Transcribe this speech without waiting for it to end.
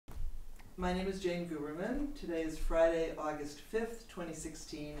My name is Jane Guberman. Today is Friday, August 5th,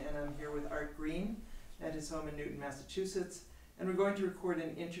 2016, and I'm here with Art Green at his home in Newton, Massachusetts, and we're going to record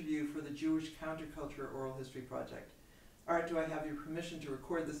an interview for the Jewish Counterculture Oral History Project. Art, do I have your permission to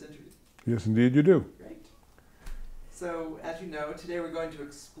record this interview? Yes, indeed you do. Great. So, as you know, today we're going to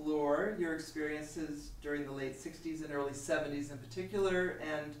explore your experiences during the late 60s and early 70s in particular,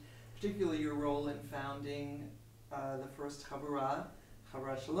 and particularly your role in founding the first Chabura,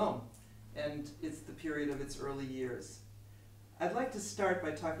 Chabura Shalom. And it's the period of its early years. I'd like to start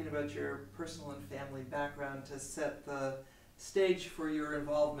by talking about your personal and family background to set the stage for your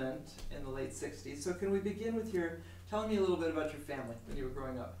involvement in the late 60s. So can we begin with your telling me a little bit about your family when you were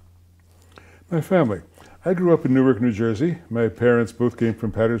growing up? My family. I grew up in Newark, New Jersey. My parents both came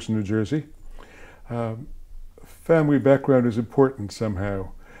from Paterson, New Jersey. Family background is important somehow.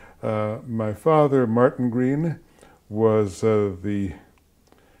 My father, Martin Green, was the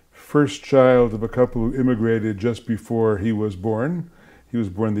first child of a couple who immigrated just before he was born. He was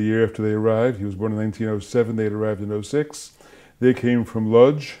born the year after they arrived. He was born in 1907. They had arrived in 1906. They came from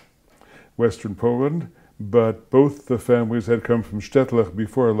Łódź, western Poland, but both the families had come from Sztetlach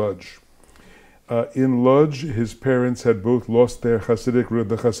before Łódź. In Łódź, his parents had both lost the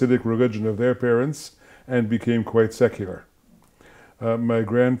Hasidic religion of their parents and became quite secular. My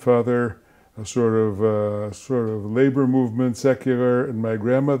grandfather, a sort of labor movement secular, and my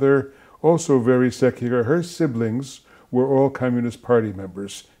grandmother also very secular. Her siblings were all Communist Party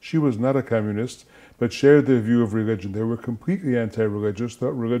members. She was not a communist, but shared their view of religion. They were completely anti-religious,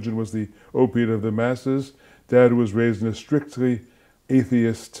 thought religion was the opiate of the masses. Dad was raised in a strictly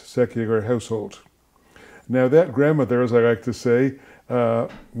atheist, secular household. Now that grandmother, as I like to say,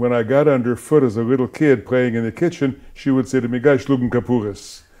 when I got underfoot as a little kid playing in the kitchen, she would say to me, "Gai schlugen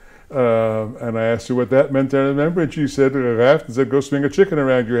kapuris." And I asked her what that meant, I remember, and she said, laughed and said, "Go swing a chicken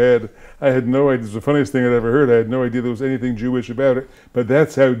around your head." I had no idea. It was the funniest thing I'd ever heard. I had no idea there was anything Jewish about it, but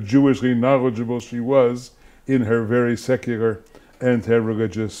that's how Jewishly knowledgeable she was in her very secular,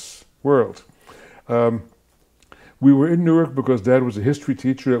 anti-religious world. We were in Newark because Dad was a history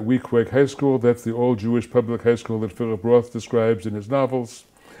teacher at Weequahic High School. That's the all-Jewish public high school that Philip Roth describes in his novels,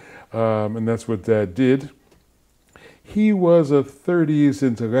 and that's what Dad did. He was a 30s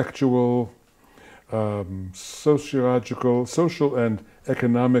intellectual, social and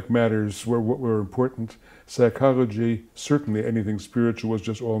economic matters were what were important. Psychology, certainly anything spiritual, was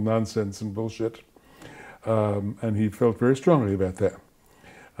just all nonsense and bullshit. And he felt very strongly about that.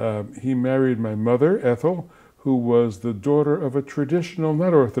 He married my mother, Ethel, who was the daughter of a traditional,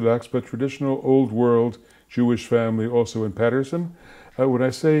 not Orthodox, but traditional old world Jewish family also in Paterson. When I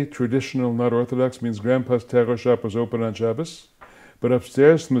say traditional, not Orthodox, means Grandpa's tailor shop was open on Shabbos, but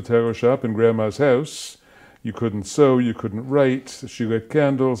upstairs from the tailor shop in Grandma's house, you couldn't sew, you couldn't write, she lit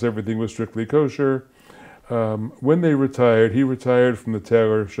candles, everything was strictly kosher. When they retired, he retired from the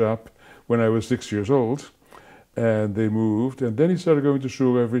tailor shop when I was 6 years old, and they moved, and then he started going to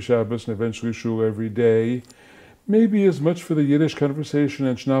shul every Shabbos and eventually shul every day, maybe as much for the Yiddish conversation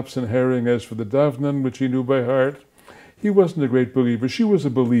and schnapps and herring as for the davnan, which he knew by heart. He wasn't a great believer. She was a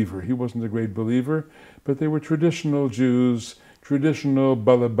believer. He wasn't a great believer, but they were traditional Jews, traditional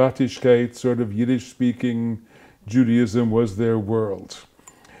Balabatishkeit, sort of Yiddish-speaking Judaism was their world.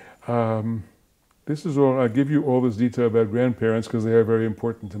 This is all, I'll give you all this detail about grandparents because they are very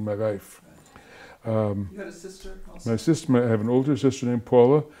important in my life. You had a sister also? My sister, I have an older sister named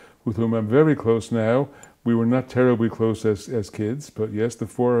Paula, with whom I'm very close now. We were not terribly close as kids, but yes, the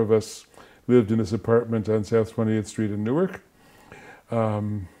four of us lived in this apartment on South 20th Street in Newark.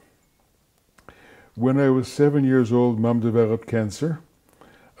 When I was 7 years old, Mom developed cancer.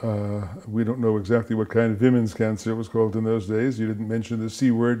 We don't know exactly what kind of women's cancer it was called in those days. You didn't mention the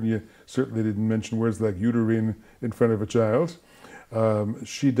C word, and you certainly didn't mention words like uterine in front of a child.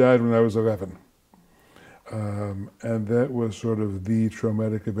 She died when I was 11. And that was sort of the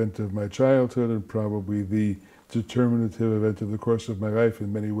traumatic event of my childhood and probably the determinative event of the course of my life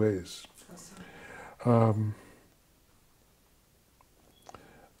in many ways. I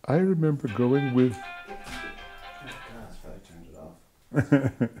remember going with... That's why I turned it off.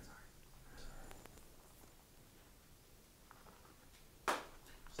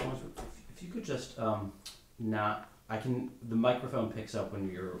 If you could just not... the microphone picks up when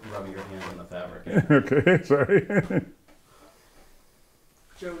you're rubbing your hands on the fabric. Okay, sorry.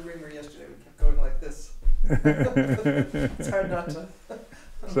 Joe Ringer yesterday, we kept going like this. It's hard not to.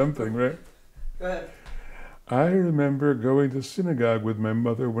 Something, right? Go ahead. I remember going to synagogue with my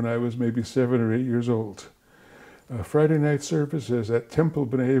mother when I was maybe 7 or 8 years old. Friday night services at Temple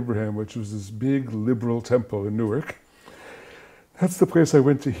B'nai Abraham, which was this big liberal temple in Newark. That's the place I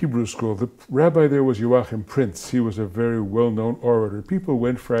went to Hebrew school. The rabbi there was Joachim Prinz. He was a very well-known orator. People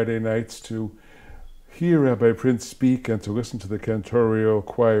went Friday nights to hear Rabbi Prinz speak and to listen to the cantorial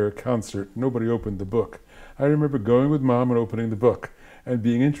choir concert. Nobody opened the book. I remember going with Mom and opening the book and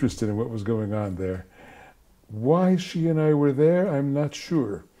being interested in what was going on there. Why she and I were there, I'm not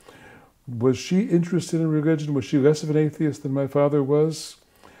sure. Was she interested in religion? Was she less of an atheist than my father was?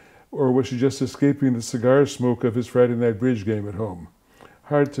 Or was she just escaping the cigar smoke of his Friday night bridge game at home?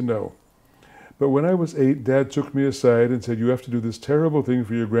 Hard to know. But when I was 8, Dad took me aside and said, you have to do this terrible thing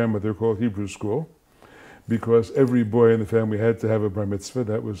for your grandmother called Hebrew school, because every boy in the family had to have a bar mitzvah.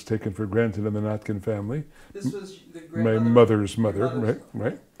 That was taken for granted in the Notkin family. This was the My grandmother? mother's mother, Mother's.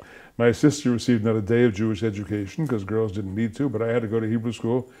 right. My sister received not a day of Jewish education because girls didn't need to, but I had to go to Hebrew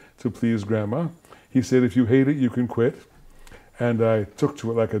school to please Grandma. He said, if you hate it, you can quit. And I took to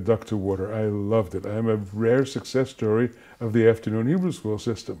it like a duck to water. I loved it. I'm a rare success story of the afternoon Hebrew school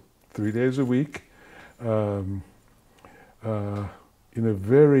system. 3 days a week, in a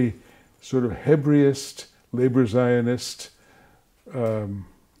very sort of Hebraist, labor Zionist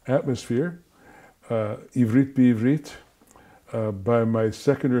atmosphere, Ivrit B'Ivrit. By my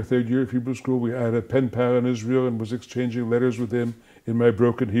second or third year of Hebrew school, we had a pen pal in Israel and was exchanging letters with him in my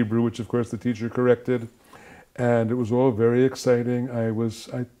broken Hebrew, which of course the teacher corrected. And it was all very exciting.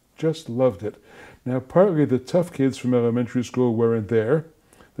 I just loved it. Now, partly the tough kids from elementary school weren't there.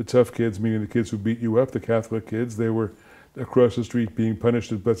 The tough kids, meaning the kids who beat you up, the Catholic kids, they were across the street being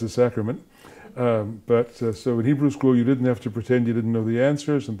punished at Blessed Sacrament. So in Hebrew school, you didn't have to pretend you didn't know the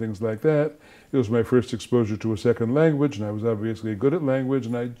answers and things like that. It was my first exposure to a second language, and I was obviously good at language,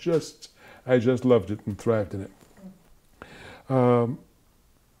 and I just loved it and thrived in it.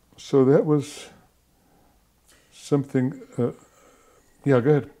 So that was something. Yeah, go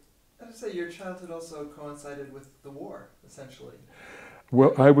ahead. I have to say, your childhood also coincided with the war, essentially.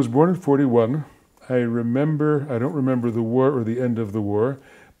 Well, I was born in 41. I don't remember the war or the end of the war,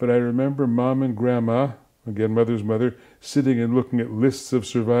 but I remember Mom and Grandma, again, mother's mother, sitting and looking at lists of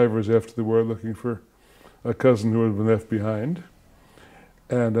survivors after the war, looking for a cousin who had been left behind.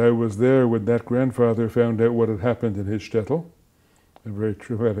 And I was there when that grandfather found out what had happened in his shtetl, a very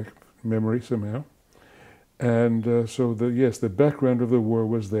traumatic memory somehow. And the background of the war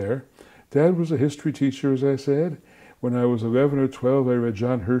was there. Dad was a history teacher, as I said. When I was 11 or 12, I read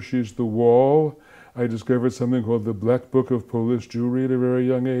John Hershey's The Wall. I discovered something called the Black Book of Polish Jewry at a very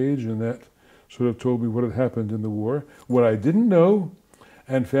young age, and that sort of told me what had happened in the war. What I didn't know,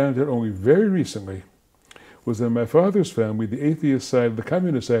 and found out only very recently, was that my father's family, the atheist side, the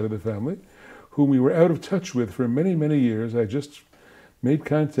communist side of the family, whom we were out of touch with for many, many years. I just made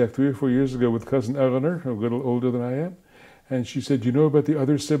contact 3 or 4 years ago with cousin Eleanor, a little older than I am, and she said, you know about the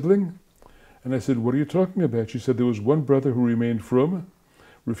other sibling? And I said, what are you talking about? She said, there was one brother who remained frum,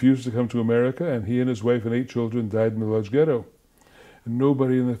 refused to come to America, and he and his wife and 8 children died in the Lodz ghetto. And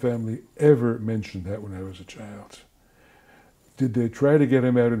nobody in the family ever mentioned that when I was a child. Did they try to get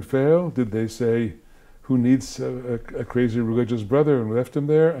him out and fail? Did they say, who needs a crazy religious brother, and left him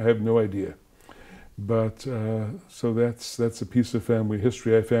there? I have no idea. But so that's a piece of family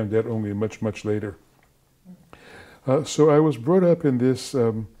history I found out only much, much later. So I was brought up in this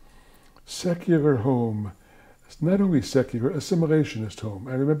secular home. It's not only secular, assimilationist home.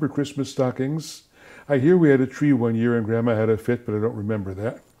 I remember Christmas stockings. I hear we had a tree one year and Grandma had a fit, but I don't remember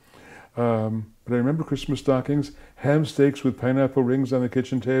that. But I remember Christmas stockings, ham steaks with pineapple rings on the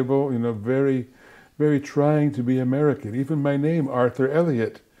kitchen table, very, very trying to be American. Even my name, Arthur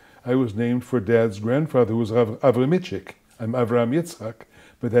Elliott, I was named for Dad's grandfather, who was Avramichik. I'm Avram Yitzchak,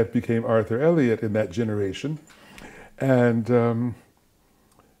 but that became Arthur Elliott in that generation. And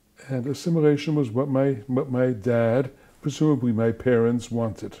assimilation was what my dad, presumably my parents,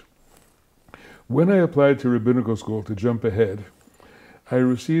 wanted. When I applied to rabbinical school, to jump ahead, I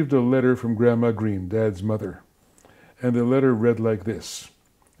received a letter from Grandma Green, Dad's mother. And the letter read like this.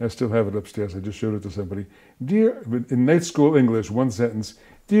 I still have it upstairs. I just showed it to somebody. In night school English, one sentence.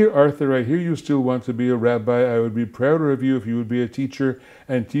 Dear Arthur, I hear you still want to be a rabbi. I would be prouder of you if you would be a teacher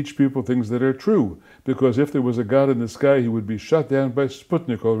and teach people things that are true. Because if there was a God in the sky, he would be shot down by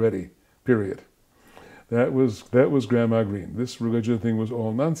Sputnik already. Period. That was Grandma Green. This religion thing was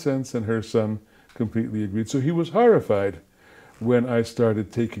all nonsense, and her son completely agreed. So he was horrified when I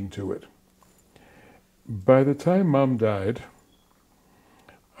started taking to it. By the time Mom died,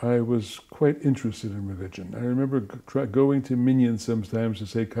 I was quite interested in religion. I remember going to Minyan sometimes to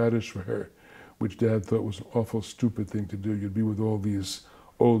say Kaddish for her, which Dad thought was an awful stupid thing to do. You'd be with all these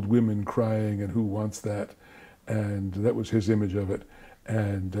old women crying, and who wants that? And that was his image of it.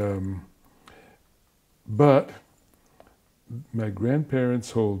 And but my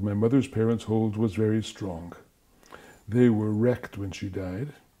grandparents' hold, my mother's parents' hold was very strong. They were wrecked when she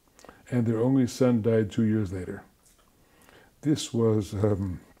died, and their only son died 2 years later. This was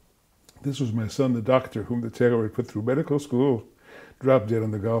my son, the doctor, whom the terror had put through medical school, dropped dead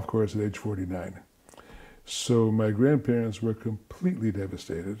on the golf course at age 49. So my grandparents were completely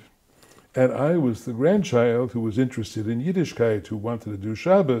devastated. And I was the grandchild who was interested in Yiddishkeit, who wanted to do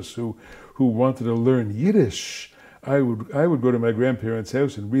Shabbos, who wanted to learn Yiddish. I would go to my grandparents'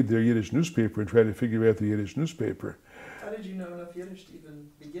 house and read their Yiddish newspaper and try to figure out the Yiddish newspaper. How did you know enough Yiddish to even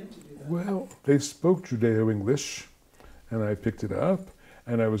begin to do that? Well, they spoke Judeo-English, and I picked it up,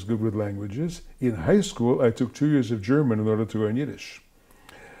 and I was good with languages. In high school, I took 2 years of German in order to learn Yiddish.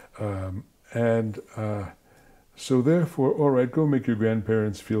 So therefore, all right, go make your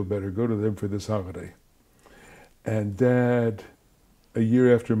grandparents feel better. Go to them for this holiday. And Dad, a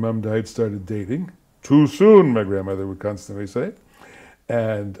year after Mom died, started dating. Too soon, my grandmother would constantly say.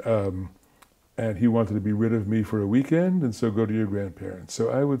 And he wanted to be rid of me for a weekend, and so go to your grandparents. So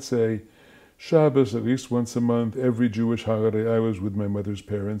I would say Shabbos at least once a month, every Jewish holiday, I was with my mother's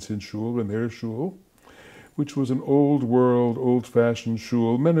parents in shul, in their shul, which was an old world, old-fashioned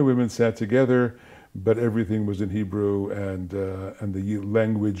shul. Men and women sat together, but everything was in Hebrew, and the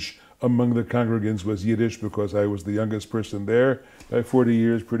language among the congregants was Yiddish, because I was the youngest person there by 40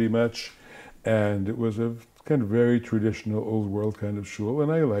 years pretty much. And it was a kind of very traditional old world kind of shul,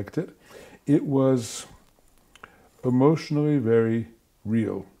 and I liked it. It was emotionally very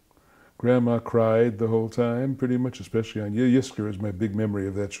real. Grandma cried the whole time, pretty much, especially on Yizkor is my big memory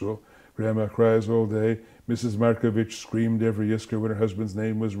of that shul. Grandma cries all day. Mrs. Markovich screamed every Yizkor when her husband's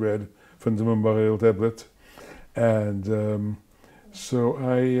name was read from the memorial tablet. And so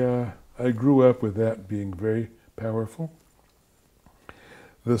I grew up with that being very powerful.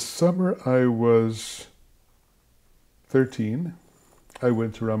 The summer I was 13, I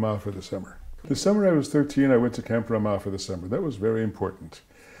went to Ramah for the summer. The summer I was 13, I went to Camp Ramah for the summer. That was very important.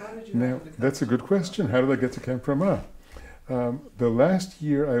 How did you Now, that's a good question. How did I get to Camp Ramah? The last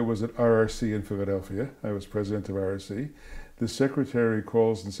year I was at RRC in Philadelphia, I was president of RRC, the secretary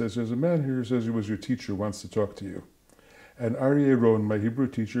calls and says, there's a man here who says he was your teacher, wants to talk to you. And Aryeh Ron, my Hebrew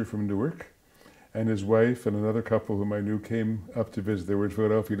teacher from Newark, and his wife and another couple whom I knew came up to visit. They were in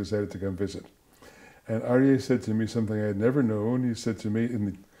Philadelphia, decided to come visit. And Aryeh said to me something I had never known. He said to me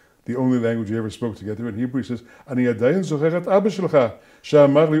in the only language he ever spoke together in Hebrew, he says, Ani adayin zocher et Abba shelcha,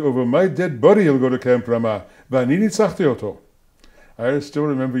 she'amar li over my dead body he'll go to Camp Ramah, v'ani nitzachti oto. I still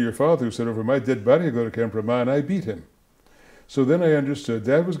remember your father who said, over my dead body he'll go to Camp Ramah, and I beat him. So then I understood.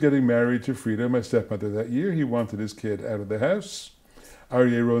 Dad was getting married to Frida, my stepmother, that year. He wanted his kid out of the house.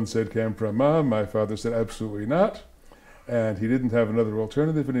 Aryeh Ron said Camp Ramah. My father said absolutely not. And he didn't have another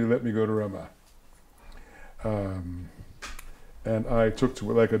alternative, and he let me go to Ramah. And I took to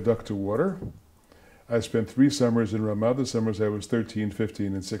it like a duck to water. I spent 3 summers in Ramah, the summers I was 13,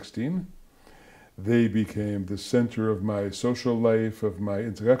 15, and 16. They became the center of my social life, of my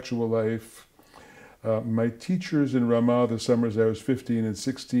intellectual life. My teachers in Ramah, the summers I was 15 and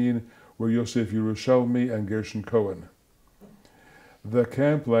 16, were Yosef Yerushalmi and Gershon Cohen. The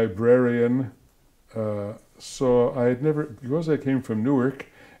camp librarian saw, I had never, because I came from Newark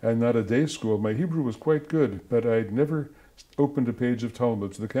and not a day school, my Hebrew was quite good, but I'd never opened a page of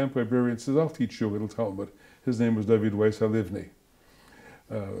Talmud. So the camp librarian says, I'll teach you a little Talmud. His name was David Weiss Halivni,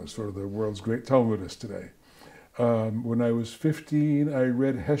 sort of the world's great Talmudist today. When I was 15, I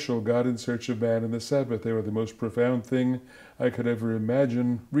read Heschel, God in Search of Man and the Sabbath. They were the most profound thing I could ever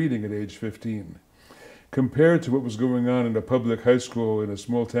imagine reading at age 15. Compared to what was going on in a public high school in a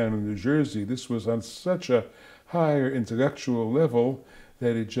small town in New Jersey, this was on such a higher intellectual level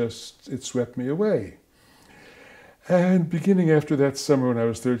that it swept me away. And beginning after that summer when I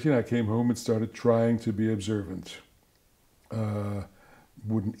was 13, I came home and started trying to be observant.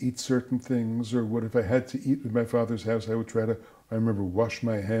 Wouldn't eat certain things, or what if I had to eat at my father's house, I would try to, I remember, wash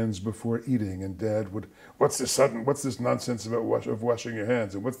my hands before eating, and Dad would, what's this nonsense about washing your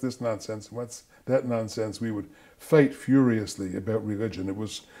hands, and what's this nonsense, and what's that nonsense? We would fight furiously about religion. It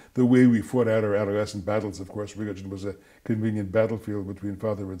was the way we fought out our adolescent battles. Of course, religion was a convenient battlefield between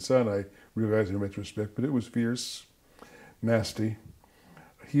father and son, I realize in retrospect, but it was fierce, nasty.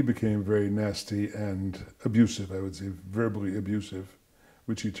 He became very nasty and abusive, I would say, verbally abusive,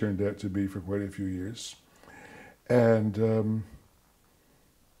 which he turned out to be for quite a few years. And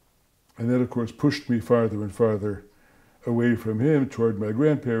that, of course, pushed me farther and farther away from him, toward my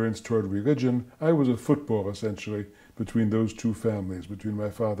grandparents, toward religion. I was a football, essentially, between those two families, between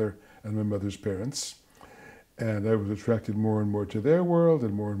my father and my mother's parents. And I was attracted more and more to their world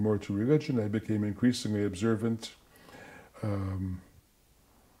and more to religion. I became increasingly observant.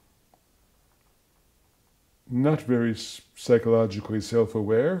 not very psychologically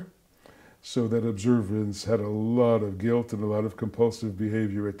self-aware, so that observance had a lot of guilt and a lot of compulsive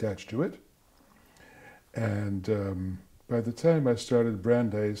behavior attached to it. And by the time I started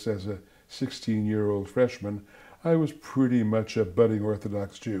Brandeis as a 16-year-old freshman, I was pretty much a budding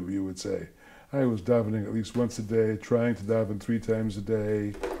Orthodox Jew, you would say. I was davening at least once a day, trying to daven 3 times a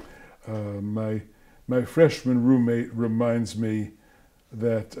day. My freshman roommate reminds me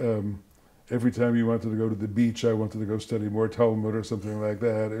that every time he wanted to go to the beach, I wanted to go study more Talmud or something like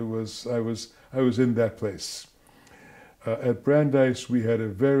that. I was in that place. At Brandeis, we had a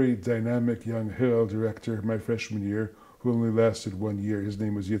very dynamic young Hillel director my freshman year, who only lasted 1 year. His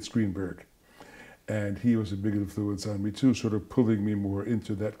name was Yitz Greenberg. And he was a big influence on me too, sort of pulling me more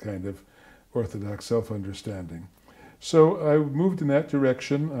into that kind of Orthodox self-understanding. So I moved in that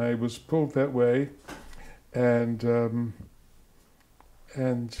direction. I was pulled that way. And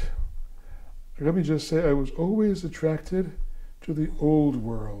let me just say, I was always attracted to the old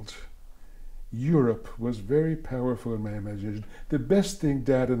world. Europe was very powerful in my imagination. The best thing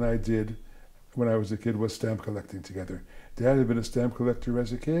Dad and I did when I was a kid was stamp collecting together. Dad had been a stamp collector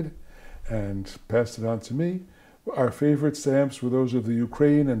as a kid and passed it on to me. Our favorite stamps were those of the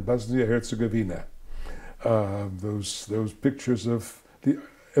Ukraine and Bosnia-Herzegovina. Those pictures of the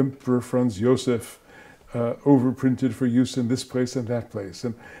Emperor Franz Josef overprinted for use in this place and that place.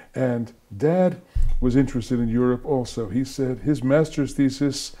 And Dad was interested in Europe also. He said his master's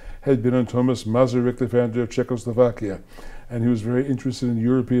thesis had been on Thomas Masaryk, the founder of Czechoslovakia, and he was very interested in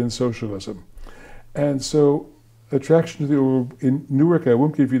European socialism. And so attraction to the old, in Newark, I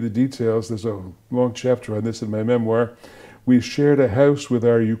won't give you the details, there's a long chapter on this in my memoir. We shared a house with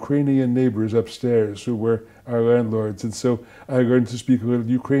our Ukrainian neighbors upstairs who were our landlords, and so I learned to speak a little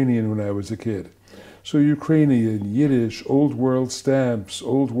Ukrainian when I was a kid. So Ukrainian, Yiddish, old world stamps,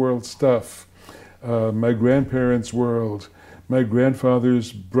 old world stuff, my grandparents' world, my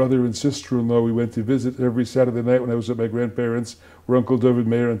grandfather's brother and sister-in-law we went to visit every Saturday night when I was at my grandparents' were Uncle David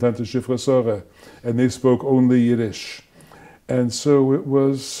Meir and Tante Shifra Sora, and they spoke only Yiddish. And so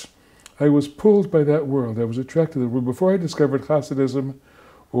I was pulled by that world. I was attracted to the world. Before I discovered Hasidism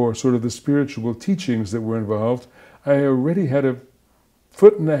or sort of the spiritual teachings that were involved, I already had a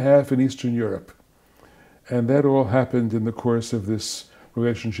foot and a half in Eastern Europe. And that all happened in the course of this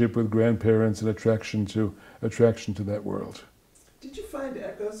relationship with grandparents and attraction to that world. Did you find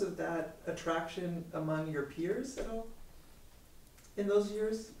echoes of that attraction among your peers at all in those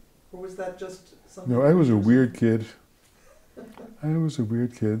years? Or was that just something? No, I was a weird kid.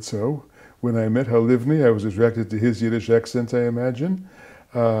 So when I met Halivni, I was attracted to his Yiddish accent, I imagine.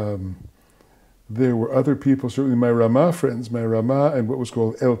 There were other people, certainly my Ramah friends, my Ramah and what was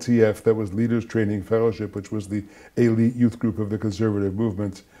called LTF, that was Leaders Training Fellowship, which was the elite youth group of the conservative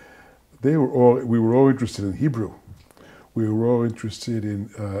movement. We were all interested in Hebrew. We were all interested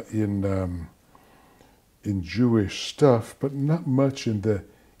in Jewish stuff, but not much in the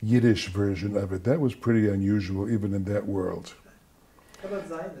Yiddish version of it. That was pretty unusual, even in that world. How about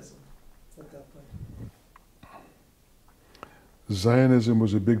Zionism at that point? Zionism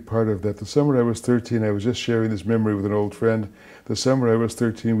was a big part of that. The summer I was 13, I was just sharing this memory with an old friend. The summer I was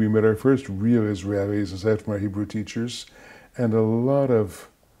 13, we met our first real Israelis, aside from our Hebrew teachers, and a lot of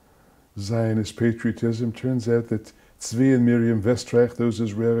Zionist patriotism. Turns out that Tzvi and Miriam Westreich, those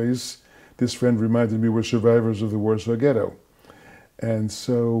Israelis, this friend reminded me, were survivors of the Warsaw Ghetto. And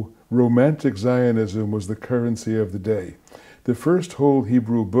so romantic Zionism was the currency of the day. The first whole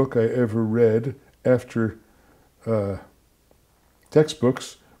Hebrew book I ever read after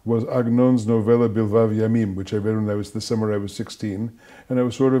textbooks was Agnon's novella Bilvav Yamim, which I read when the summer I was 16, and I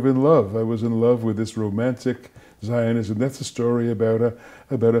was sort of in love. I was in love with this romantic Zionism. That's a story about a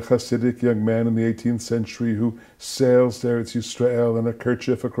Hasidic young man in the 18th century who sails to Eretz Yisrael in a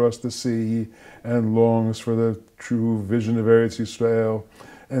kerchief across the sea and longs for the true vision of Eretz Yisrael.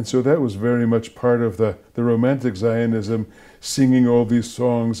 And so that was very much part of the romantic Zionism, singing all these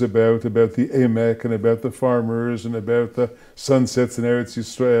songs about the Emek and about the farmers and about the sunsets in Eretz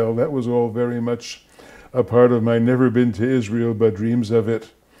Yisrael. That was all very much a part of my never been to Israel, but dreams of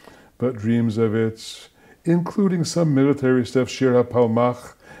it, including some military stuff, Shir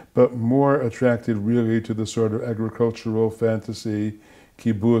HaPalmach, but more attracted really to the sort of agricultural fantasy,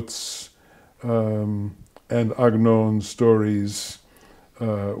 kibbutz, and Agnon stories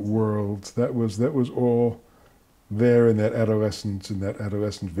world. That was all there in that adolescent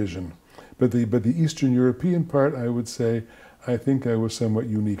vision. But the Eastern European part, I would say, I think I was somewhat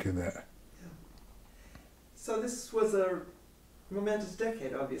unique in that. Yeah. So this was a momentous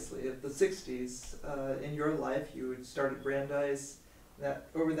decade, obviously, of the 60s. In your life, you had started Brandeis.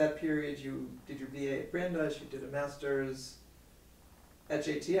 Over that period, you did your BA at Brandeis, you did a master's at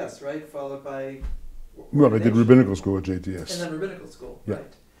JTS, right? Followed by Well, I did rabbinical school at JTS. And then rabbinical school, Yeah.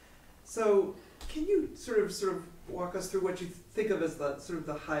 right? So, can you sort of walk us through what you think of as the sort of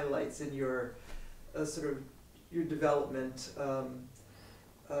the highlights in your sort of your development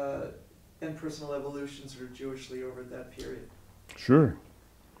and personal evolution, sort of Jewishly over that period? Sure.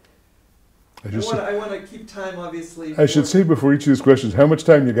 I want to keep time, obviously. I should say before each of these questions, how much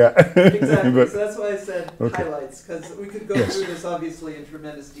time you got? Exactly. But, so that's why I said okay. highlights, because we could go Yes. through this obviously in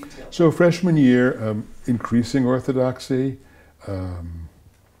tremendous detail. So freshman year, increasing orthodoxy,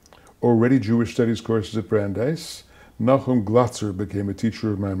 already Jewish studies courses at Brandeis. Nachum Glotzer became a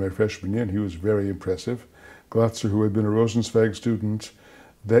teacher of mine my freshman year, and he was very impressive. Glotzer, who had been a Rosenzweig student,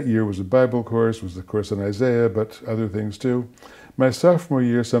 that year was a Bible course, was the course on Isaiah, but other things too. My sophomore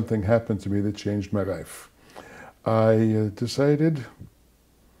year, something happened to me that changed my life. I decided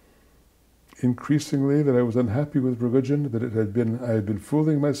increasingly that I was unhappy with religion, that I had been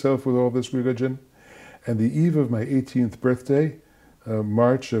fooling myself with all this religion. And the eve of my 18th birthday,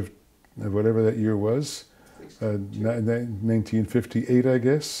 March of whatever that year was, 1958, I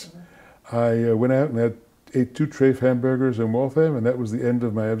guess, I went out and ate 2 treif hamburgers in Waltham, and that was the end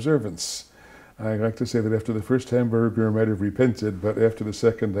of my observance. I like to say that after the first hamburger I might have repented, but after the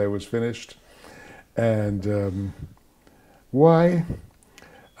second I was finished. And why?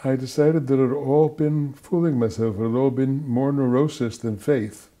 I decided that it had all been fooling myself. It had all been more neurosis than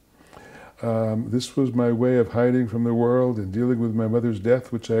faith. This was my way of hiding from the world and dealing with my mother's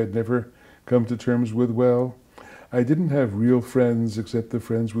death, which I had never come to terms with well. I didn't have real friends except the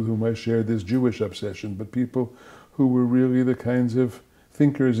friends with whom I shared this Jewish obsession, but people who were really the kinds of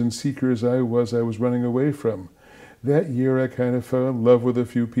thinkers and seekers I was running away from. That year I kind of fell in love with a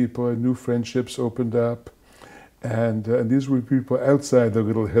few people, and new friendships opened up. And these were people outside the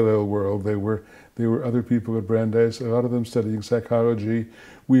little Hillel world. They were other people at Brandeis, a lot of them studying psychology.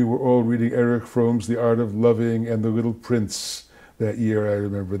 We were all reading Erich Fromm's The Art of Loving and The Little Prince that year, I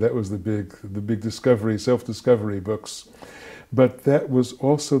remember. That was the big discovery, self-discovery books. But that was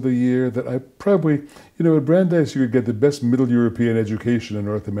also the year that I probably, at Brandeis you could get the best Middle European education in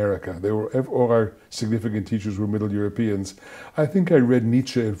North America. All our significant teachers were Middle Europeans. I think I read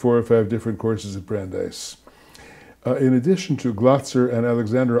Nietzsche in 4 or 5 different courses at Brandeis. In addition to Glotzer and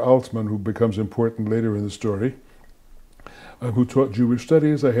Alexander Altman, who becomes important later in the story, who taught Jewish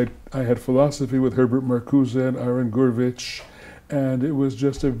studies, I had philosophy with Herbert Marcuse and Aaron Gurvich, and it was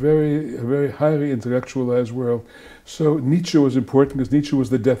just a very highly intellectualized world. So Nietzsche was important because Nietzsche was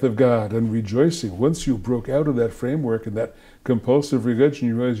the death of God, and rejoicing. Once you broke out of that framework and that compulsive religion,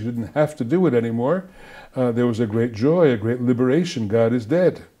 you realized you didn't have to do it anymore. There was a great joy, a great liberation. God is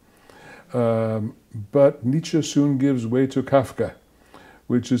dead. But Nietzsche soon gives way to Kafka,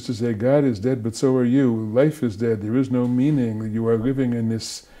 which is to say, God is dead, but so are you. Life is dead. There is no meaning. You are living in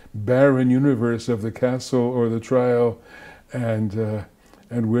this barren universe of the castle or the trial, and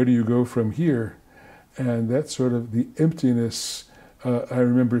where do you go from here? And that sort of the emptiness. I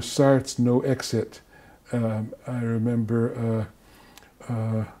remember Sartre's No Exit. I remember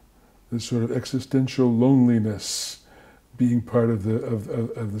the sort of existential loneliness being part of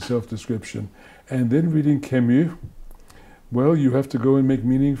the self-description. And then reading Camus, well, you have to go and make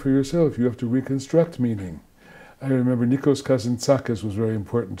meaning for yourself. You have to reconstruct meaning. I remember Nikos Kazantzakis was very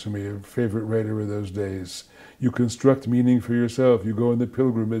important to me, a favorite writer of those days. You construct meaning for yourself. You go on the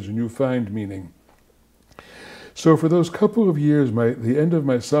pilgrimage and you find meaning. So for those couple of years, the end of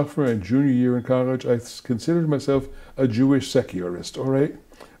my sophomore and junior year in college, I considered myself a Jewish secularist, all right?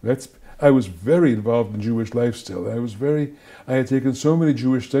 I was very involved in Jewish life still. I had taken so many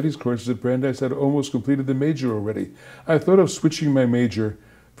Jewish studies courses at Brandeis, I'd almost completed the major already. I thought of switching my major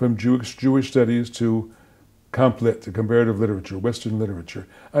from Jewish studies to Complit, to comparative literature, Western literature.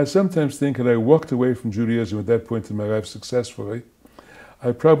 I sometimes think that I walked away from Judaism at that point in my life successfully.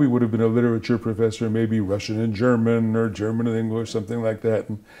 I probably would have been a literature professor, maybe Russian and German, or German and English, something like that,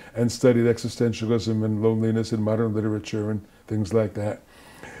 and studied existentialism and loneliness in modern literature and things like that.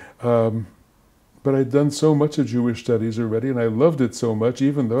 But I'd done so much of Jewish studies already, and I loved it so much,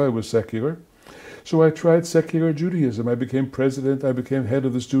 even though I was secular. So I tried secular Judaism. I became president. I became head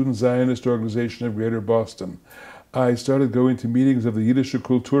of the Student Zionist Organization of Greater Boston. I started going to meetings of the Yiddish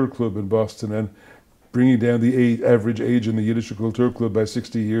Kultur Club in Boston and bringing down the average age in the Yiddish Kultur Club by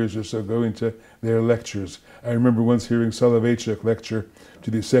 60 years or so, going to their lectures. I remember once hearing Soloveitchik lecture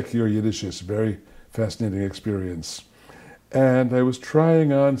to the secular Yiddishists, very fascinating experience. And I was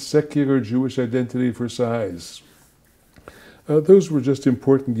trying on secular Jewish identity for size. Those were just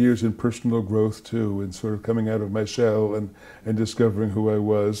important years in personal growth too, and sort of coming out of my shell and discovering who I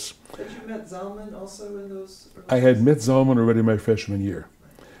was. Had you met Zalman also in those early I had days? met Zalman already my freshman year.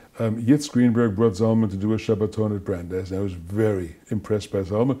 Yitz Greenberg brought Zalman to do a Shabbaton at Brandeis, and I was very impressed by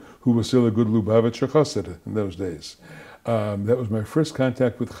Zalman, who was still a good Lubavitcher Chassid in those days. That was my first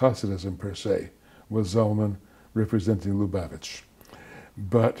contact with Chassidism per se, was Zalman representing Lubavitch.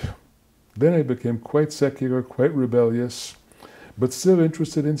 But then I became quite secular, quite rebellious, but still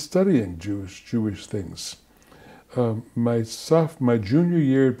interested in studying Jewish things. My junior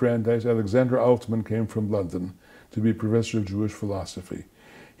year at Brandeis, Alexander Altman came from London to be professor of Jewish philosophy.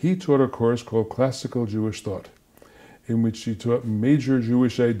 He taught a course called Classical Jewish Thought, in which he taught major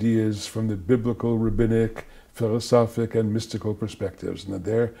Jewish ideas from the biblical, rabbinic, philosophic, and mystical perspectives. And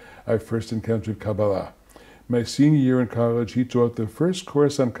there I first encountered Kabbalah. My senior year in college, he taught the first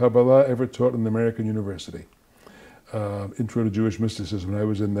course on Kabbalah ever taught in an American university, Intro to Jewish Mysticism, when I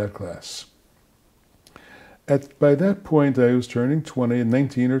was in that class. By that point, I was turning 20,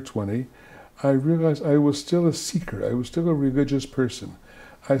 19 or 20. I realized I was still a seeker. I was still a religious person.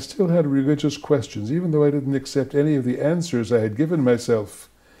 I still had religious questions. Even though I didn't accept any of the answers I had given myself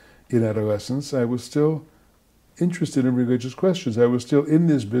in adolescence, I was still interested in religious questions. I was still in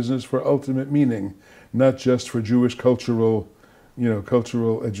this business for ultimate meaning, not just for Jewish cultural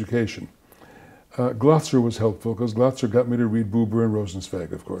education. Glotzer was helpful because Glotzer got me to read Buber and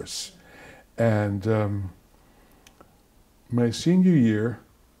Rosenzweig, of course. And my senior year,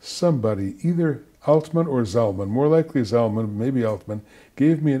 somebody, either Altman or Zalman, more likely Zalman, maybe Altman,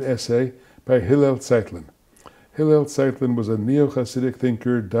 gave me an essay by Hillel Zeitlin. Hillel Zeitlin was a neo-Hasidic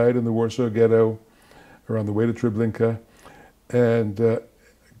thinker, died in the Warsaw Ghetto, or on the way to Treblinka. And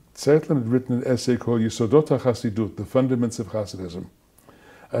Zeitlin had written an essay called Yesodot HaChasidut, The Fundaments of Hasidism.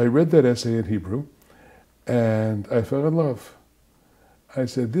 I read that essay in Hebrew, and I fell in love. I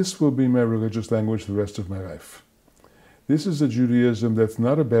said, this will be my religious language the rest of my life. This is a Judaism that's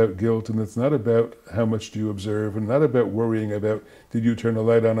not about guilt, and that's not about how much do you observe, and not about worrying about did you turn a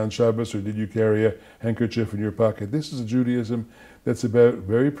light on Shabbos or did you carry a handkerchief in your pocket. This is a Judaism that's about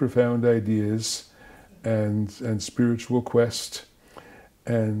very profound ideas and spiritual quest.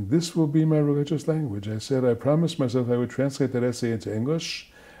 And this will be my religious language. I said, I promised myself I would translate that essay into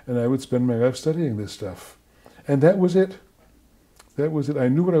English, and I would spend my life studying this stuff. And that was it. That was it. I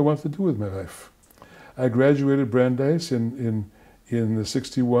knew what I wanted to do with my life. I graduated Brandeis in the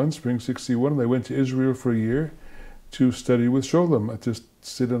 61, spring 61, and I went to Israel for a year to study with Sholem, to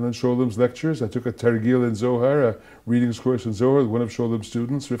sit in on Sholem's lectures. I took a Targil in Zohar, a readings course in Zohar with one of Sholem's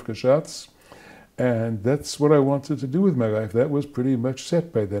students, Rivka Schatz. And that's what I wanted to do with my life. That was pretty much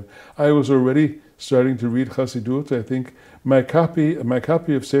set by then. I was already starting to read Chassidut. I think my copy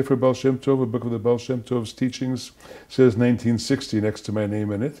of Sefer Baal Shem Tov, a book of the Baal Shem Tov's teachings, says 1960 next to my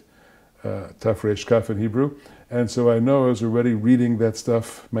name in it, Taf Resh Kaf in Hebrew. And so I know I was already reading that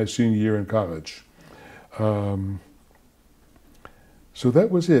stuff my senior year in college. So that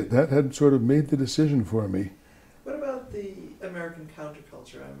was it. That had sort of made the decision for me. What about the American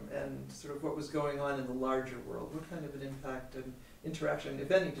counterculture and sort of what was going on in the larger world? What kind of an impact and interaction,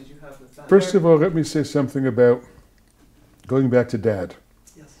 if any, did you have with that? First of all, let me say something about going back to Dad.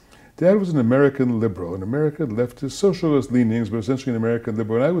 Yes. Dad was an American liberal, an American leftist, socialist leanings, but essentially an American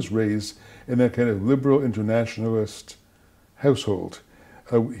liberal. And I was raised in that kind of liberal internationalist household.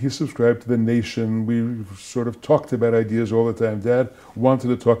 He subscribed to The Nation. We sort of talked about ideas all the time. Dad wanted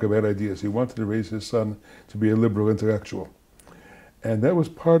to talk about ideas. He wanted to raise his son to be a liberal intellectual. And that was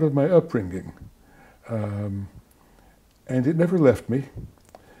part of my upbringing. And it never left me.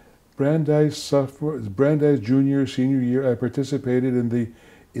 Brandeis junior, senior year, I participated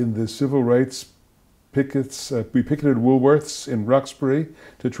in the civil rights pickets. We picketed Woolworths in Roxbury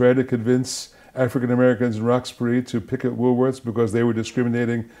to try to convince African Americans in Roxbury to picket Woolworths because they were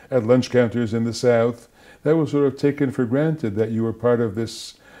discriminating at lunch counters in the South. That was sort of taken for granted that you were part of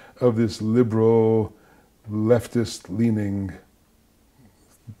this liberal, leftist-leaning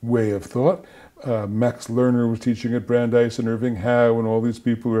way of thought. Max Lerner was teaching at Brandeis, and Irving Howe, and all these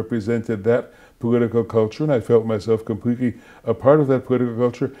people represented that political culture, and I felt myself completely a part of that political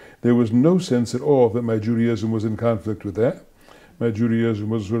culture. There was no sense at all that my Judaism was in conflict with that. My Judaism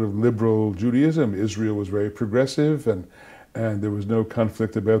was sort of liberal Judaism. Israel was very progressive, and there was no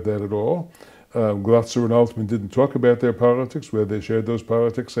conflict about that at all. Glotzer and Altman didn't talk about their politics. Whether they shared those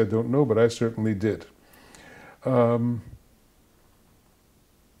politics, I don't know, but I certainly did. By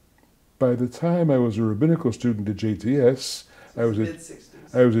the time I was a rabbinical student at JTS, I was at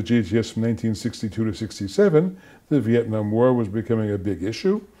JTS from 1962 to 67. The Vietnam War was becoming a big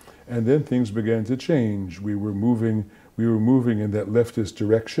issue, and then things began to change. We we were moving in that leftist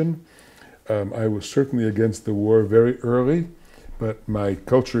direction. I was certainly against the war very early, but my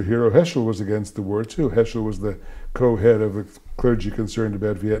culture hero Heschel was against the war too. Heschel was the co-head of a clergy concerned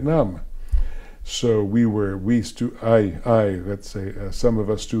about Vietnam. So let's say some of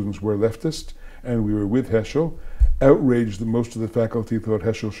us students were leftist, and we were with Heschel, outraged that most of the faculty thought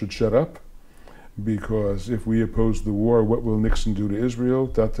Heschel should shut up, because if we oppose the war, what will Nixon do to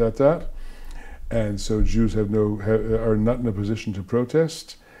Israel, ... And so Jews are not in a position to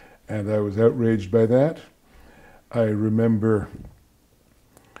protest, and I was outraged by that. I remember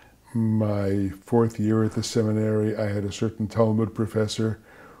my fourth year at the seminary, I had a certain Talmud professor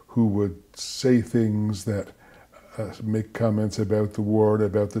who would say things that make comments about the war and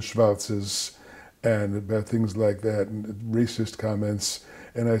about the Schwarzes and about things like that, and racist comments.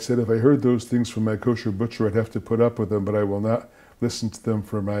 And I said, if I heard those things from my kosher butcher, I'd have to put up with them, but I will not listen to them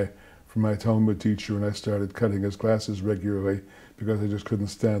from my Talmud teacher. And I started cutting his classes regularly because I just couldn't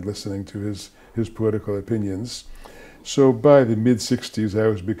stand listening to his political opinions. So by the mid-60s, I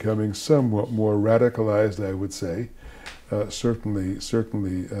was becoming somewhat more radicalized, I would say. Certainly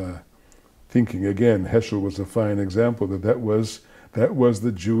thinking, again, Heschel was a fine example that was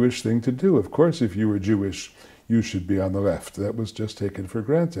the Jewish thing to do. Of course, if you were Jewish, you should be on the left. That was just taken for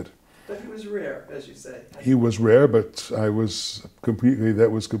granted. But he was rare, as you say. He was rare, but that was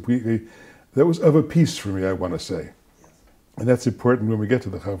of a piece for me, I want to say. Yes. And that's important when we get to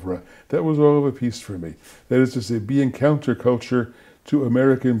the Chavra. That was all of a piece for me. That is to say, being counterculture to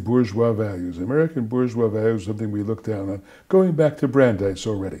American bourgeois values. American bourgeois values is something we look down on. Going back to Brandeis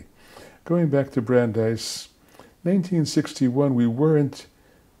already. 1961, we weren't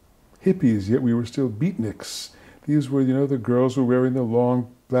hippies, yet we were still beatniks. These were, the girls were wearing the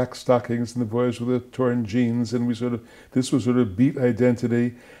long black stockings and the boys with the torn jeans, and this was sort of beat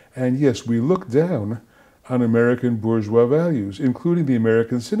identity. And yes, we looked down on American bourgeois values, including the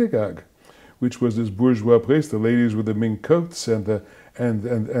American synagogue, which was this bourgeois place, the ladies with the mink coats and the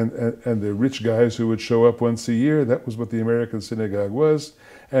rich guys who would show up once a year. That was what the American synagogue was,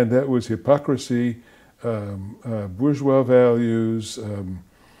 and that was hypocrisy, bourgeois values,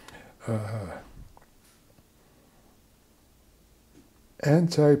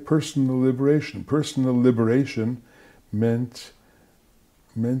 anti-personal liberation. Personal liberation meant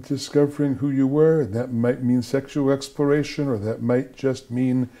discovering who you were, and that might mean sexual exploration, or that might just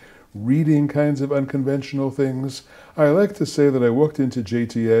mean reading kinds of unconventional things. I like to say that I walked into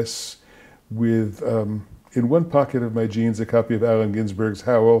JTS with, in one pocket of my jeans, a copy of Allen Ginsberg's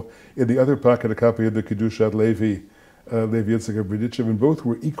Howl, in the other pocket, a copy of the Kedushat Levi Yitzchak of Berdichev, and both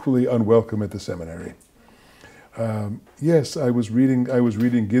were equally unwelcome at the seminary. Yes, I was reading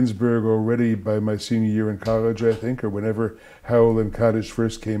Ginsberg already by my senior year in college, I think, or whenever Howl and Kaddish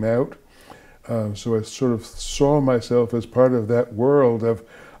first came out. So I sort of saw myself as part of that world of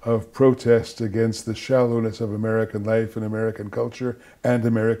protest against the shallowness of American life and American culture and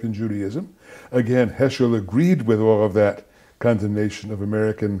American Judaism. Again, Heschel agreed with all of that condemnation of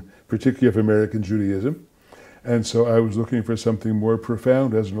particularly of American Judaism. And so I was looking for something more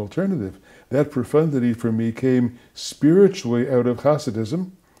profound as an alternative. That profundity for me came spiritually out of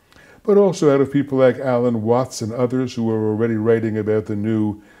Hasidism, but also out of people like Alan Watts and others who were already writing about the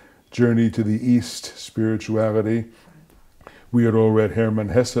new journey to the East spirituality. We had all read Hermann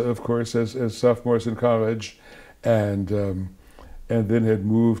Hesse, of course, as sophomores in college, and then had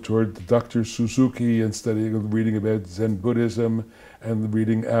moved toward Dr. Suzuki and reading about Zen Buddhism, and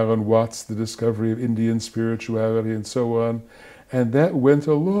reading Alan Watts, The Discovery of Indian Spirituality, and so on. And that went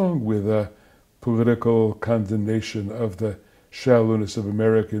along with a political condemnation of the shallowness of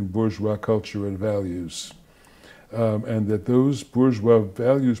American bourgeois culture and values. And that those bourgeois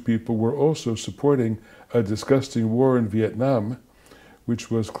values people were also supporting a disgusting war in Vietnam, which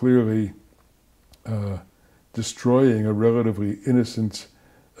was clearly destroying a relatively innocent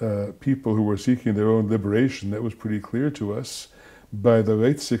people who were seeking their own liberation. That was pretty clear to us. By the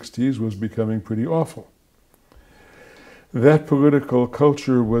late 60s was becoming pretty awful. That political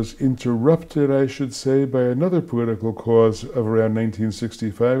culture was interrupted, I should say, by another political cause of around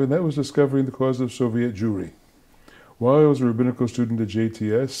 1965, and that was discovering the cause of Soviet Jewry. While I was a rabbinical student at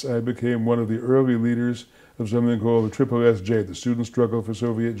JTS, I became one of the early leaders of something called the Triple SJ, the Student Struggle for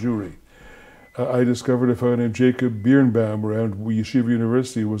Soviet Jewry. I discovered a fellow named Jacob Birnbaum around Yeshiva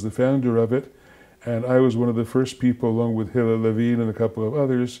University, who was the founder of it, and I was one of the first people, along with Hillel Levine and a couple of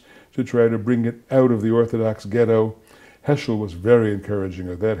others, to try to bring it out of the Orthodox ghetto. Heschel was very encouraging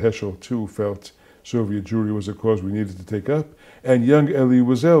of that. Heschel, too, felt Soviet Jewry was a cause we needed to take up. And young Elie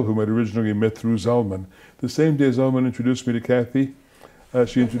Wiesel, whom I'd originally met through Zalman. The same day Zalman introduced me to Kathy,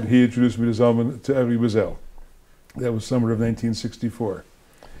 he introduced me to Elie Wiesel. That was summer of 1964.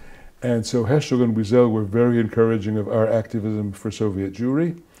 And so Heschel and Wiesel were very encouraging of our activism for Soviet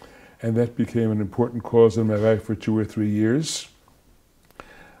Jewry, and that became an important cause in my life for 2 or 3 years.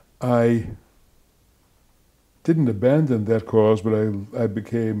 I didn't abandon that cause, but I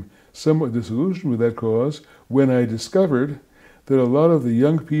became somewhat disillusioned with that cause when I discovered that a lot of the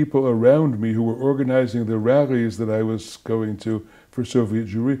young people around me who were organizing the rallies that I was going to for Soviet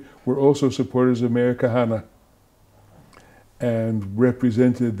Jewry were also supporters of Meir Kahane and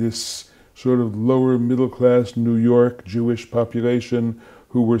represented this sort of lower middle class New York Jewish population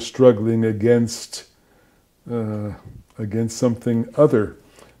who were struggling against something other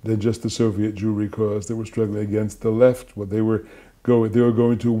than just the Soviet Jewry cause. They were struggling against the left. Well, they were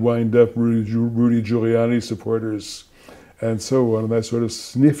going to wind up Rudy Giuliani supporters and so on. And I sort of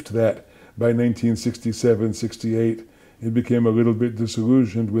sniffed that by 1967, 68. It became a little bit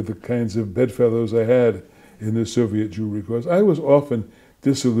disillusioned with the kinds of bedfellows I had in the Soviet Jewry cause. I was often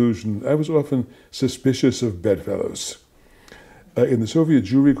disillusioned. I was often suspicious of bedfellows. In the Soviet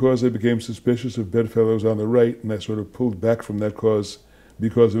Jewry cause, I became suspicious of bedfellows on the right, and I sort of pulled back from that cause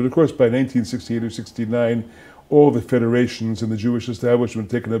because of it. Of course, by 1968 or 69, all the federations in the Jewish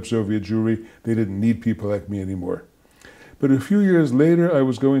establishment had taken up Soviet Jewry. They didn't need people like me anymore. But a few years later, I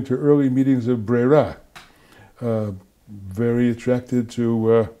was going to early meetings of Brera, very attracted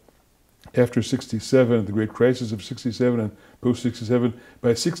to, after 67, the great crisis of 67 and post-67,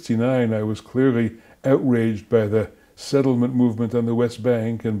 by 69, I was clearly outraged by the settlement movement on the West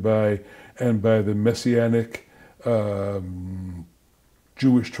Bank and by the messianic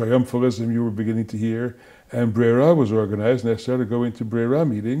Jewish triumphalism you were beginning to hear. And Brera was organized, and I started going to Brera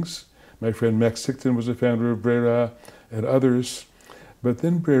meetings. My friend Max Sickton was a founder of Brera, and others. But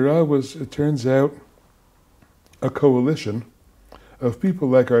then Brera was, it turns out, a coalition of people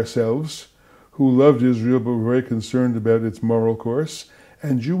like ourselves who loved Israel but were very concerned about its moral course,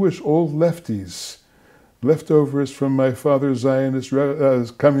 and Jewish old lefties, leftovers from my father's Zionist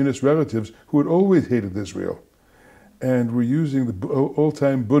communist relatives who had always hated Israel and were using the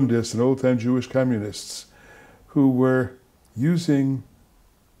old-time Bundists and old-time Jewish communists who were using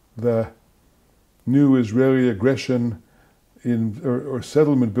the new Israeli aggression or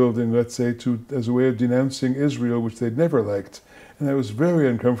settlement building, let's say, as a way of denouncing Israel, which they'd never liked. And I was very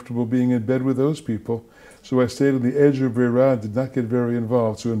uncomfortable being in bed with those people, so I stayed on the edge of Brera and did not get very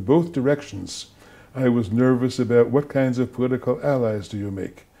involved. So in both directions, I was nervous about what kinds of political allies do you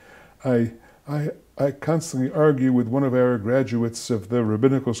make. I constantly argue with one of our graduates of the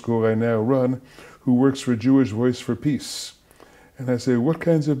rabbinical school I now run, who works for Jewish Voice for Peace. And I say, what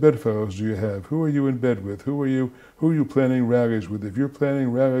kinds of bedfellows do you have? Who are you in bed with? Who are you planning rallies with? If you're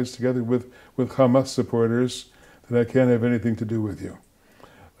planning rallies together with Hamas supporters, then I can't have anything to do with you.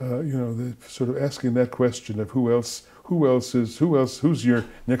 Sort of asking that question of who's your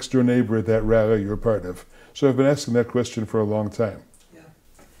next door neighbor at that rally you're part of. So I've been asking that question for a long time. Yeah.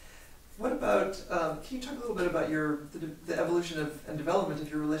 What about, can you talk a little bit about the evolution and development of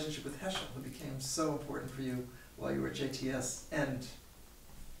your relationship with Heschel, who became so important for you while you were at JTS, and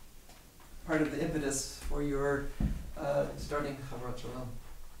part of the impetus for your starting Havrot Shalom?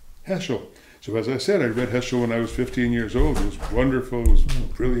 Heschel. So as I said, I read Heschel when I was 15 years old. It was wonderful, it was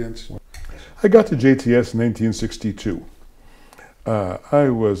brilliant. I got to JTS in 1962. I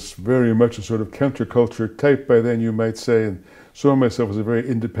was very much a sort of counterculture type by then, you might say, and saw myself as a very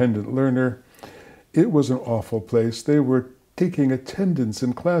independent learner. It was an awful place. They were taking attendance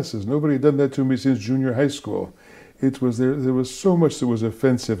in classes. Nobody had done that to me since junior high school. There was so much that was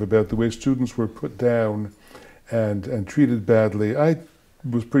offensive about the way students were put down and treated badly. I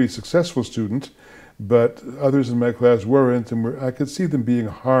was a pretty successful student, but others in my class weren't, and I could see them being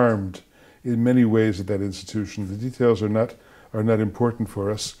harmed in many ways at that institution. The details are not important for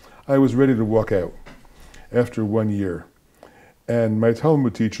us. I was ready to walk out after 1 year. And my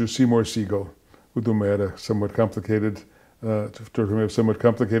Talmud teacher, Seymour Siegel, with whom I had a somewhat complicated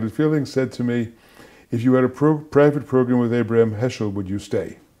feelings, said to me, if you had a private program with Abraham Heschel, would you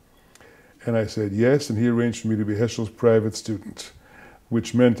stay? And I said yes, and he arranged for me to be Heschel's private student,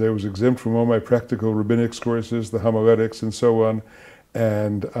 which meant I was exempt from all my practical rabbinics courses, the homiletics and so on,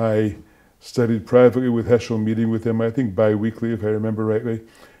 and I studied privately with Heschel, meeting with him, I think bi-weekly, if I remember rightly,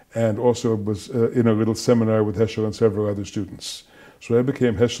 and also was in a little seminar with Heschel and several other students. So I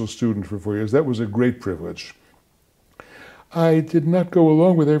became Heschel's student for 4 years. That was a great privilege. I did not go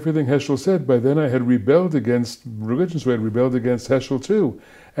along with everything Heschel said. By then I had rebelled against religion, so I had rebelled against Heschel too,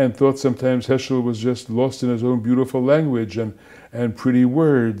 and thought sometimes Heschel was just lost in his own beautiful language and pretty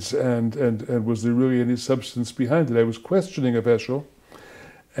words, and was there really any substance behind it? I was questioning of Heschel,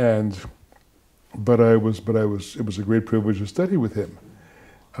 and it was a great privilege to study with him.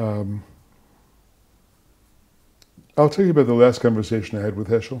 I'll tell you about the last conversation I had with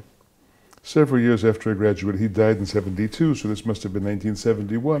Heschel. Several years after I graduated, he died in 72, so this must have been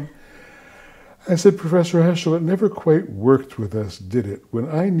 1971. I said, Professor Heschel, it never quite worked with us, did it? When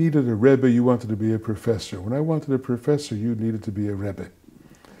I needed a Rebbe, you wanted to be a professor. When I wanted a professor, you needed to be a Rebbe.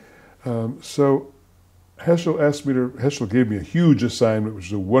 So Heschel gave me a huge assignment, which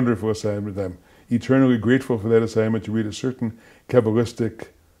was a wonderful assignment. I'm eternally grateful for that assignment, to read a certain Kabbalistic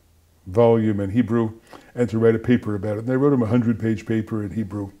volume in Hebrew and to write a paper about it. And I wrote him a 100-page paper in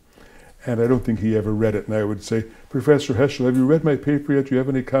Hebrew. And I don't think he ever read it. And I would say, Professor Heschel, have you read my paper yet? Do you have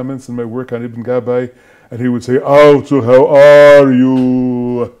any comments on my work on Ibn Gabbai? And he would say, Alto, how are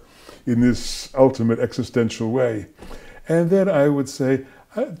you? In this ultimate existential way. And then I would say,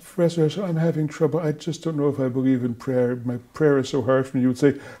 Professor Heschel, I'm having trouble. I just don't know if I believe in prayer. My prayer is so hard for me. You would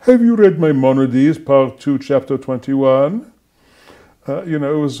say, have you read Maimonides, Part 2, Chapter 21? It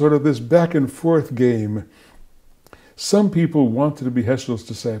was sort of this back and forth game. Some people wanted to be Heschel's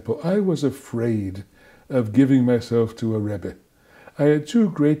disciple. I was afraid of giving myself to a Rebbe. I had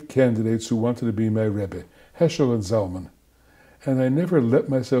two great candidates who wanted to be my Rebbe, Heschel and Zalman, and I never let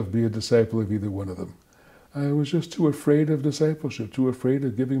myself be a disciple of either one of them. I was just too afraid of discipleship, too afraid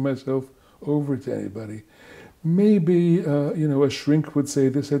of giving myself over to anybody. Maybe, a shrink would say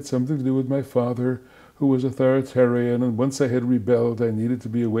this had something to do with my father, who was authoritarian, and once I had rebelled, I needed to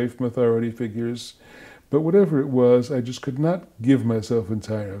be away from authority figures. But whatever it was, I just could not give myself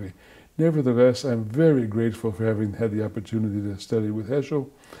entirely. Nevertheless, I'm very grateful for having had the opportunity to study with Heschel.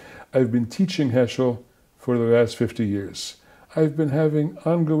 I've been teaching Heschel for the last 50 years. I've been having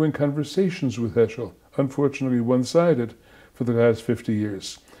ongoing conversations with Heschel, unfortunately one-sided, for the last 50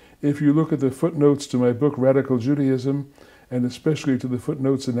 years. If you look at the footnotes to my book, Radical Judaism, and especially to the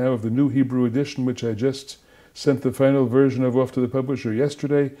footnotes now of the New Hebrew Edition, which I just sent the final version of off to the publisher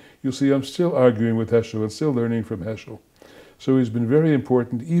yesterday, you'll see I'm still arguing with Heschel and still learning from Heschel. So he's been very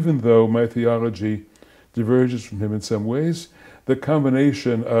important, even though my theology diverges from him in some ways. The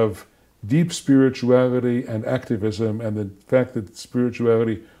combination of deep spirituality and activism, and the fact that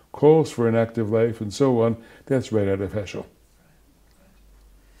spirituality calls for an active life and so on, that's right out of Heschel.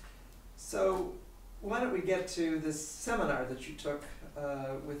 So why don't we get to this seminar that you took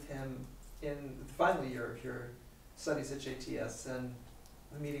with him in the final year of your studies at JTS and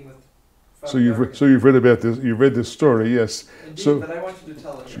the meeting with Father Berrigan. So you've read about this. You've read this story, yes. Indeed, but I want you to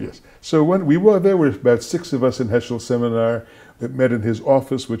tell it. Yes. So there were about 6 of us in Heschel's seminar that met in his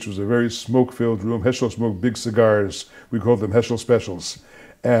office, which was a very smoke-filled room. Heschel smoked big cigars. We called them Heschel Specials,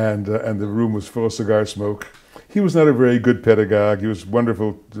 and the room was full of cigar smoke. He was not a very good pedagogue. He was a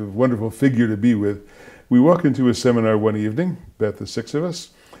wonderful figure to be with. We walk into his seminar one evening, about the 6 of us.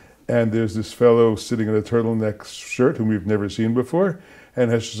 And there's this fellow sitting in a turtleneck shirt whom we've never seen before.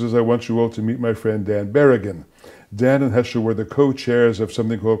 And Heschel says, I want you all to meet my friend Dan Berrigan. Dan and Heschel were the co-chairs of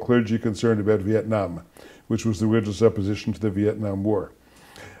something called Clergy Concerned About Vietnam, which was the religious opposition to the Vietnam War.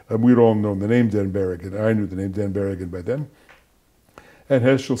 We'd all known the name Dan Berrigan. I knew the name Dan Berrigan by then. And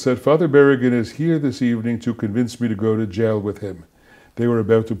Heschel said, Father Berrigan is here this evening to convince me to go to jail with him. They were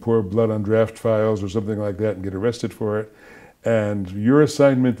about to pour blood on draft files or something like that and get arrested for it. And your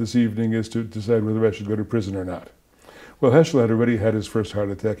assignment this evening is to decide whether I should go to prison or not. Well, Heschel had already had his first heart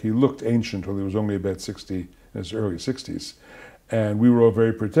attack. He looked ancient, although he was only about 60, in his early 60s. And we were all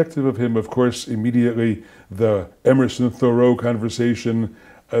very protective of him. Of course, immediately the Emerson-Thoreau conversation,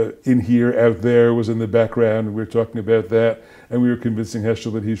 in here, out there, was in the background. We were talking about that. And we were convincing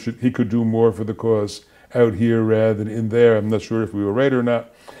Heschel that he could do more for the cause out here rather than in there. I'm not sure if we were right or not.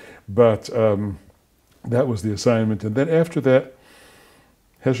 But that was the assignment. And then after that,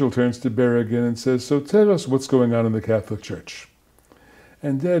 Heschel turns to Berrigan and says, so tell us what's going on in the Catholic Church.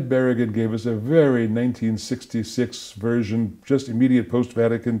 And Dad Berrigan gave us a very 1966 version, just immediate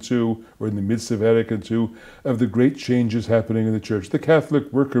post-Vatican II, or in the midst of Vatican II, of the great changes happening in the church. The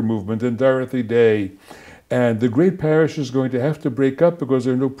Catholic worker movement and Dorothy Day. And the great parish is going to have to break up because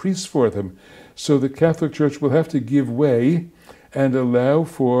there are no priests for them. So the Catholic Church will have to give way and allow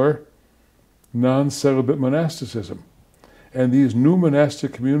for non-celibate monasticism. And these new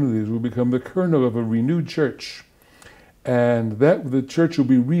monastic communities will become the kernel of a renewed church. And that the church will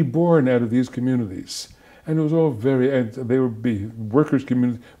be reborn out of these communities. And it was all and they would be workers'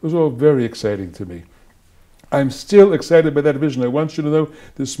 communities. It was all very exciting to me. I'm still excited by that vision. I want you to know,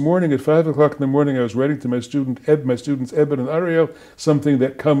 this morning at 5 o'clock in the morning, I was writing to my students Eben and Ariel, something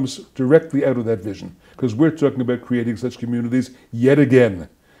that comes directly out of that vision. Because we're talking about creating such communities yet again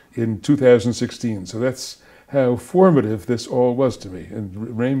in 2016. So that's how formative this all was to me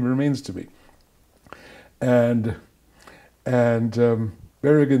and remains to me. And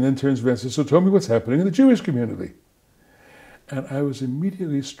Berrigan then turns around and says, so tell me what's happening in the Jewish community. And I was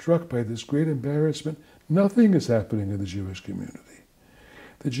immediately struck by this great embarrassment. Nothing is happening in the Jewish community.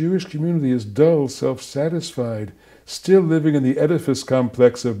 The Jewish community is dull, self-satisfied, still living in the edifice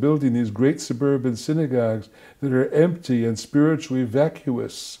complex of building these great suburban synagogues that are empty and spiritually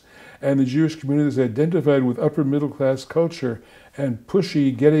vacuous. And the Jewish community is identified with upper middle class culture and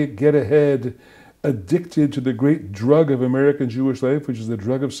pushy, get ahead, addicted to the great drug of American Jewish life, which is the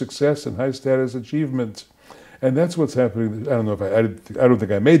drug of success and high status achievement. And that's what's happening. I don't know if I don't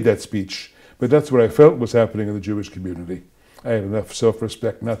think I made that speech, but that's what I felt was happening in the Jewish community. I have enough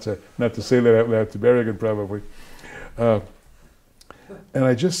self-respect not to say that out loud to Berrigan, probably. And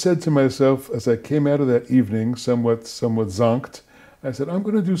I just said to myself, as I came out of that evening, somewhat zonked, I said, I'm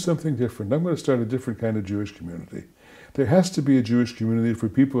going to do something different. I'm going to start a different kind of Jewish community. There has to be a Jewish community for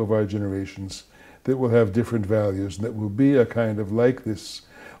people of our generations that will have different values and that will be a kind of like this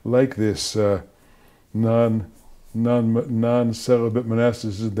non-celibate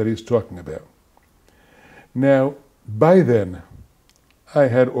monasticism that he's talking about. Now, by then, I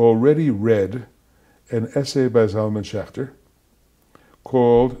had already read an essay by Zalman Schachter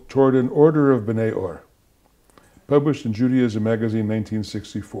called Toward an Order of B'nai Or, published in Judaism Magazine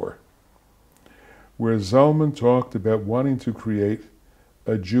 1964, where Zalman talked about wanting to create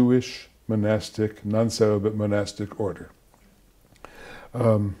a Jewish monastic, non-celibate monastic order.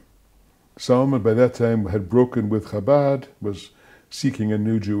 Zalman, by that time, had broken with Chabad, was seeking a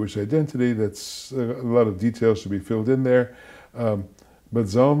new Jewish identity. That's a lot of details to be filled in there. But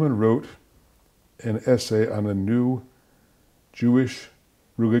Zalman wrote an essay on a new Jewish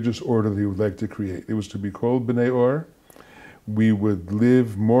religious order that he would like to create. It was to be called B'nai Or. We would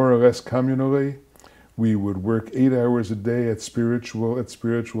live more or less communally. We would work 8 hours a day at spiritual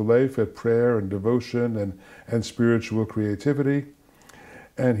life, at prayer and devotion and spiritual creativity.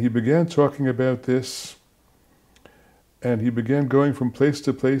 And he began talking about this, and he began going from place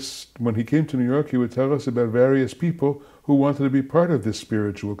to place. When he came to New York, he would tell us about various people who wanted to be part of this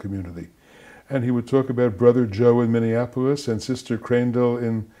spiritual community. And he would talk about Brother Joe in Minneapolis and Sister Crandall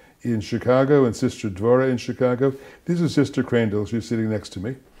in Chicago and Sister Dvora in Chicago. This is Sister Crandall. She's sitting next to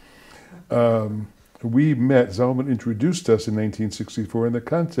me. We met, Zalman introduced us in 1964 in the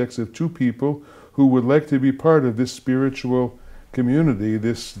context of two people who would like to be part of this spiritual community,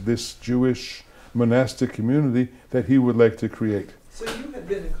 this Jewish monastic community that he would like to create. So you had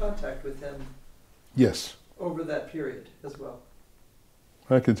been in contact with him? Yes. Over that period as well?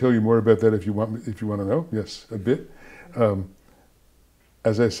 I can tell you more about that if you want to know. Yes, a bit.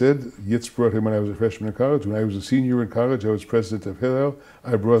 As I said, Yitz brought him when I was a freshman in college. When I was a senior in college, I was president of Hillel.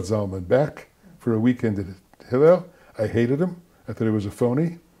 I brought Zalman back for a weekend at Hillel. I hated him. I thought he was a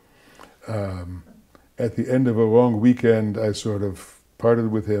phony. At the end of a long weekend, I sort of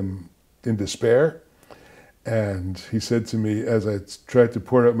parted with him in despair. And he said to me, as I tried to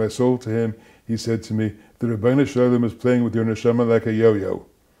pour out my soul to him, he said to me, the Ribbono Shel Olam is playing with your neshama like a yo-yo.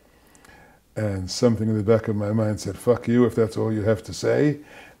 And something in the back of my mind said, fuck you if that's all you have to say.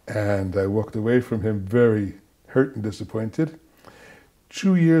 And I walked away from him very hurt and disappointed.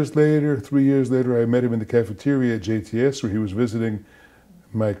 2 years later, 3 years later, I met him in the cafeteria at JTS where he was visiting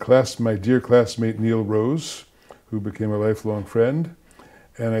my dear classmate Neil Rose, who became a lifelong friend.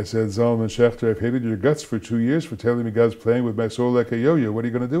 And I said, Zalman Schachter, I've hated your guts for 2 years for telling me God's playing with my soul like a yo-yo. What are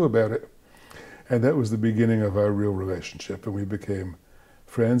you going to do about it? And that was the beginning of our real relationship, and we became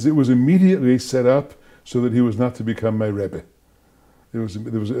friends. It was immediately set up so that he was not to become my Rebbe.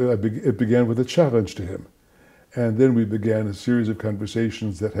 It began with a challenge to him. And then we began a series of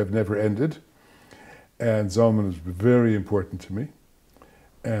conversations that have never ended. And Zalman is very important to me.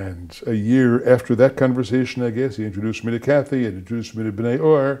 And a year after that conversation, I guess, he introduced me to Kathy, he introduced me to B'nai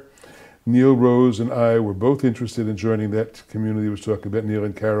Or. Neil Rose and I were both interested in joining that community he was talking about. Neil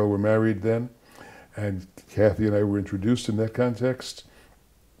and Carol were married then. And Kathy and I were introduced in that context.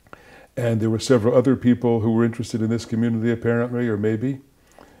 And there were several other people who were interested in this community, apparently, or maybe.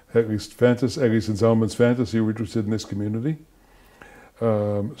 At least in Zalman's fantasy, were interested in this community.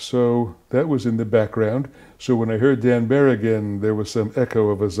 So that was in the background. So when I heard Dan Berrigan, there was some echo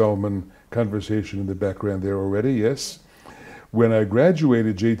of a Zalman conversation in the background there already, yes. When I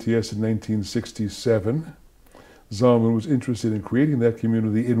graduated JTS in 1967, Zalman was interested in creating that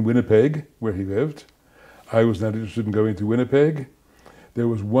community in Winnipeg, where he lived. I was not interested in going to Winnipeg. There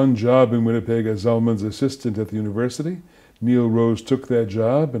was one job in Winnipeg as Zalman's assistant at the university. Neil Rose took that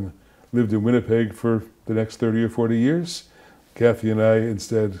job and lived in Winnipeg for the next 30 or 40 years. Kathy and I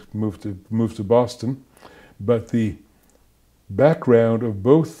instead moved to Boston. But the background of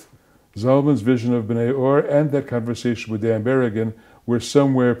both Zalman's vision of B'nai Or and that conversation with Dan Berrigan were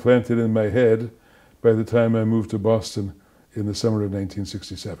somewhere planted in my head by the time I moved to Boston in the summer of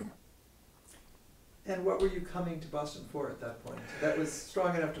 1967. And what were you coming to Boston for at that point? That was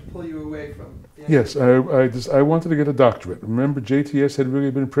strong enough to pull you away from the Yes, I wanted to get a doctorate. Remember, JTS had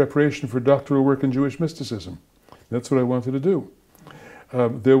really been preparation for doctoral work in Jewish mysticism. That's what I wanted to do.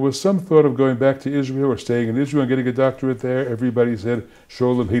 There was some thought of going back to Israel or staying in Israel and getting a doctorate there. Everybody said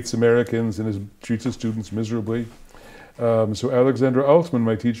Sholem hates Americans and treats his students miserably. So Alexander Altman,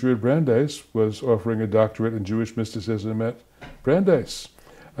 my teacher at Brandeis, was offering a doctorate in Jewish mysticism at Brandeis.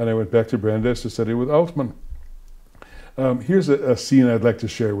 And I went back to Brandeis to study with Altman. Here's a scene I'd like to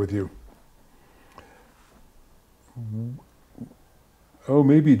share with you. Oh,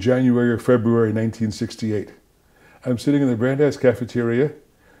 maybe January or February 1968. I'm sitting in the Brandeis cafeteria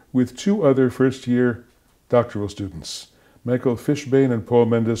with two other first-year doctoral students, Michael Fishbane and Paul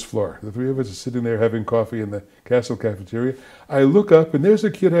Mendes-Flohr. The three of us are sitting there having coffee in the Castle cafeteria. I look up, and there's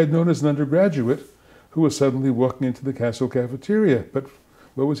a kid I'd known as an undergraduate who was suddenly walking into the Castle cafeteria. But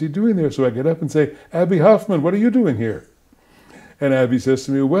what was he doing there? So I get up and say, Abby Hoffman, what are you doing here? And Abby says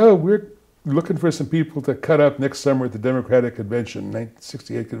to me, well, we're looking for some people to cut up next summer at the Democratic Convention,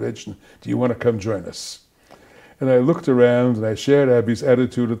 1968 convention. Do you want to come join us? And I looked around and I shared Abby's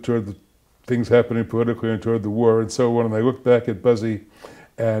attitude toward the things happening politically and toward the war and so on. And I looked back at Buzzy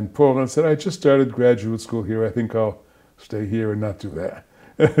and Paul and said, I just started graduate school here. I think I'll stay here and not do that.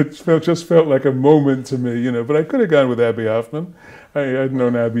 It just felt like a moment to me, you know. But I could have gone with Abby Hoffman. I'd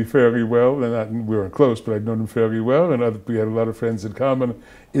known Abby fairly well, and we weren't close, but I'd known him fairly well, and we had a lot of friends in common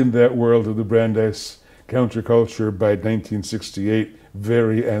in that world of the Brandeis counterculture by 1968,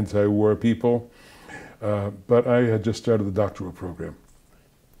 very anti-war people. But I had just started the doctoral program.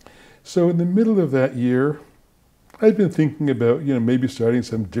 So in the middle of that year, I'd been thinking about, you know, maybe starting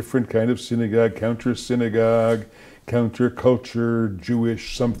some different kind of synagogue, counter-synagogue, counterculture,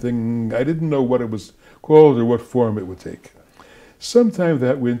 Jewish something. I didn't know what it was called or what form it would take. Sometime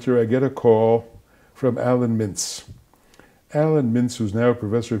that winter, I get a call from Alan Mintz. Alan Mintz, who's now a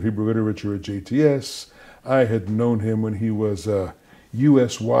professor of Hebrew literature at JTS. I had known him when he was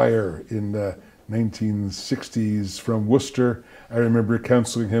U.S. Wire in the 1960s from Worcester. I remember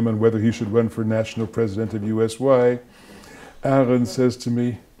counseling him on whether he should run for national president of USY. Alan says to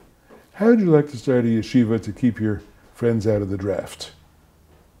me, how would you like to start a yeshiva to keep your friends out of the draft?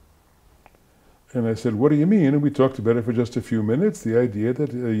 And I said, what do you mean? And we talked about it for just a few minutes, the idea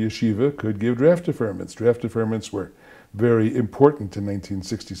that a yeshiva could give draft deferments. Draft deferments were very important in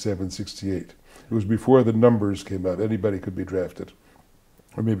 1967-68. It was before the numbers came out. Anybody could be drafted.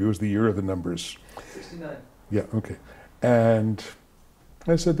 Or maybe it was the year of the numbers. 69. Yeah, okay. And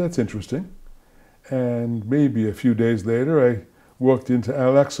I said, that's interesting. And maybe a few days later, I walked into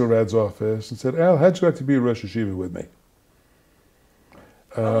Al Axelrad's office and said, Al, how'd you like to be a Rosh Yeshiva with me?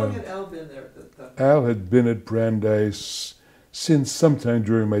 How long had Al been there? Al had been at Brandeis since sometime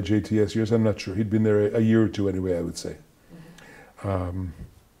during my JTS years. I'm not sure. He'd been there a year or two anyway, I would say. Mm-hmm.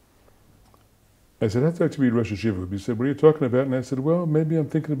 I said, I'd like to be Rosh Yeshiva with me. He said, what are you talking about? And I said, well, maybe I'm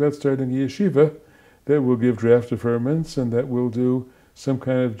thinking about starting a yeshiva that will give draft deferments and that will do some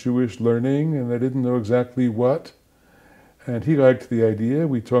kind of Jewish learning, and I didn't know exactly what. And he liked the idea.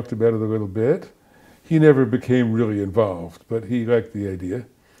 We talked about it a little bit. He never became really involved, but he liked the idea,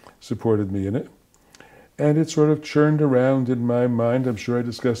 supported me in it. And it sort of churned around in my mind. I'm sure I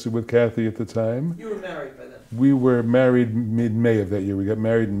discussed it with Kathy at the time. You were married by then? We were married mid-May of that year. We got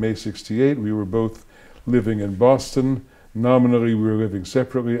married in May 68. We were both living in Boston. Nominally, we were living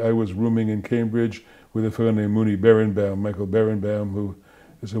separately. I was rooming in Cambridge with a fellow named Muni Berenbaum, Michael Berenbaum, who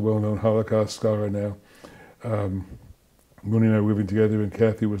is a well-known Holocaust scholar now. Muni and I were living together, and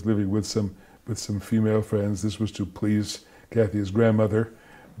Kathy was living with some female friends. This was to please Kathy's grandmother,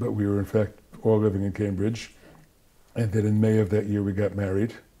 but we were in fact all living in Cambridge. And then in May of that year we got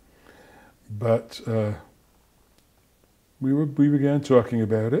married. But we began talking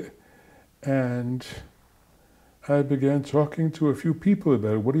about it, and I began talking to a few people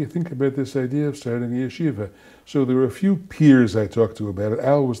about it. What do you think about this idea of starting a yeshiva? So there were a few peers I talked to about it.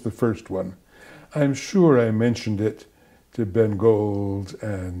 Al was the first one. I'm sure I mentioned it to Ben Gold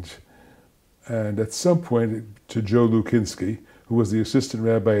and at some point to Joe Lukinski, who was the assistant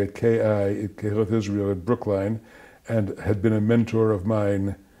rabbi at KI, at Kehillat Israel at Brookline, and had been a mentor of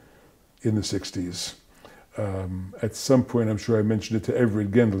mine in the 60s. At some point, I'm sure I mentioned it to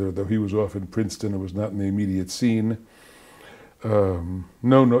Everett Gendler, though he was off in Princeton and was not in the immediate scene.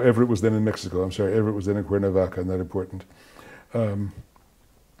 No, Everett was then in Mexico. I'm sorry, Everett was then in Cuernavaca, not important.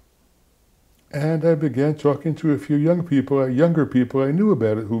 And I began talking to a few younger people I knew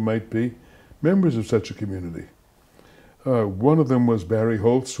about it who might be members of such a community. One of them was Barry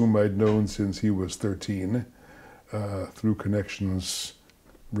Holtz, whom I'd known since he was 13, through connections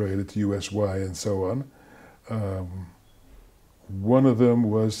related to USY and so on. One of them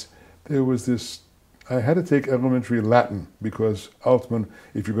was, I had to take elementary Latin because Altman,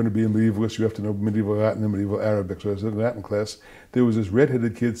 if you're going to be a medievalist, you have to know medieval Latin and medieval Arabic. So I was in Latin class. There was this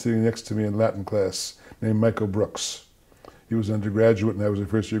redheaded kid sitting next to me in Latin class named Michael Brooks. He was an undergraduate and I was a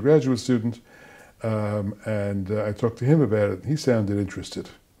first-year graduate student. I talked to him about it. He sounded interested.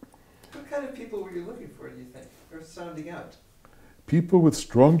 What kind of people were you looking for, do you think, or sounding out? People with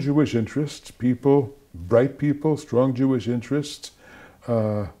strong Jewish interests, bright people, strong Jewish interests,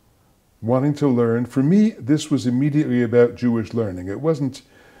 wanting to learn. For me, this was immediately about Jewish learning. It wasn't,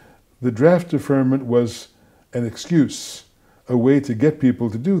 the draft deferment was an excuse, a way to get people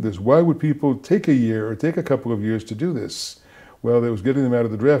to do this. Why would people take a year or take a couple of years to do this? Well, it was getting them out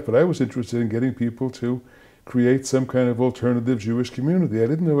of the draft, but I was interested in getting people to create some kind of alternative Jewish community. I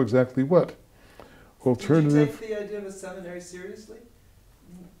didn't know exactly what. Alternative. Did you take the idea of a seminary seriously?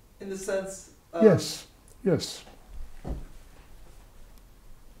 In the sense of... Yes.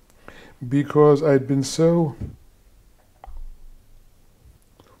 Because I'd been so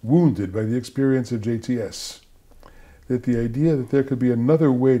wounded by the experience of JTS that the idea that there could be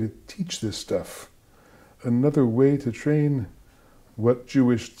another way to teach this stuff, another way to train what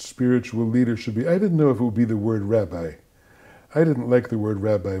Jewish spiritual leaders should be. I didn't know if it would be the word rabbi. I didn't like the word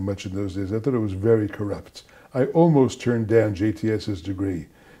rabbi much in those days. I thought it was very corrupt. I almost turned down JTS's degree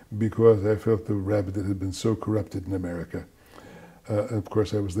because I felt the rabbinate had been so corrupted in America. Of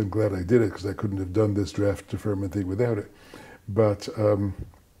course, I was then glad I did it because I couldn't have done this draft deferment thing without it. But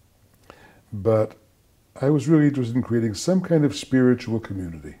I was really interested in creating some kind of spiritual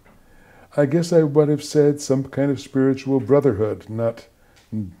community. I guess I would have said some kind of spiritual brotherhood, not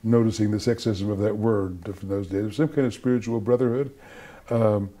noticing the sexism of that word from those days, some kind of spiritual brotherhood,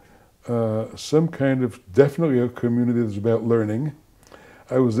 some kind of, definitely a community that's about learning.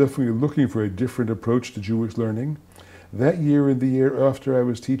 I was definitely looking for a different approach to Jewish learning. That year and the year after, I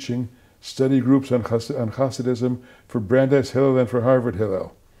was teaching study groups on Hasidism for Brandeis Hillel and for Harvard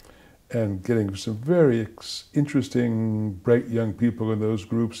Hillel, and getting some very interesting, bright young people in those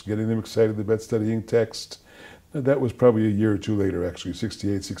groups, getting them excited about studying text. That was probably a year or two later, actually,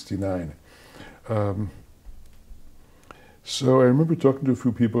 68, 69. So I remember talking to a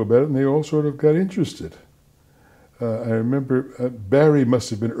few people about it, and they all sort of got interested. I remember Barry must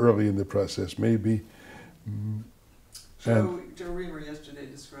have been early in the process, maybe. Joe Reamer yesterday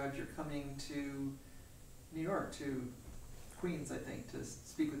described your coming to New York, to Queens, I think, to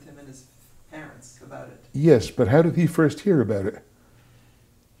speak with him and his parents about it. Yes, but how did he first hear about it?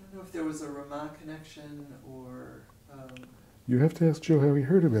 I don't know if there was a Ramah connection or... You have to ask Joe how he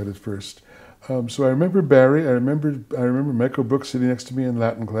heard about it first. So I remember Barry, I remember Michael Brooks sitting next to me in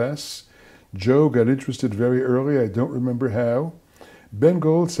Latin class. Joe got interested very early, I don't remember how. Ben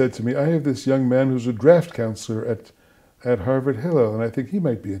Gold said to me, I have this young man who's a draft counselor at Harvard Hillel, and I think he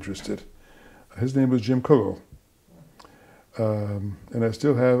might be interested. His name was Jim Kugel. And I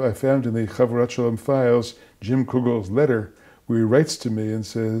found in the Chavorat Shalom files Jim Kugel's letter where he writes to me and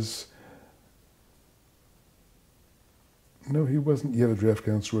says, no, he wasn't yet a draft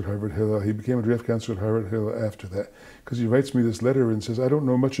counselor at Harvard Hillel. He became a draft counselor at Harvard Hillel after that. Because he writes me this letter and says, I don't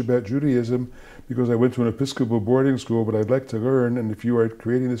know much about Judaism because I went to an Episcopal boarding school, but I'd like to learn, and if you are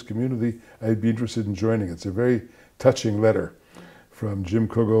creating this community, I'd be interested in joining. It's a very touching letter from Jim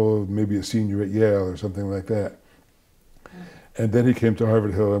Kugel, maybe a senior at Yale or something like that. And then he came to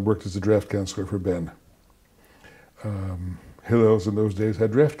Harvard Hillel and worked as a draft counselor for Ben. Hillels in those days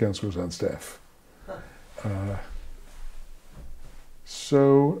had draft counselors on staff.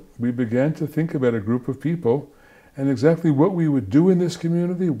 So we began to think about a group of people, and exactly what we would do in this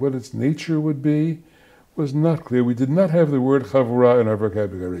community, what its nature would be, was not clear. We did not have the word chavurah in our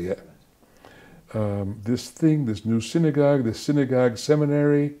vocabulary yet. This new synagogue, this synagogue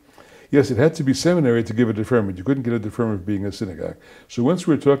seminary, yes, it had to be seminary to give a deferment. You couldn't get a deferment being a synagogue. So once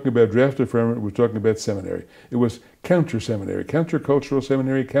we were talking about draft deferment, we were talking about seminary. It was counter-seminary, counter-cultural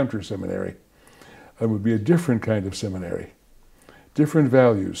seminary, counter-seminary. It would be a different kind of seminary, different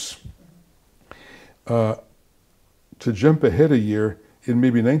values. To jump ahead a year, in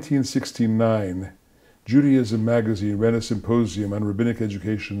maybe 1969, Judaism magazine ran a symposium on rabbinic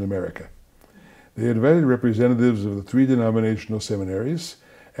education in America. They invited representatives of the 3 denominational seminaries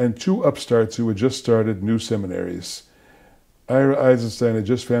and 2 upstarts who had just started new seminaries. Ira Eisenstein had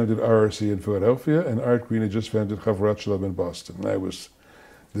just founded RRC in Philadelphia, and Art Green had just founded Chavorat Shalom in Boston. And I was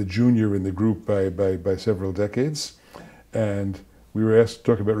the junior in the group by several decades, and we were asked to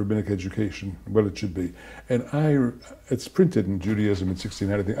talk about rabbinic education, what it should be. And it's printed in Judaism in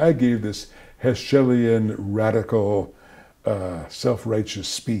 1600. I gave this Heschelian, radical, self-righteous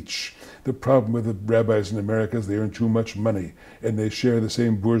speech. The problem with the rabbis in America is they earn too much money, and they share the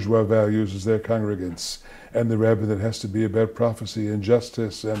same bourgeois values as their congregants. And the rabbinate has to be about prophecy and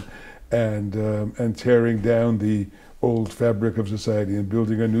justice and tearing down the old fabric of society and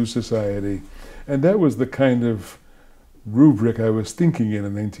building a new society. And that was the kind of rubric I was thinking in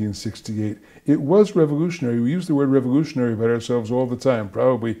 1968. It was revolutionary. We use the word revolutionary about ourselves all the time,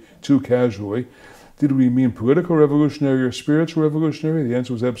 probably too casually. Did we mean political revolutionary or spiritual revolutionary? The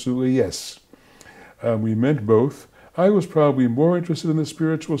answer was absolutely yes. We meant both. I was probably more interested in the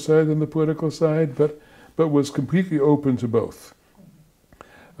spiritual side than the political side, but was completely open to both.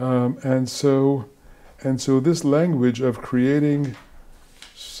 And so this language of creating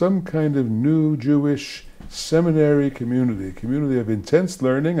some kind of new Jewish seminary community of intense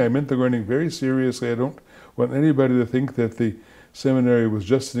learning. I meant the learning very seriously. I don't want anybody to think that the seminary was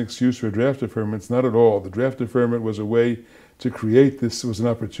just an excuse for a draft deferment. It's not at all. The draft deferment was a way to create this, was an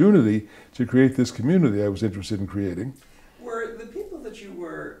opportunity to create this community I was interested in creating. Were the people that you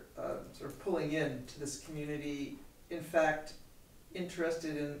were sort of pulling into this community, in fact,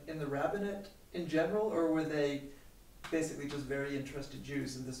 interested in the rabbinate in general, or were they basically just very interested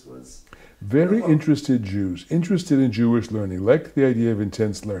Jews, and this was... Very interested Jews, interested in Jewish learning, liked the idea of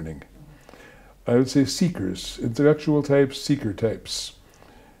intense learning. I would say seekers, intellectual types, seeker types.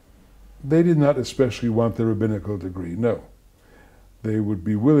 They did not especially want the rabbinical degree, no. They would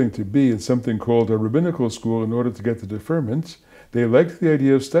be willing to be in something called a rabbinical school in order to get the deferment. They liked the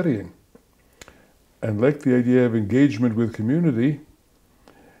idea of studying and liked the idea of engagement with community.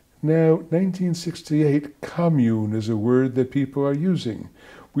 Now, 1968, commune is a word that people are using.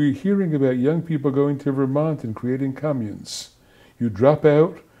 We're hearing about young people going to Vermont and creating communes. You drop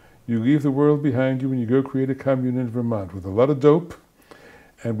out, you leave the world behind you, and you go create a commune in Vermont with a lot of dope,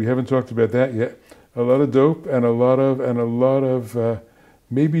 and we haven't talked about that yet. A lot of dope and a lot of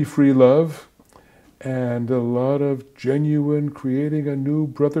maybe free love, and a lot of genuine creating a new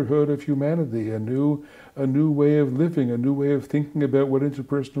brotherhood of humanity, a new way of living, a new way of thinking about what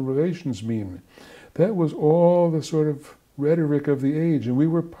interpersonal relations mean. That was all the sort of rhetoric of the age, and we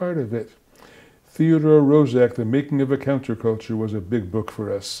were part of it. Theodore Roszak, The Making of a Counterculture, was a big book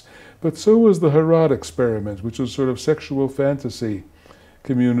for us. But so was the Harad Experiment, which was sort of sexual fantasy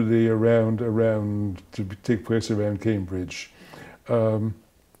community around to take place around Cambridge. Other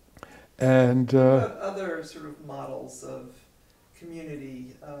sort of models of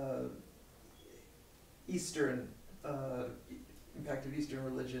community, Eastern, impact of Eastern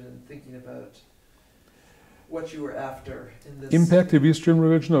religion, and thinking about what you were after in this. Impact of Eastern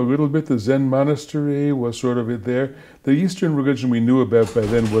religion, a little bit. The Zen monastery was sort of it there. The Eastern religion we knew about by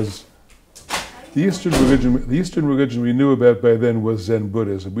then was the Eastern religion we knew about by then was Zen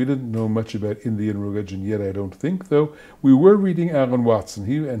Buddhism. We didn't know much about Indian religion yet, I don't think, though. We were reading Alan Watson,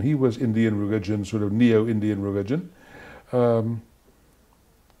 he was Indian religion, sort of neo-Indian religion.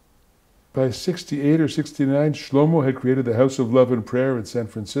 By 68 or 69, Shlomo had created the House of Love and Prayer in San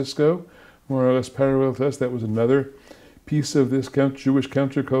Francisco, more or less parallel to us. That was another piece of this Jewish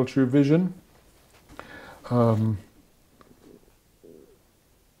counterculture vision.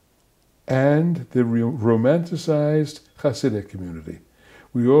 And the romanticized Hasidic community.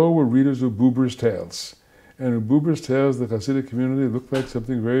 We all were readers of Buber's Tales. And in Buber's Tales, the Hasidic community looked like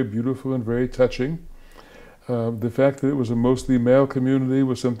something very beautiful and very touching. The fact that it was a mostly male community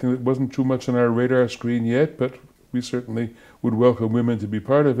was something that wasn't too much on our radar screen yet, but we certainly would welcome women to be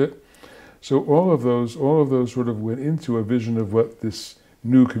part of it. So all of those sort of went into a vision of what this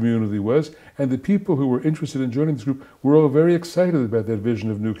new community was, and the people who were interested in joining this group were all very excited about that vision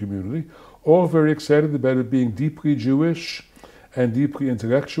of new community, all very excited about it being deeply Jewish and deeply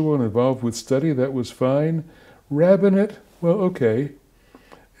intellectual and involved with study. That was fine. Rabbinate, well, okay.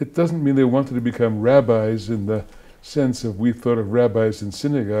 It doesn't mean they wanted to become rabbis in the sense of we thought of rabbis in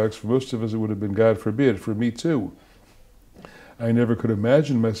synagogues. For most of us it would have been God forbid, for me too. I never could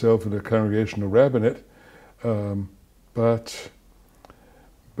imagine myself in a congregational rabbinate, but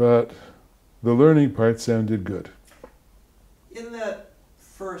the learning part sounded good. In that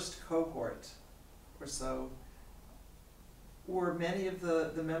first cohort or so, were many of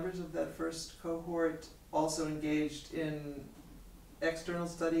the members of that first cohort also engaged in external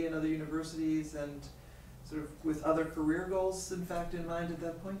study in other universities and sort of with other career goals, in fact, in mind at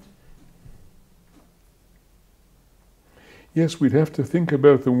that point? Yes, we'd have to think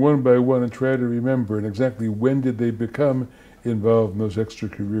about them one by one and try to remember, and exactly when did they become involved in those extra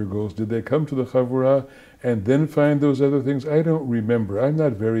career goals? Did they come to the Chavurah and then find those other things? I don't remember. I'm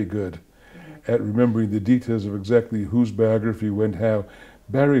not very good at remembering the details of exactly whose biography went how.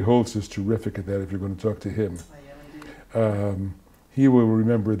 Barry Holtz is terrific at that if you're going to talk to him. I am indeed. He will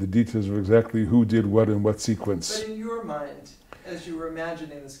remember the details of exactly who did what in what sequence. But in your mind, as you were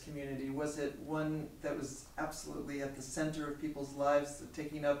imagining this community, was it one that was absolutely at the center of people's lives,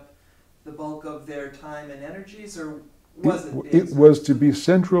 taking up the bulk of their time and energies, or was it? It was to be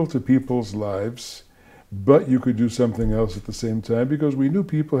central to people's lives, but you could do something else at the same time, because we knew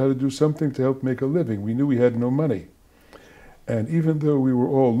people had to do something to help make a living. We knew we had no money. And even though we were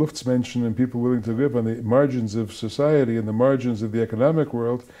all Luftmenschen and people willing to live on the margins of society and the margins of the economic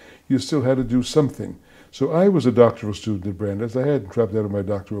world, you still had to do something. So I was a doctoral student at Brandeis. I hadn't dropped out of my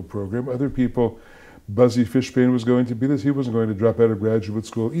doctoral program. Other people, Buzzy Fishbane was going to be this. He wasn't going to drop out of graduate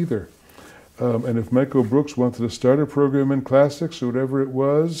school either. And if Michael Brooks wanted to start a program in classics or whatever it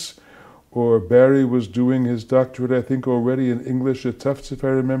was, or Barry was doing his doctorate, I think, already in English at Tufts, if I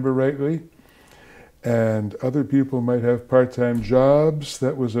remember rightly, and other people might have part-time jobs,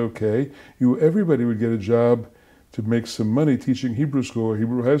 that was okay. Everybody would get a job to make some money teaching Hebrew school or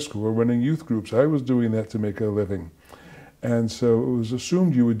Hebrew high school or running youth groups. I was doing that to make a living. And so it was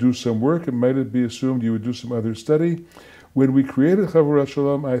assumed you would do some work. It might be assumed you would do some other study. When we created Chavurat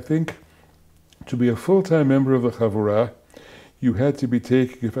Shalom, I think to be a full-time member of the Chavurah, you had to be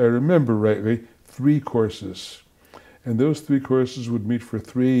taking, if I remember rightly, 3 courses. And those 3 courses would meet for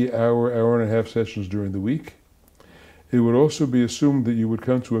 3 hour and a half sessions during the week. It would also be assumed that you would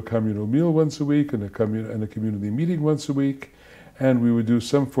come to a communal meal once a week and a community meeting once a week, and we would do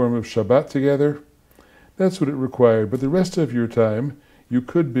some form of Shabbat together. That's what it required. But the rest of your time, you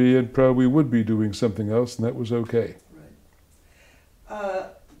could be and probably would be doing something else, and that was okay.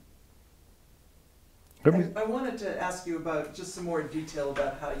 Right. I wanted to ask you about just some more detail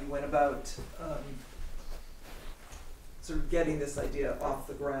about how you went about sort of getting this idea off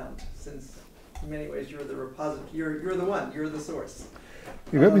the ground, since in many ways you're the repository, you're the one, you're the source.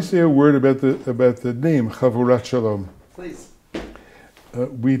 Let me say a word about the name Chavurat Shalom. Please.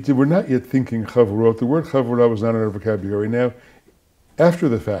 We're not yet thinking Chavurot. The word Chavurah was not in our vocabulary. Now, after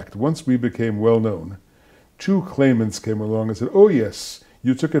the fact, once we became well known, 2 claimants came along and said, "Oh yes,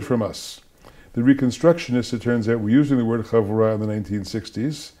 you took it from us." The Reconstructionists, it turns out, were using the word Chavurah in the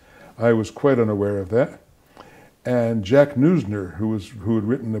 1960s. I was quite unaware of that. And Jack Neusner, who had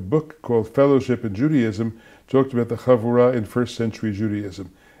written a book called Fellowship in Judaism, talked about the Chavurah in first century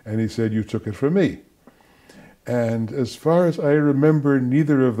Judaism. And he said, "You took it from me." And as far as I remember,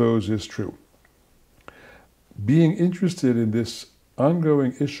 neither of those is true. Being interested in this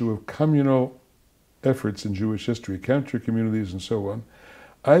ongoing issue of communal efforts in Jewish history, counter-communities and so on,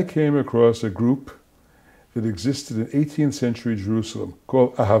 I came across a group that existed in 18th century Jerusalem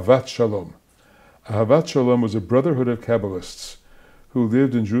called Ahavat Shalom. Ahavat Shalom was a brotherhood of Kabbalists who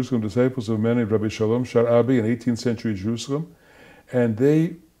lived in Jerusalem, disciples of a man named Rabbi Shalom Sharabi in 18th century Jerusalem, and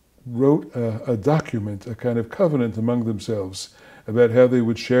they wrote a document, a kind of covenant among themselves about how they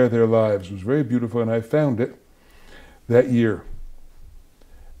would share their lives. It was very beautiful, and I found it that year.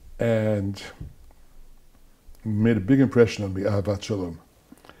 And it made a big impression on me, Ahavat Shalom.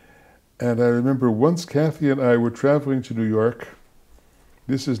 And I remember once Kathy and I were traveling to New York.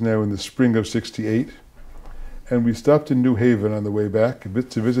 This is now in the spring of '68. And we stopped in New Haven on the way back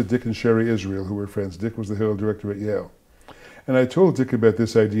to visit Dick and Sherry Israel, who were friends. Dick was the Hillel director at Yale. And I told Dick about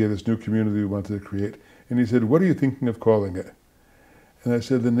this idea, this new community we wanted to create. And he said, "What are you thinking of calling it?" And I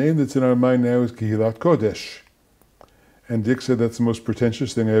said, "The name that's in our mind now is Kehilat Kodesh." And Dick said, "That's the most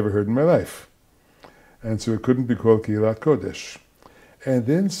pretentious thing I ever heard in my life." And so it couldn't be called Kehilat Kodesh. And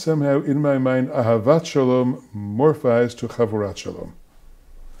then somehow in my mind, Ahavat Shalom morphized to Chavurat Shalom.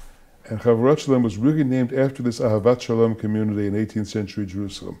 And Chavurat Shalom was really named after this Ahavat Shalom community in 18th century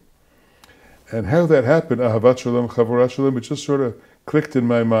Jerusalem. And how that happened, Ahavat Shalom, Chavurat Shalom, it just sort of clicked in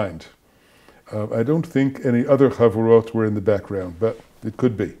my mind. I don't think any other Chavurot were in the background, but it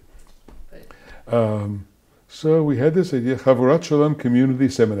could be. So we had this idea, Chavurat Shalom Community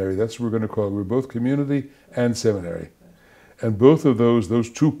Seminary. That's what we're going to call it. We're both community and seminary. And both of those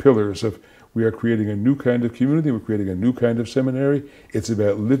 2 pillars of we are creating a new kind of community, we're creating a new kind of seminary. It's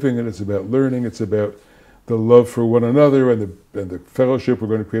about living and it's about learning. It's about the love for one another and the fellowship we're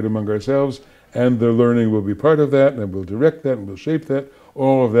going to create among ourselves. And the learning will be part of that, and we'll direct that, and we'll shape that.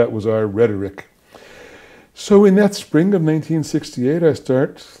 All of that was our rhetoric. So in that spring of 1968, I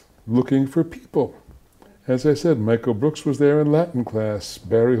start looking for people. As I said, Michael Brooks was there in Latin class.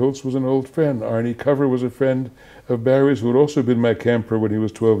 Barry Holtz was an old friend. Arnie Cover was a friend of Barry's, who had also been my camper when he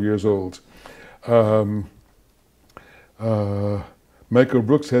was 12 years old. Michael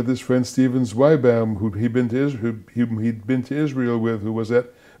Brooks had this friend Stephen Zweibaum, whom he'd been to Israel with, who was a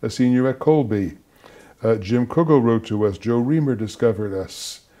senior at Colby. Jim Kugel wrote to us. Joe Reamer discovered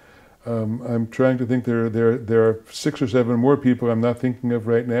us. I'm trying to think. There are 6 or 7 more people I'm not thinking of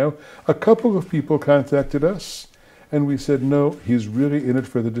right now. A couple of people contacted us, and we said, no, he's really in it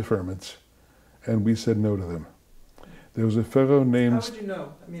for the deferment. And we said no to them. There was a fellow named... How would you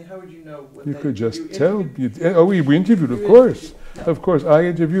know? I mean, how would you know what You they... could just you tell. interviewed- We interviewed, of You course. interviewed, yeah. Of course, I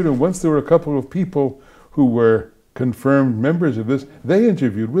interviewed, and once there were a couple of people who were confirmed members of this, they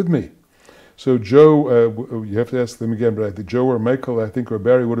interviewed with me. So Joe, you have to ask them again, but I think Joe or Michael, I think, or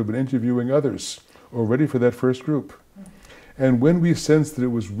Barry would have been interviewing others already for that first group. And when we sensed that it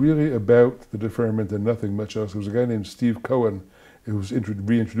was really about the deferment and nothing much else, there was a guy named Steve Cohen who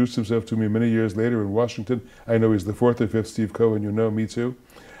reintroduced himself to me many years later in Washington. I know he's the 4th or 5th Steve Cohen, you know, me too.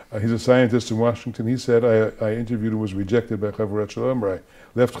 He's a scientist in Washington. He said, I interviewed and was rejected by Chavorat Shalom, or I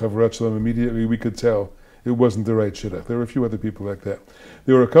left Chavorat Shalom immediately. We could tell it wasn't the right shidduch. There were a few other people like that.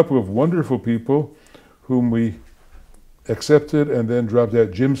 There were a couple of wonderful people whom we accepted and then dropped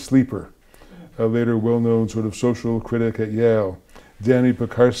out. Jim Sleeper, a later well-known sort of social critic at Yale. Danny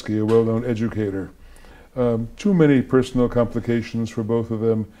Pekarsky, a well-known educator. Too many personal complications for both of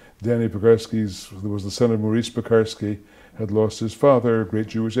them. Danny Pekarsky was the son of Maurice Pekarsky, had lost his father, a great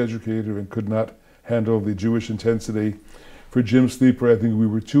Jewish educator, and could not handle the Jewish intensity. For Jim Sleeper, I think we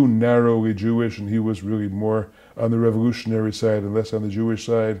were too narrowly Jewish, and he was really more on the revolutionary side and less on the Jewish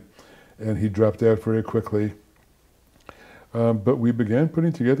side, and he dropped out very quickly. But we began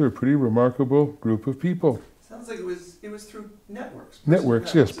putting together a pretty remarkable group of people. Sounds like it was through networks.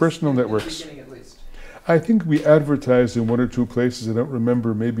 Networks, yes, personal networks. In the beginning, at least. I think we advertised in 1 or 2 places. I don't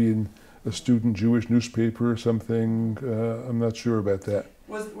remember, maybe in a student Jewish newspaper or something. I'm not sure about that.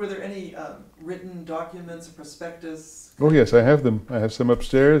 Were there any written documents, a prospectus? Oh yes, I have them. I have some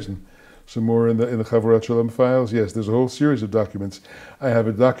upstairs and some more in the Chavorat Shalom files. Yes, there's a whole series of documents. I have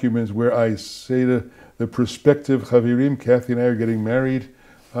a document where I say to the prospective Chavirim, Kathy and I are getting married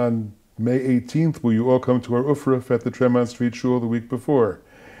on May 18th. Will you all come to our Ufruf at the Tremont Street Shul the week before?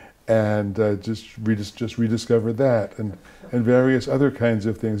 And just rediscovered that, and various other kinds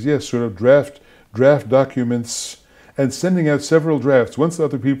of things. Yes, sort of draft documents, and sending out several drafts. Once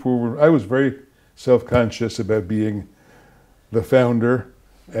other people were, I was very self-conscious about being the founder,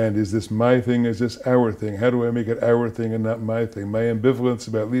 and is this my thing, is this our thing? How do I make it our thing and not my thing? My ambivalence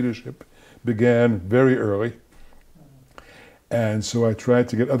about leadership began very early, and so I tried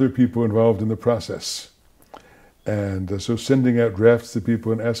to get other people involved in the process. And so sending out drafts to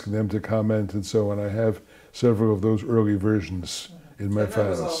people and asking them to comment and so on. I have several of those early versions in my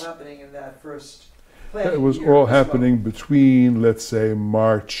files. That was all happening in that first planning That was year all as happening well. between, let's say,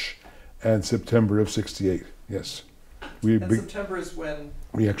 March and September of '68. Yes. And September is when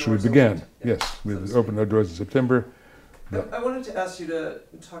we actually doors began. opened. Yeah, Yes, so we to speak. opened our doors in September. I wanted to ask you to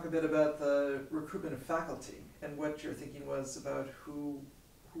talk a bit about the recruitment of faculty and what your thinking was about who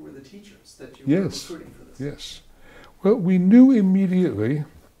were the teachers that you were Yes. recruiting for this. Yes. Well, we knew immediately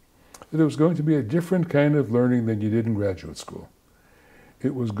that it was going to be a different kind of learning than you did in graduate school.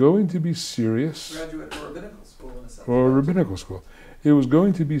 It was going to be serious. Graduate or rabbinical school in a sense. Or rabbinical school. It was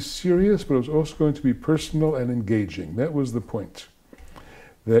going to be serious, but it was also going to be personal and engaging. That was the point.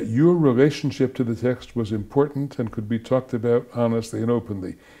 That your relationship to the text was important and could be talked about honestly and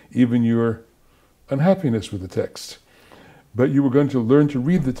openly, even your unhappiness with the text. But you were going to learn to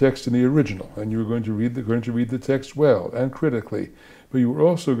read the text in the original, and you were going to read the text well and critically. But you were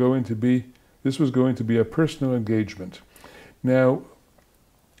also going to be, this was going to be a personal engagement. Now,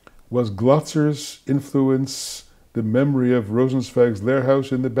 was Glotzer's influence, the memory of Rosenzweig's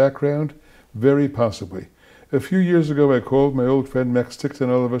Lehrhaus in the background? Very possibly. A few years ago, I called my old friend Max Tickton,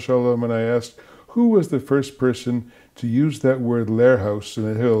 Olav Shalom, and I asked, who was the first person to use that word Lehrhaus in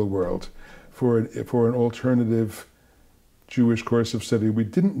the Hillel world for an alternative Jewish course of study? We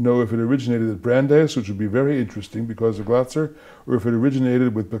didn't know if it originated at Brandeis, which would be very interesting because of Glotzer, or if it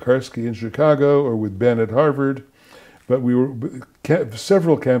originated with Pekarsky in Chicago or with Ben at Harvard. But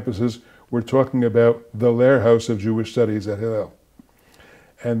several campuses were talking about the Lehrhaus of Jewish Studies at Hillel.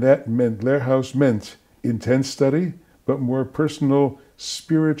 And that meant, Lehrhaus meant intense study, but more personal,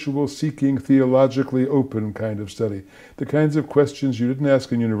 spiritual, seeking, theologically open kind of study. The kinds of questions you didn't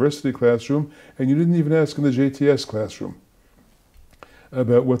ask in university classroom, and you didn't even ask in the JTS classroom,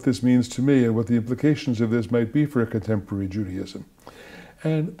 about what this means to me and what the implications of this might be for a contemporary Judaism.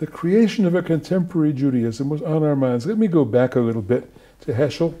 And the creation of a contemporary Judaism was on our minds. Let me go back a little bit to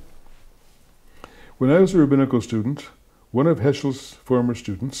Heschel. When I was a rabbinical student, one of Heschel's former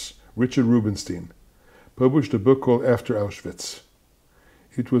students, Richard Rubinstein, published a book called After Auschwitz.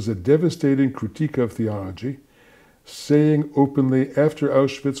 It was a devastating critique of theology, saying openly, after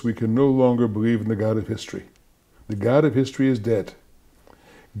Auschwitz, we can no longer believe in the God of history. The God of history is dead.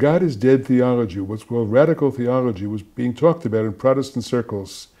 God is dead theology, what's called radical theology, was being talked about in Protestant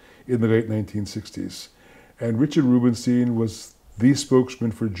circles in the late 1960s. And Richard Rubenstein was the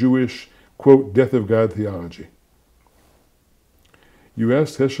spokesman for Jewish, quote, death of God theology. You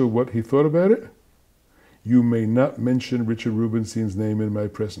asked Heschel what he thought about it? You may not mention Richard Rubenstein's name in my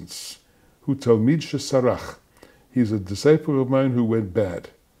presence. Hu Talmid Shesarach. He's a disciple of mine who went bad.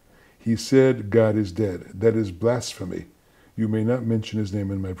 He said, God is dead. That is blasphemy. You may not mention his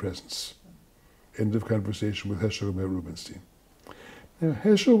name in my presence. End of conversation with Heschel about Rubenstein. Now,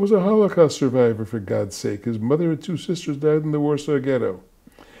 Heschel was a Holocaust survivor, for God's sake. His mother and two sisters died in the Warsaw Ghetto.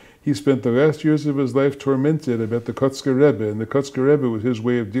 He spent the last years of his life tormented about the Kotzker Rebbe, and the Kotzker Rebbe was his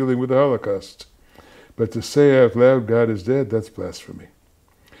way of dealing with the Holocaust. But to say out loud, God is dead, that's blasphemy.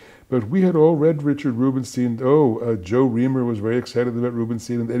 But we had all read Richard Rubenstein. Joe Reamer was very excited about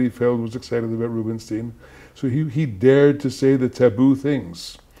Rubenstein, and Eddie Feld was excited about Rubenstein. So he dared to say the taboo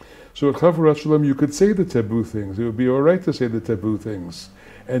things. So at Chavarat Shalom, you could say the taboo things. It would be all right to say the taboo things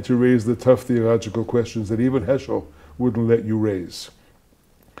and to raise the tough theological questions that even Heschel wouldn't let you raise.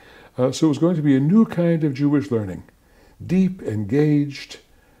 So it was going to be a new kind of Jewish learning, deep, engaged,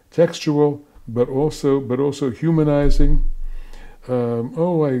 textual, but also humanizing.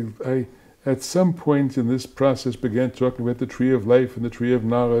 I at some point in this process began talking about the tree of life and the tree of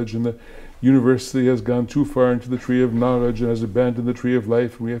knowledge, and the university has gone too far into the tree of knowledge and has abandoned the tree of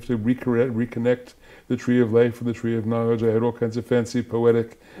life, and we have to reconnect the tree of life and the tree of knowledge. I had all kinds of fancy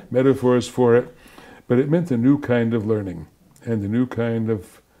poetic metaphors for it, but it meant a new kind of learning and a new kind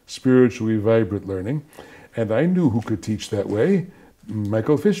of spiritually vibrant learning. And I knew who could teach that way.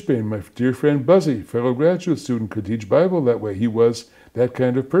 Michael Fishbane, my dear friend Buzzy, fellow graduate student, could teach Bible that way. He was that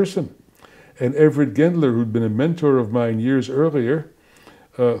kind of person. And Everett Gendler, who'd been a mentor of mine years earlier,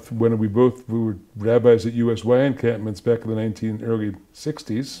 when we were rabbis at USY encampments back in the early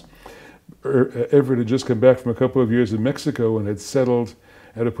 60s. Everett had just come back from a couple of years in Mexico and had settled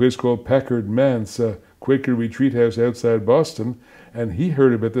at a place called Packard Manse, a Quaker retreat house outside Boston, and he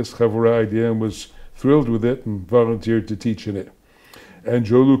heard about this Chavurah idea and was thrilled with it and volunteered to teach in it. And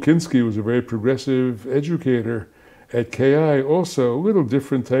Joe Lukinski was a very progressive educator at KI, also a little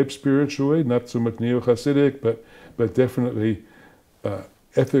different type spiritually, not so much neo-Hasidic, but definitely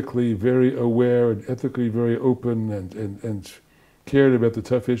ethically very aware and ethically very open and cared about the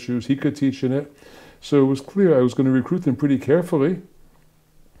tough issues. He could teach in it. So it was clear I was going to recruit them pretty carefully.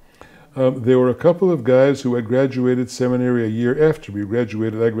 There were a couple of guys who had graduated seminary a year after we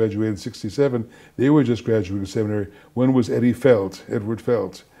graduated. I graduated in 1967. They were just graduating seminary. One was Edward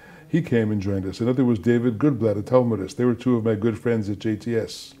Feld. He came and joined us. Another was David Goodblatt, a Talmudist. They were two of my good friends at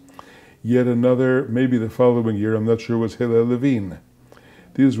JTS. Yet another, maybe the following year, I'm not sure, was Hillel Levine.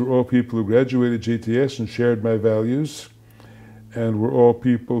 These were all people who graduated JTS and shared my values, and were all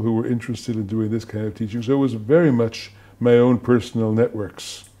people who were interested in doing this kind of teaching. So it was very much my own personal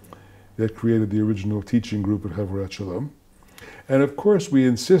networks that created the original teaching group at Chavarat Shalom. And of course we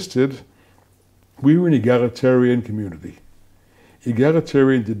insisted, we were an egalitarian community.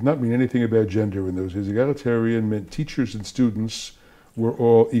 Egalitarian did not mean anything about gender in those days. Egalitarian meant teachers and students were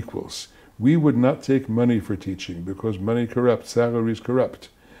all equals. We would not take money for teaching because money corrupts, salaries corrupt.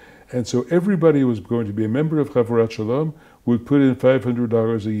 And so everybody who was going to be a member of Chavarat Shalom would put in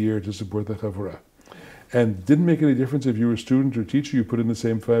 $500 a year to support the Chavurah. And it didn't make any difference if you were a student or teacher, you put in the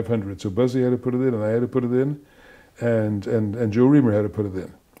same 500. So Buzzy had to put it in, and I had to put it in, and Joe Reamer had to put it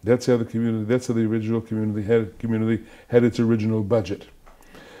in. That's how the original community had its original budget.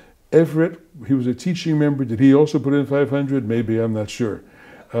 Everett, he was a teaching member. Did he also put in 500? Maybe, I'm not sure.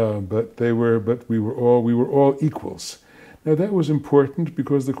 But we were all equals. Now that was important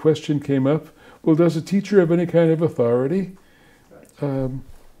because the question came up, well, does a teacher have any kind of authority?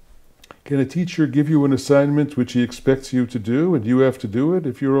 Can a teacher give you an assignment which he expects you to do, and you have to do it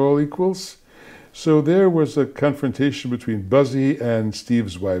if you're all equals? So there was a confrontation between Buzzy and Steve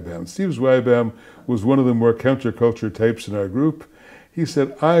Zweibaum. Steve Zweibaum was one of the more counterculture types in our group. He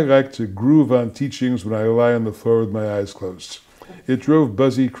said, I like to groove on teachings when I lie on the floor with my eyes closed. It drove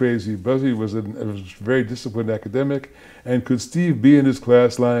Buzzy crazy. Buzzy was a very disciplined academic, and could Steve be in his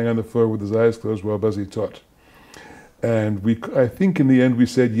class lying on the floor with his eyes closed while Buzzy taught? And I think in the end we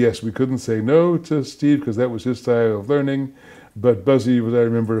said yes. We couldn't say no to Steve because that was his style of learning, but Buzzy was, I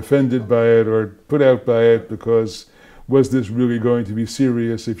remember, offended by it or put out by it because was this really going to be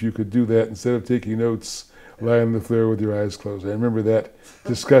serious if you could do that instead of taking notes lie on the floor with your eyes closed. I remember that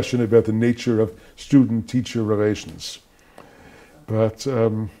discussion about the nature of student-teacher relations. But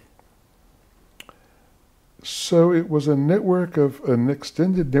so it was an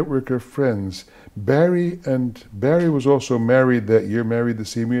extended network of friends. Barry was also married that year, married the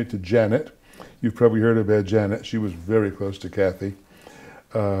same year to Janet. You've probably heard about Janet. She was very close to Kathy.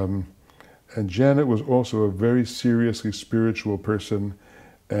 And Janet was also a very seriously spiritual person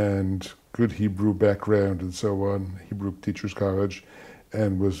and good Hebrew background and so on, Hebrew Teachers College,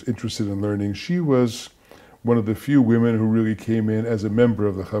 and was interested in learning. She was one of the few women who really came in as a member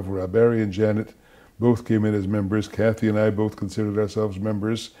of the Chavurah. Barry and Janet both came in as members. Kathy and I both considered ourselves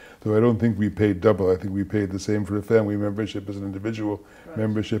members, though I don't think we paid double. I think we paid the same for a family membership as an individual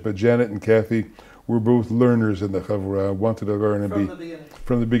membership. But Janet and Kathy were both learners in the Chavurah, wanted to learn and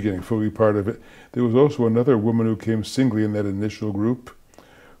from the beginning, fully part of it. There was also another woman who came singly in that initial group,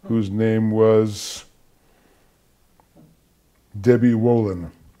 whose name was Debbie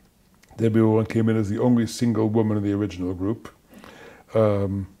Wolin. Debbie Wolin came in as the only single woman in the original group.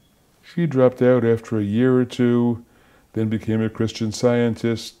 She dropped out after a year or two, then became a Christian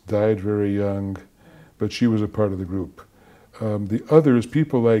Scientist, died very young, but she was a part of the group. The others,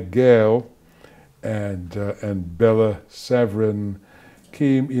 people like Gail and Bella Savrin,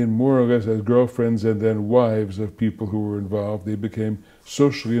 came in more or less as girlfriends and then wives of people who were involved. They became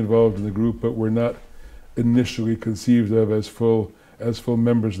socially involved in the group, but were not initially conceived of as full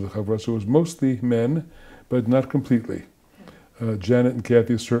members of the Chavurah. So it was mostly men, but not completely. Janet and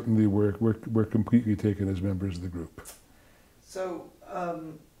Kathy certainly were completely taken as members of the group. So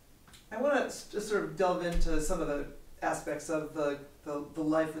I want to just sort of delve into some of the aspects of the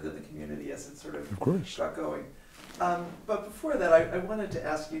life within the community as it sort of got going. But before that, I wanted to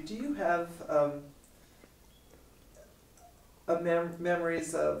ask you, do you have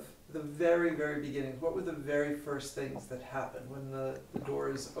memories of the very, very beginning? What were the very first things that happened when the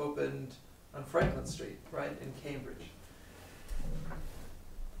doors opened on Franklin Street, right, in Cambridge?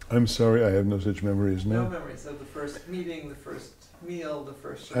 I'm sorry, I have no such memories now. No memories of the first meeting, the first meal, the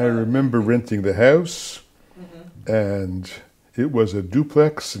first... I remember renting the house, and it was a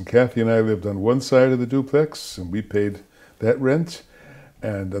duplex, and Kathy and I lived on one side of the duplex, and we paid that rent.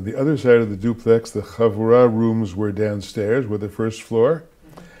 And on the other side of the duplex, the Chavurah rooms were downstairs, were the first floor.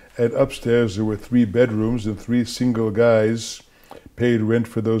 And upstairs there were 3 bedrooms, and 3 single guys paid rent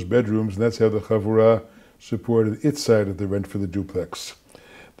for those bedrooms, and that's how the Chavurah supported its side of the rent for the duplex.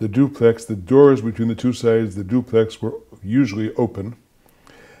 The duplex, the doors between the 2 sides of the duplex were usually open.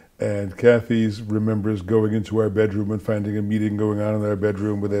 And Kathy remembers going into our bedroom and finding a meeting going on in our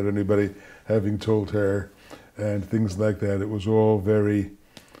bedroom without anybody having told her, and things like that. It was all very,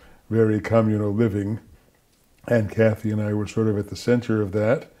 very communal living. And Kathy and I were sort of at the center of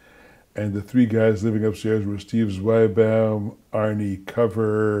that. And the 3 guys living upstairs were Steve Zweibaum, Arnie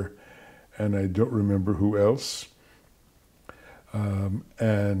Cover, and I don't remember who else.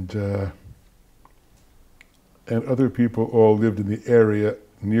 And other people all lived in the area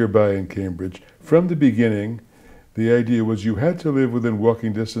nearby in Cambridge. From the beginning, the idea was you had to live within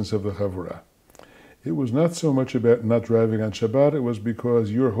walking distance of the Chavurah. It was not so much about not driving on Shabbat, it was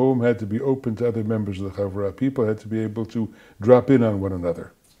because your home had to be open to other members of the Chavurah. People had to be able to drop in on one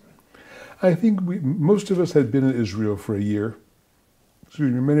another. I think most of us had been in Israel for a year.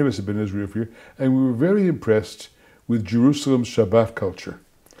 Many of us had been in Israel for a year, and we were very impressed with Jerusalem's Shabbat culture,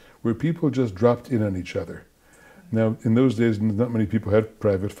 where people just dropped in on each other. Now, in those days, not many people had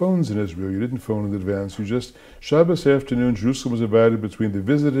private phones in Israel. You didn't phone in advance. You just, Shabbos afternoon, Jerusalem was divided between the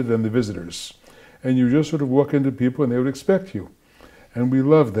visited and the visitors. And you just sort of walk into people and they would expect you. And we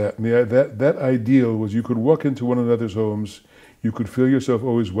loved that. And that ideal was you could walk into one another's homes. You could feel yourself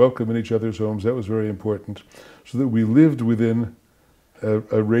always welcome in each other's homes. That was very important. So that we lived within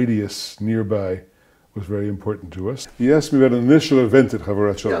a radius nearby was very important to us. He asked me about an initial event at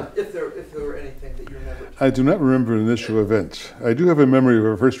Chavarat Shalom. Yeah, if there were anything that you remember. I do not remember an initial event. I do have a memory of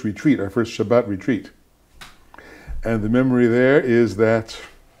our first retreat, our first Shabbat retreat. And the memory there is that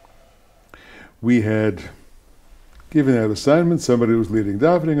we had given out assignments. Somebody was leading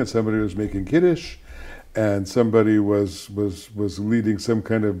davening, and somebody was making kiddush, and somebody was leading some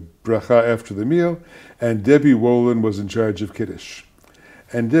kind of bracha after the meal, and Debbie Wolin was in charge of kiddush.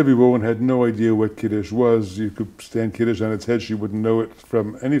 And Debbie Wolin had no idea what kiddush was. You could stand kiddush on its head. She wouldn't know it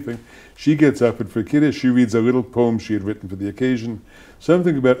from anything. She gets up, and for kiddush, she reads a little poem she had written for the occasion.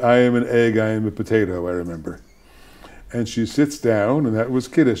 Something about, I am an egg, I am a potato, I remember. And she sits down, and that was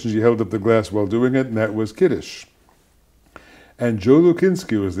kiddush. And she held up the glass while doing it, and that was kiddush. And Joe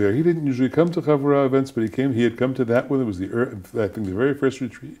Lukinski was there. He didn't usually come to Chavurah events, but he had come to that one. It was I think the very first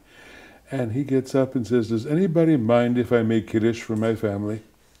retreat. And he gets up and says, "Does anybody mind if I make Kiddush for my family?"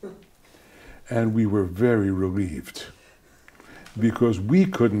 And we were very relieved, because we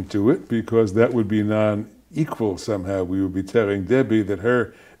couldn't do it, because that would be non-equal somehow. We would be telling Debbie that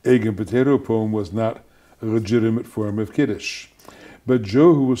her egg and potato poem was not a legitimate form of Kiddush. But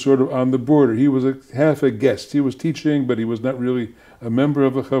Joe, who was sort of on the border, he was half a guest. He was teaching, but he was not really a member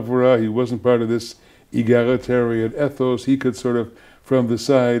of a chavurah. He wasn't part of this egalitarian ethos. He could sort of, from the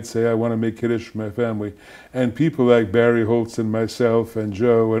side, say, "I want to make Kiddush for my family." And people like Barry Holtz and myself and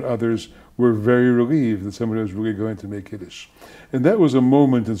Joe and others were very relieved that somebody was really going to make Kiddush. And that was a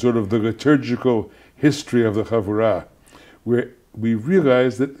moment in sort of the liturgical history of the chavurah, where we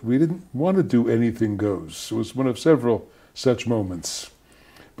realized that we didn't want to do anything goes. It was one of several such moments.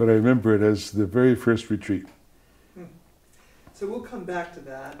 But I remember it as the very first retreat. So we'll come back to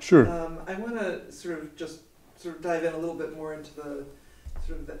that. Sure. I want to sort of dive in a little bit more into the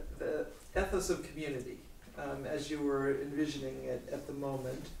sort of the ethos of community as you were envisioning it at the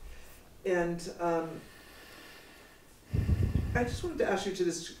moment. And I just wanted to ask you to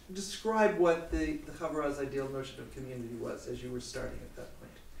describe what the Chavurah's ideal notion of community was as you were starting at that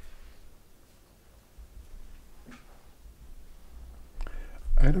point.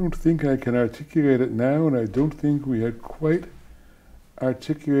 I don't think I can articulate it now, and I don't think we had quite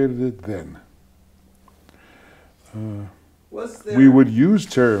articulated it then. Was there... We would use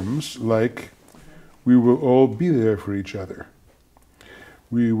terms like, we will all be there for each other.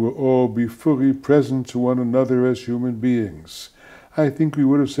 We will all be fully present to one another as human beings. I think we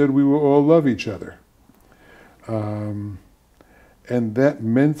would have said we will all love each other. And that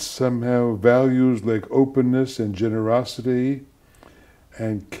meant somehow values like openness and generosity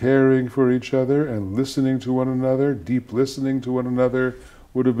and caring for each other and listening to one another, deep listening to one another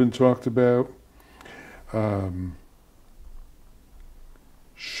would have been talked about.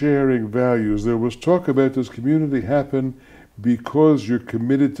 Sharing values. There was talk about does community happen because you're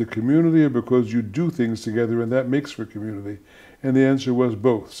committed to community or because you do things together and that makes for community? And the answer was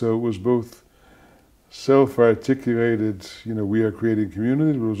both. So it was both self-articulated, we are creating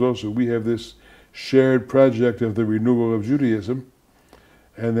community, but it was also we have this shared project of the renewal of Judaism,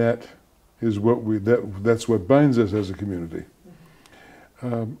 and that is that's what binds us as a community.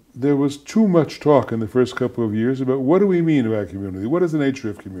 There was too much talk in the first couple of years about what do we mean about community? What is the nature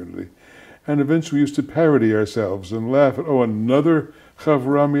of community? And eventually we used to parody ourselves and laugh at, another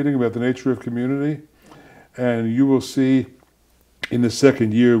Chavurah meeting about the nature of community. And you will see in the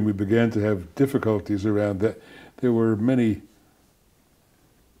second year we began to have difficulties around that. There were many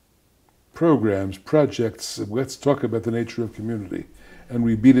programs, projects, let's talk about the nature of community. And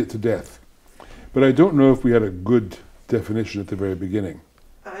we beat it to death. But I don't know if we had a good definition at the very beginning.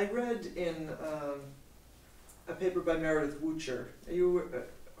 I read in a paper by Meredith Wucher. Are you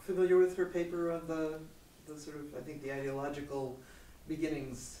familiar with her paper on the sort of, I think, the ideological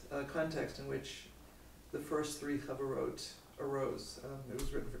beginnings context in which the first three Chavurot arose? It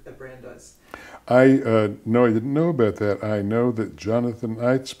was written at Brandeis. No, I didn't know about that. I know that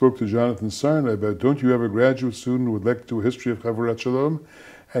I spoke to Jonathan Sarna about, don't you have a graduate student who would like to do a history of Chavurat Shalom?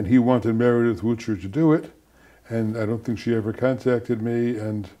 And he wanted Meredith Wucher to do it. And I don't think she ever contacted me,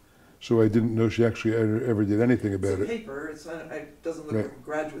 and so I didn't know she actually ever did anything about it. It's a paper. It doesn't look like a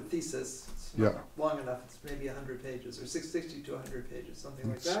graduate thesis. It's not long enough. It's maybe 100 pages, or 60 to 100 pages, something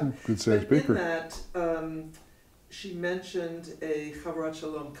like that. A good-sized paper. In that, she mentioned a Chavurat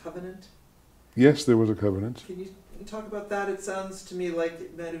Shalom covenant. Yes, there was a covenant. Can you talk about that? It sounds to me like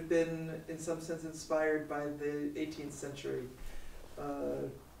it might have been, in some sense, inspired by the 18th century.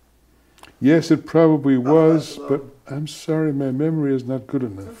 Yes, it probably was, but I'm sorry, my memory is not good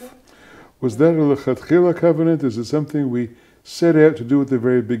enough. Okay. Was that a Lechatchila covenant? Is it something we set out to do at the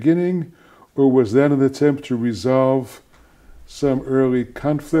very beginning, or was that an attempt to resolve some early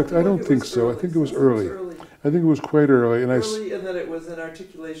conflict? I don't think so. I think it was early. I think it was quite early. And and that it was an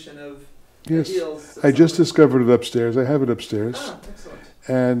articulation of ideals. I just discovered it upstairs. I have it upstairs. Ah, excellent.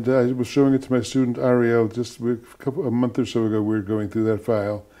 And I was showing it to my student Ariel just a month or so ago. We were going through that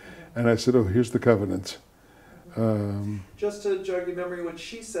file. And I said, here's the covenant. Just to jog your memory, what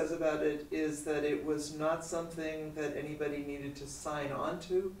she says about it is that it was not something that anybody needed to sign on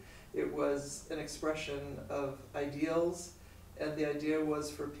to. It was an expression of ideals, and the idea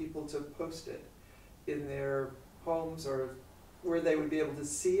was for people to post it in their homes or where they would be able to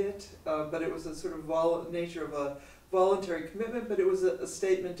see it. But it was a sort of nature of a voluntary commitment, but it was a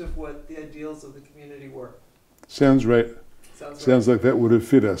statement of what the ideals of the community were. Sounds right. Sounds like that would have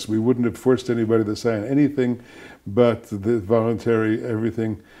fit us. We wouldn't have forced anybody to sign anything, but the voluntary,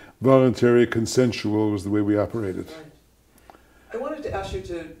 consensual was the way we operated. Right. I wanted to ask you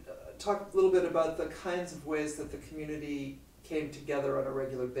to talk a little bit about the kinds of ways that the community came together on a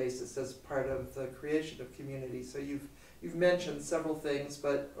regular basis as part of the creation of community. So you've mentioned several things,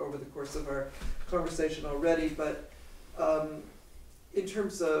 but over the course of our conversation already. But in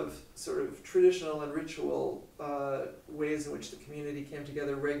terms of sort of traditional and ritual ways in which the community came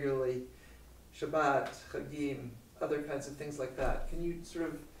together regularly, Shabbat, Chagim, other kinds of things like that. Can you sort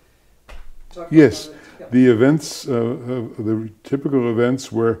of talk Yes, about it? Yeah. the events, the typical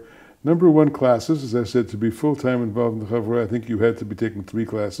events were, number one, classes. As I said, to be full-time involved in the Chavurah, I think you had to be taking 3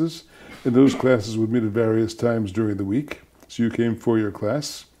 classes. And those classes would meet at various times during the week. So you came for your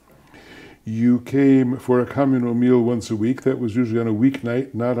class. You came for a communal meal once a week. That was usually on a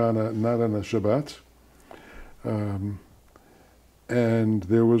weeknight, not on a Shabbat. And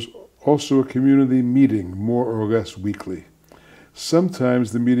there was also a community meeting, more or less weekly.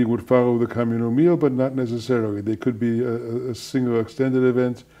 Sometimes the meeting would follow the communal meal, but not necessarily. They could be a single extended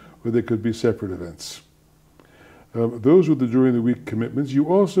event, or they could be separate events. Those were the during the week commitments. You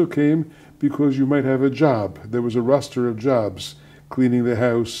also came because you might have a job. There was a roster of jobs, cleaning the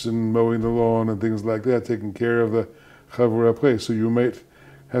house and mowing the lawn and things like that, taking care of the Chavurah place. So you might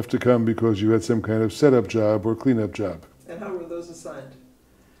have to come because you had some kind of setup job or cleanup job. And how were those assigned?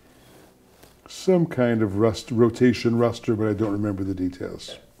 Some kind of rotation roster, but I don't remember the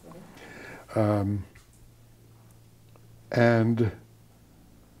details. And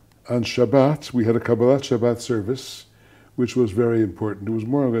on Shabbat, we had a Kabbalat Shabbat service, which was very important. It was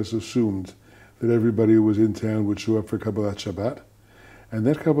more or less assumed that everybody who was in town would show up for Kabbalat Shabbat. And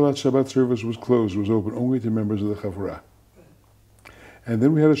that Kabbalat Shabbat service was closed. It was open only to members of the Chavurah. And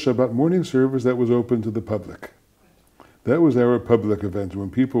then we had a Shabbat morning service that was open to the public. That was our public event. When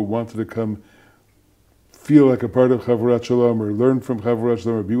people wanted to come feel like a part of Chavurat Shalom or learn from Chavurat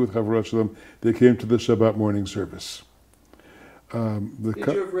Shalom or be with Chavurat Shalom, they came to the Shabbat morning service. Did you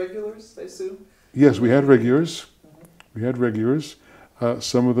have regulars, I assume? Yes, we had regulars. We had regulars.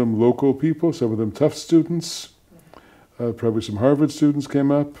 Some of them local people, some of them Tufts students. Probably some Harvard students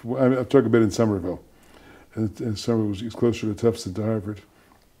came up. I'm talking about in Somerville. And Somerville was closer to Tufts than to Harvard.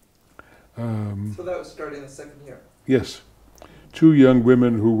 So that was starting the second year. Yes. 2 young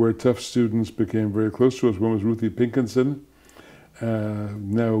women who were Tufts students became very close to us. One was Ruthie Pinkinson,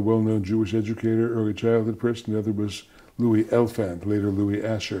 now a well-known Jewish educator, early childhood person. The other was Louis Elfand, later Louis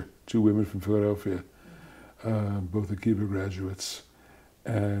Asher, 2 women from Philadelphia, both Akiva graduates.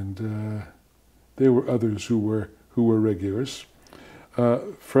 And there were others who were regulars.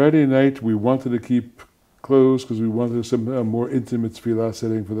 Friday night, we wanted to keep closed because we wanted a more intimate tefillah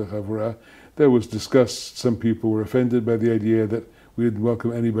setting for the Chavurah. That was discussed. Some people were offended by the idea that we didn't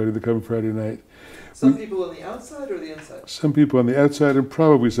welcome anybody to come Friday night. Some people on the outside or the inside? Some people on the outside, and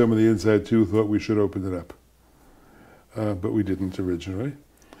probably some on the inside too, thought we should open it up. But we didn't originally.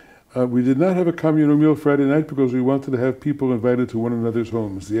 We did not have a communal meal Friday night because we wanted to have people invited to one another's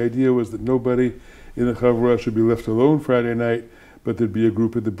homes. The idea was that nobody in the Chavurah should be left alone Friday night, but there'd be a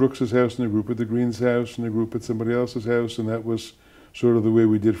group at the Brooks' house, and a group at the Green's house, and a group at somebody else's house, and that was sort of the way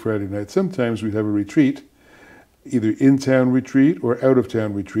we did Friday night. Sometimes we'd have a retreat, either in-town retreat or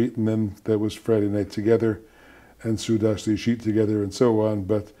out-of-town retreat, and then that was Friday night together, and Sudash Lishit together, and so on.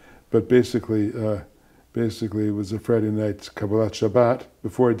 But basically, it was a Friday night Kabbalat Shabbat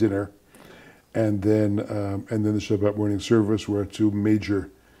before dinner, and then the Shabbat morning service were 2 major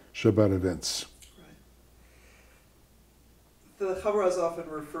Shabbat events. The Chavurah is often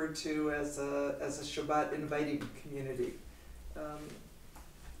referred to as a Shabbat inviting community.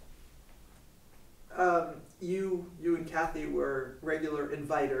 You and Kathy were regular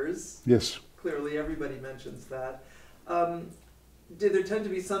inviters. Yes. Clearly, everybody mentions that. Did there tend to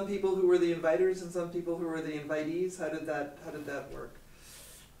be some people who were the inviters and some people who were the invitees? How did that work?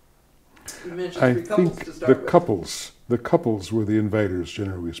 You mentioned 3 couples to start with. The couples were the inviters,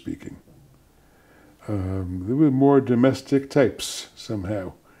 generally speaking. They were more domestic types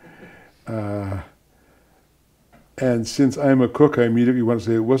somehow. And since I'm a cook, I immediately want to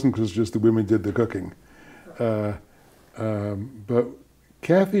say it wasn't because just the women did the cooking. But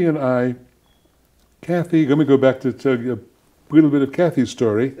Kathy and I, let me go back to tell you a little bit of Kathy's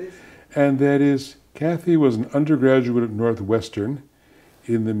story. Please. And that is, Kathy was an undergraduate at Northwestern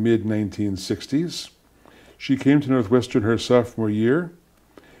in the mid-1960s. She came to Northwestern her sophomore year,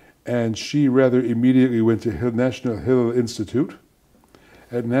 and she rather immediately went to National Hillel Institute.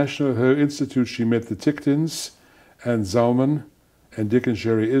 At National Hillel Institute, she met the Tichtons and Zalman and Dick and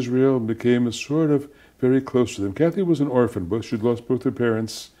Sherry Israel, and became a sort of very close to them. Kathy was an orphan, but she'd lost both her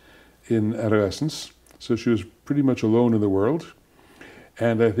parents in adolescence, so she was pretty much alone in the world.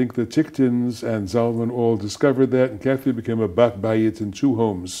 And I think the Tichtons and Zalman all discovered that, and Kathy became a bat bayit in 2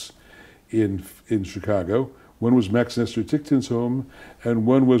 homes in Chicago. One was Max Nestor Tichtin's home, and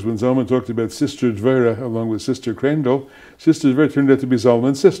one was when Zalman talked about Sister Dvera along with Sister Crandall. Sister Dvera turned out to be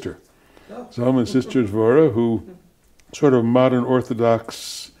Zalman's sister. Oh. Zalman's sister Dvora, who sort of modern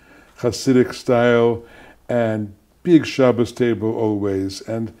Orthodox Hasidic style, and big Shabbos table always.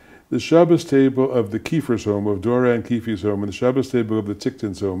 And the Shabbos table of the Kiefer's home, of Dora and Kifi's home, and the Shabbos table of the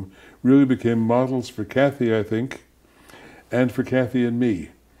Tichtin's home really became models for Kathy, I think, and for Kathy and me.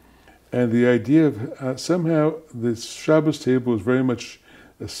 And the idea of somehow this Shabbos table was very much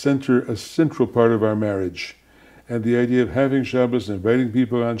a central part of our marriage. And the idea of having Shabbos, inviting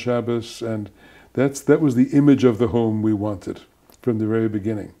people on Shabbos, and that was the image of the home we wanted from the very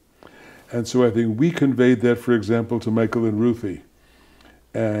beginning. And so I think we conveyed that, for example, to Michael and Ruthie.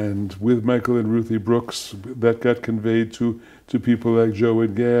 And with Michael and Ruthie Brooks, that got conveyed to people like Joe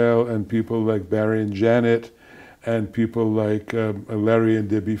and Gail, and people like Barry and Janet, and people like Larry and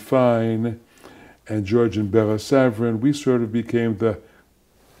Debbie Fine, and George and Bella Savrin. We sort of became the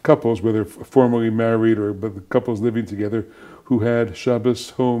couples, whether formally married or but the couples living together, who had Shabbos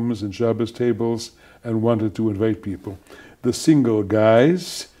homes and Shabbos tables and wanted to invite people. The single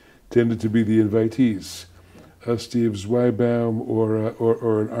guys tended to be the invitees. Steve Zweibaum or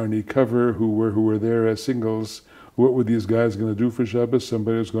an Arnie Cover, who were there as singles. What were these guys going to do for Shabbos?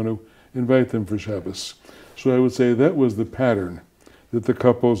 Somebody was going to invite them for Shabbos. So I would say that was the pattern, that the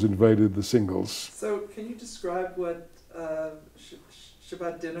couples invited the singles. So can you describe what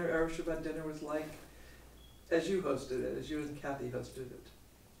Shabbat dinner, Erev Shabbat dinner was like as you hosted it, as you and Kathy hosted it?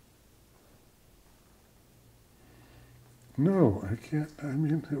 No, I can't. I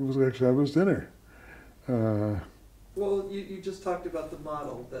mean, it was like Shabbos dinner. Well, you just talked about the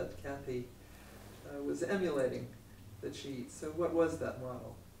model that Kathy was emulating that she eats. So what was that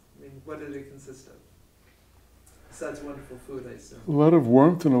model? I mean, what did it consist of? Besides wonderful food, I assume. A lot of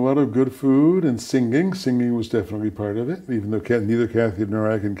warmth and a lot of good food and singing. Singing was definitely part of it. Even though neither Kathy nor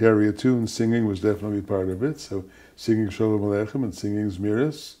I can carry a tune, singing was definitely part of it. So singing Shalom Aleichem and singing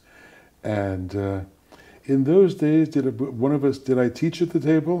Zmiris. And in those days, did I teach at the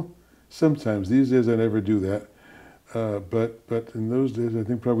table? Sometimes. These days I never do that. But in those days, I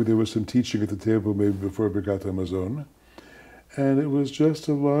think probably there was some teaching at the table, maybe before Birkat Hamazon. And it was just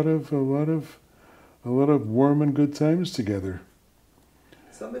a lot of warm and good times together.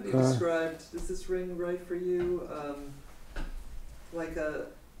 Somebody described, does this ring right for you, like a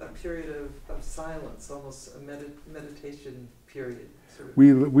period of silence, almost a meditation period? Sort of.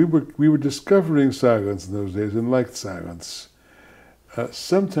 We were discovering silence in those days and liked silence.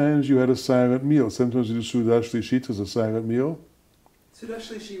 Sometimes you had a silent meal. Sometimes you do Sudash Lishit as a silent meal.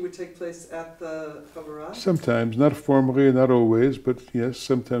 Sudash Lishi would take place at the Chavarah? Sometimes, not formally, not always, but yes,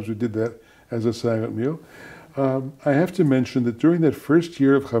 sometimes we did that as a silent meal. I have to mention that during that first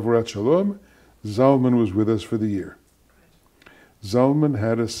year of Chavarat Shalom, Zalman was with us for the year. Zalman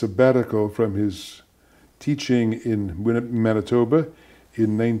had a sabbatical from his teaching in Manitoba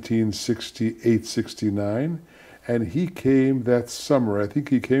in 1968-69, and he came that summer. I think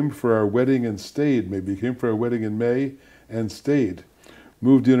he came for our wedding and stayed, maybe. He came for our wedding in May and stayed.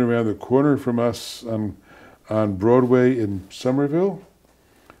 Moved in around the corner from us on Broadway in Somerville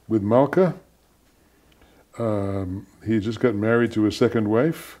with Malka. He just got married to his second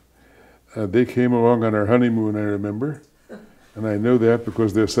wife. They came along on our honeymoon, I remember. And I know that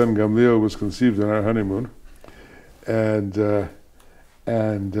because their son Gamliel was conceived on our honeymoon. And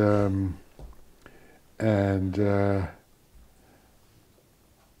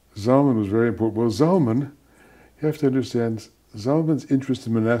Zalman was very important. Well, Zalman, you have to understand, Zalman's interest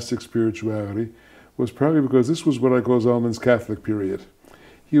in monastic spirituality was probably because this was what I call Zalman's Catholic period.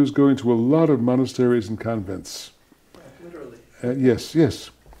 He was going to a lot of monasteries and convents. Literally.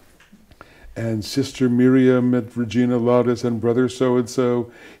 Yes. And Sister Miriam and Regina Laudis and Brother so-and-so.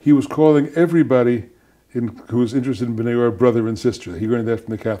 He was calling everybody who was interested in B'nai Or brother and sister. He learned that from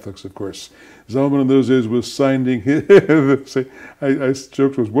the Catholics, of course. Zalman in those days was signing. I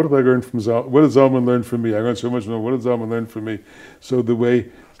joked, what did I learn from Zalman? What did Zalman learn from me? I learned so much. What did Zalman learn from me? So the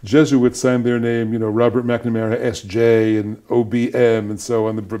way Jesuits signed their name, Robert McNamara, S.J. and O.B.M. and so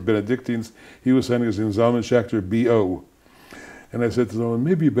on, the Benedictines, he was signing his name, Zalman Schachter, B.O. And I said to Zalman,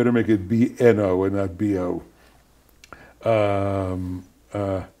 maybe you better make it B.N.O. and not B.O.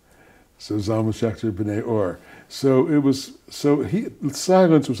 So Zalman Schachter B'nai Or. Silence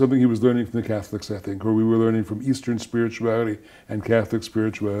was something he was learning from the Catholics, I think, or we were learning from Eastern spirituality and Catholic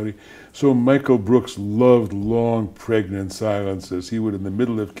spirituality. So Michael Brooks loved long, pregnant silences. He would, in the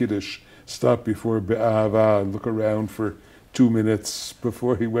middle of Kiddush, stop before Be'ahava and look around for 2 minutes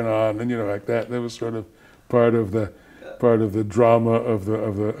before he went on, and like that. That was sort of part of the drama of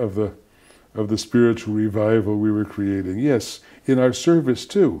the of the spiritual revival we were creating. Yes, in our service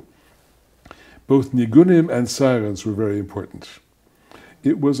too. Both nigunim and silence were very important.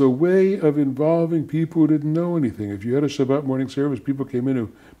 It was a way of involving people who didn't know anything. If you had a Shabbat morning service, people came in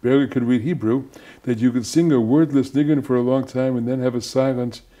who barely could read Hebrew, that you could sing a wordless nigun for a long time and then have a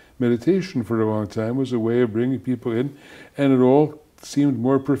silent meditation for a long time was a way of bringing people in, and it all seemed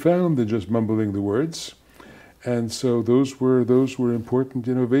more profound than just mumbling the words. And so those were important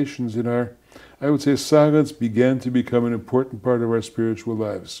innovations in our, I would say silence began to become an important part of our spiritual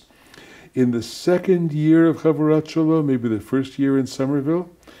lives. In the second year of Chavurat Shalom, maybe the first year in Somerville,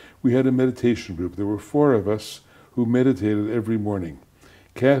 we had a meditation group. There were 4 of us who meditated every morning.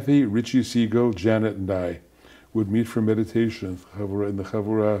 Kathy, Richie Siegel, Janet, and I would meet for meditation in the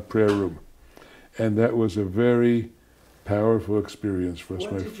Chavurah prayer room. And that was a very powerful experience for us.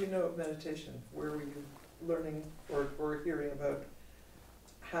 What did you know of meditation? Where were you learning or hearing about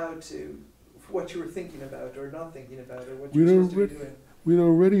what you were thinking about or not thinking about, or what you were supposed to be doing? We'd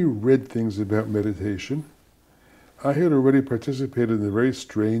already read things about meditation. I had already participated in a very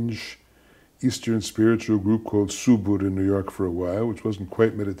strange Eastern spiritual group called Subud in New York for a while, which wasn't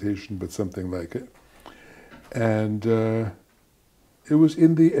quite meditation, but something like it. And it was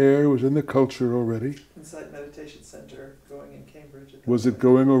in the air, it was in the culture already. Insight Meditation Center going in Cambridge. Was it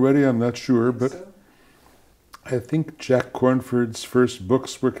going already? I'm not sure, but so? I think Jack Cornford's first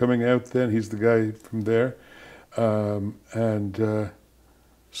books were coming out then. He's the guy from there.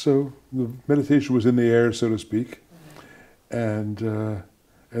 So the meditation was in the air, so to speak, and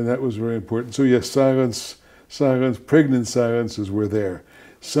that was very important. So yes, silence, pregnant silences were there.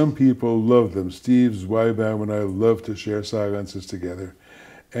 Some people loved them. Steve Zweibaum and I loved to share silences together.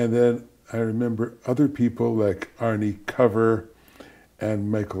 And then I remember other people like Arnie Cover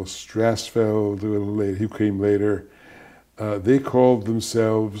and Michael Strasfeld, a little later, who came later. They called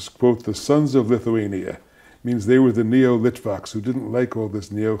themselves, quote, the Sons of Lithuania. Means they were the Neo-Litvaks who didn't like all this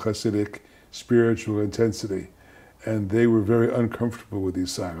Neo-Hasidic spiritual intensity. And they were very uncomfortable with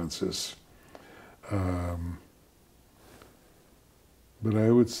these silences. But I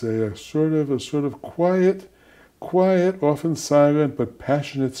would say a sort of quiet, often silent, but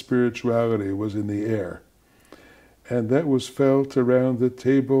passionate spirituality was in the air. And that was felt around the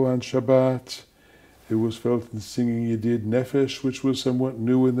table on Shabbat. It was felt in singing Yedid Nefesh, which was somewhat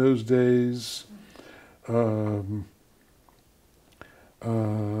new in those days. The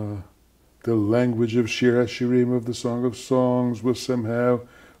language of Shir HaShirim, of the Song of Songs, was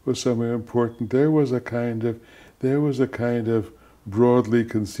something important. There was a kind of broadly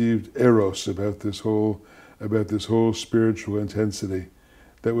conceived eros about this whole spiritual intensity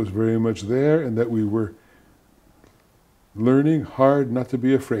that was very much there, and that we were learning hard not to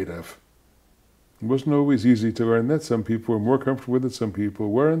be afraid of. It wasn't always easy to learn that. Some people were more comfortable with it, some people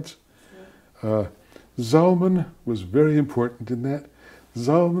weren't. Zalman was very important in that.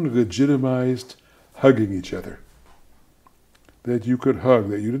 Zalman legitimized hugging each other. That you could hug,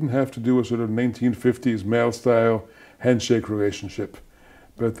 that you didn't have to do a sort of 1950s male-style handshake relationship,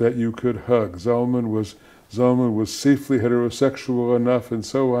 but that you could hug. Zalman was safely heterosexual enough, and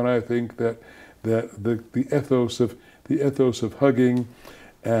so on. I think that the ethos of hugging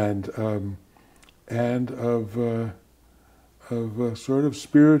and of sort of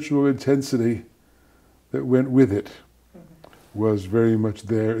spiritual intensity that went with it was very much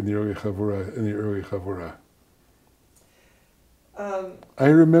there in the early Chavurah. I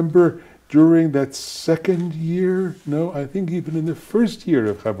remember during that second year, I think even in the first year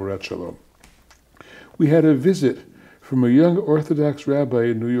of Chavurat Shalom, we had a visit from a young Orthodox rabbi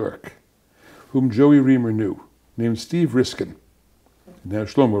in New York, whom Joey Reamer knew, named Steve Riskin, now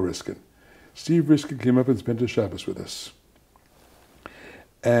Shlomo Riskin. Steve Riskin came up and spent a Shabbos with us.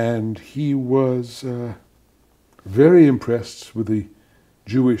 And he was very impressed with the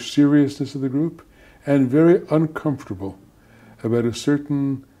Jewish seriousness of the group and very uncomfortable about a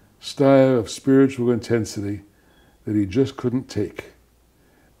certain style of spiritual intensity that he just couldn't take.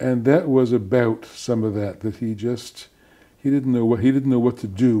 And that was about some of that he didn't know what to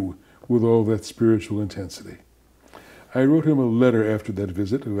do with all that spiritual intensity. I wrote him a letter after that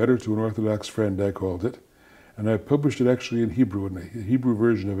visit, a letter to an Orthodox friend, I called it, and I published it actually in Hebrew, and the Hebrew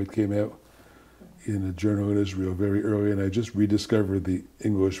version of it came out in a journal in Israel very early, and I just rediscovered the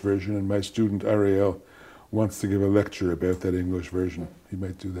English version, and my student Ariel wants to give a lecture about that English version. He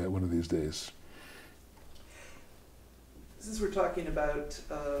might do that one of these days. Since we're talking about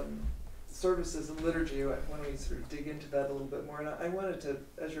services and liturgy, I want to sort of dig into that a little bit more, and I wanted to,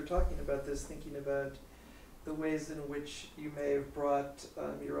 as you're talking about this, thinking about the ways in which you may have brought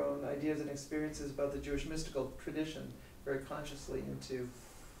your own ideas and experiences about the Jewish mystical tradition very consciously into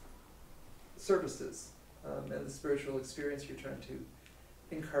services and the spiritual experience you're trying to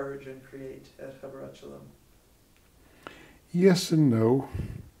encourage and create at Havarat Shalom? Yes and no.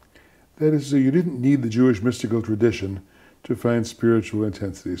 That is, you didn't need the Jewish mystical tradition to find spiritual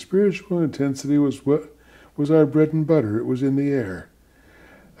intensity. Spiritual intensity was what was our bread and butter. It was in the air.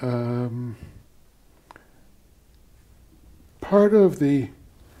 Part of the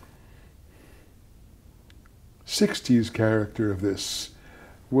 60s character of this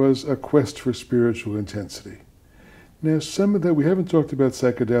was a quest for spiritual intensity. Now, some of that, we haven't talked about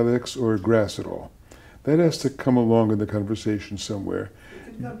psychedelics or grass at all. That has to come along in the conversation somewhere.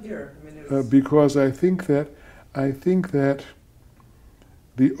 You can come here. I mean, it's Because I think that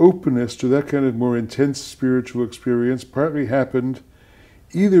the openness to that kind of more intense spiritual experience partly happened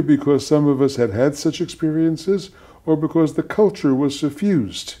either because some of us had had such experiences or because the culture was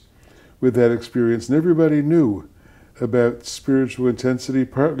suffused with that experience and everybody knew about spiritual intensity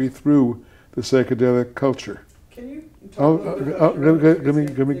partly through the psychedelic culture. Can you talk a little bit about your own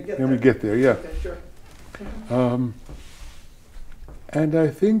experience? Let me get there, yeah. Okay, sure. And I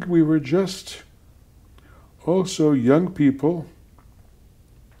think we were just also young people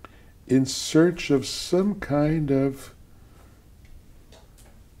in search of some kind of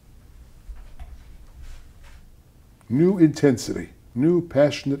new intensity, new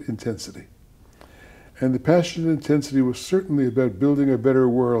passionate intensity. And the passionate intensity was certainly about building a better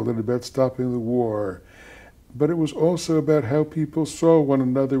world and about stopping the war. But it was also about how people saw one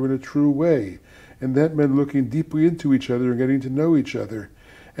another in a true way. And that meant looking deeply into each other and getting to know each other.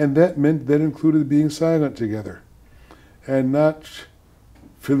 And that included being silent together and not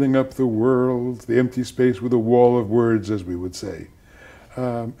filling up the world, the empty space with a wall of words, as we would say.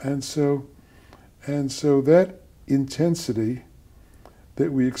 And so that intensity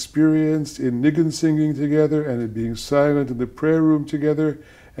that we experienced in Niggun singing together and in being silent in the prayer room together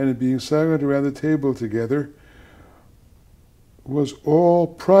and in being silent around the table together was all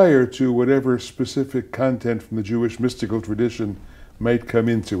prior to whatever specific content from the Jewish mystical tradition might come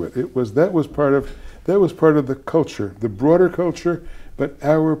into it. That was part of the culture, the broader culture, but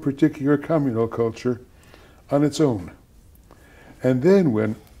our particular communal culture on its own. And then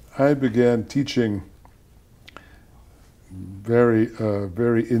when I began teaching very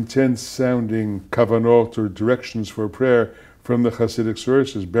intense sounding kavanot or directions for prayer from the Hasidic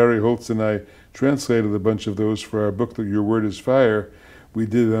sources, Barry Holtz and I translated a bunch of those for our book, Your Word is Fire. We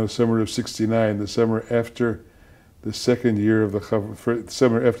did it in the summer of '69, the summer after the second year of the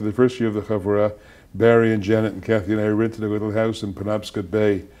summer after the first year of the Chavurah. Barry and Janet and Kathy and I rented a little house in Penobscot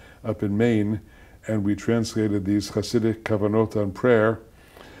Bay up in Maine, and we translated these Hasidic kavanot on prayer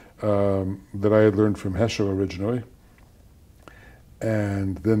that I had learned from Heschel originally.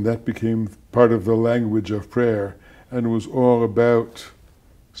 And then that became part of the language of prayer, and it was all about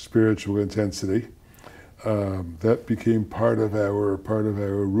spiritual intensity. That became part of our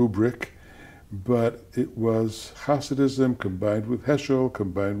rubric, but it was Hasidism combined with Heschel,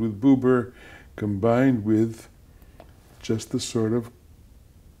 combined with Buber, combined with just the sort of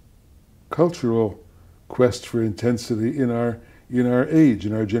cultural quest for intensity in our age,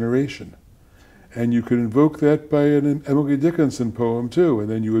 in our generation. And you could invoke that by an Emily Dickinson poem too, and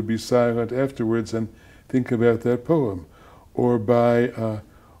then you would be silent afterwards and think about that poem, or by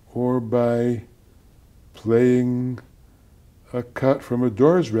playing a cut from a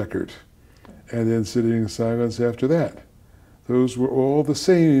Doors record, and then sitting in silence after that. Those were all the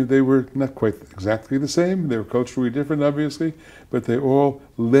same. They were not quite exactly the same. They were culturally different, obviously, but they all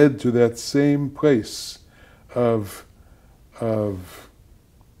led to that same place of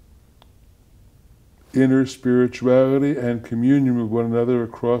inner spirituality and communion with one another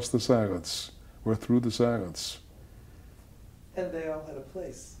across the silence, or through the silence. And they all had a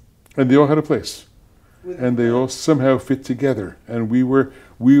place. And they all had a place. And they all somehow fit together. And we were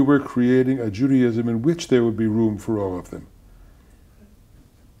creating a Judaism in which there would be room for all of them.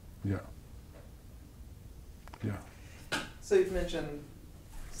 Yeah. Yeah. So you've mentioned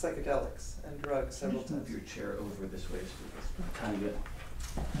psychedelics and drugs several Can you times. move your chair over this way so it's kind of good?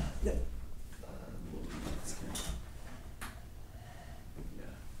 Yeah. Yeah.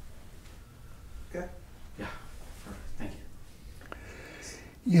 Okay. Yeah. Perfect. Thank you.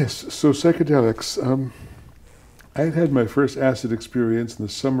 Yes, so psychedelics. I had my first acid experience in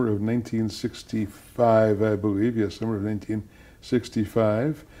the summer of 1965, I believe. Yes, summer of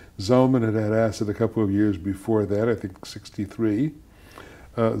 1965. Zalman had had acid a couple of years before that, I think 63.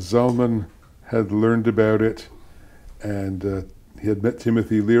 Zalman had learned about it, and he had met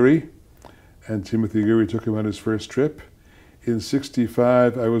Timothy Leary, and Timothy Leary took him on his first trip. In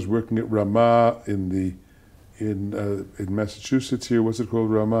 '65, I was working at Ramah in Massachusetts here. What's it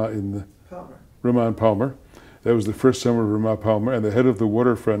called? Ramah in Palmer. Ramon Palmer. That was the first summer of Ramon Palmer, and the head of the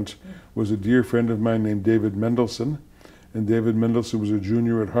waterfront was a dear friend of mine named David Mendelsohn. And David Mendelsohn was a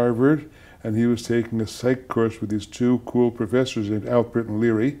junior at Harvard, and he was taking a psych course with these two cool professors named Alpert and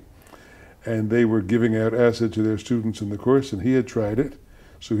Leary, and they were giving out acid to their students in the course, and he had tried it,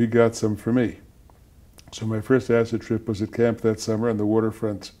 so he got some for me. So my first acid trip was at camp that summer on the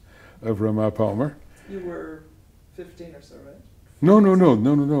waterfront of Ramon Palmer. You were 15 or so, right? No.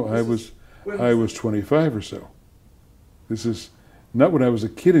 I was This 25 or so. This is not when I was a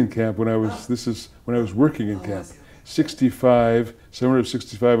kid in camp. This is when I was working in camp. 65, summer of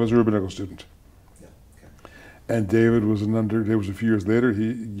 65, I was a rabbinical student. Yeah, okay. And David was David was a few years later.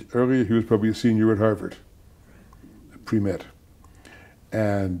 Earlier, he was probably a senior at Harvard, pre-med.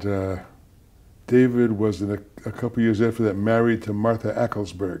 And David was, a couple years after that, married to Martha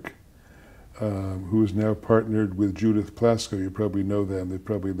Ackelsberg, who is now partnered with Judith Plasko. You probably know them.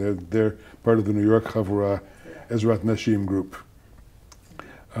 They're part of the New York Chavurah Ezrat Nashim group.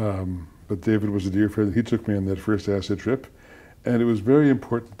 But David was a dear friend. He took me on that first acid trip, and it was very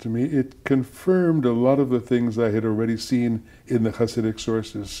important to me. It confirmed a lot of the things I had already seen in the Hasidic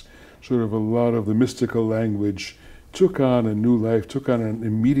sources. Sort of a lot of the mystical language took on a new life, took on an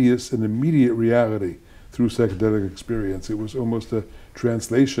immediate reality through psychedelic experience. It was almost a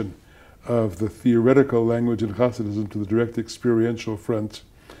translation of the theoretical language in Hasidism to the direct experiential front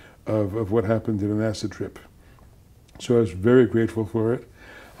of what happened in an acid trip. So I was very grateful for it.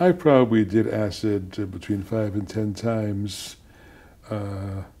 I probably did acid between 5 and 10 times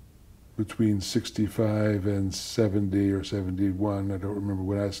between 65 and 70 or 71. I don't remember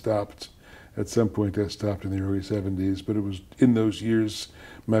when I stopped. At some point I stopped in the early 70s, but it was in those years,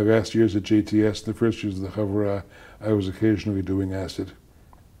 my last years at JTS, the first years of the Chavurah, I was occasionally doing acid.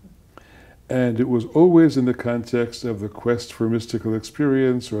 And it was always in the context of the quest for mystical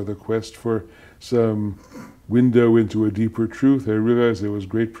experience or the quest for some window into a deeper truth. I realized there was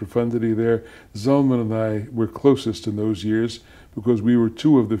great profundity there. Zalman and I were closest in those years because we were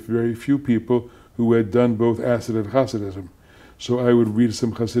two of the very few people who had done both acid and Hasidism. So I would read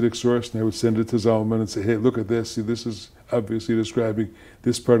some Hasidic source and I would send it to Zalman and say, hey, look at this. See, this is obviously describing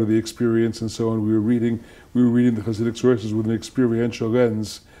this part of the experience and so on. We were reading the Hasidic sources with an experiential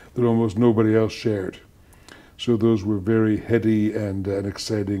lens that almost nobody else shared. So those were very heady and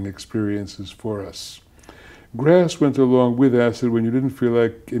exciting experiences for us. Grass went along with acid. When you didn't feel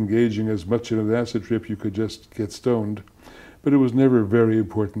like engaging as much in an acid trip, you could just get stoned. But it was never very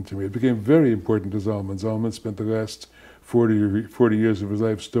important to me. It became very important to Zalman. Zalman spent the last 40 years of his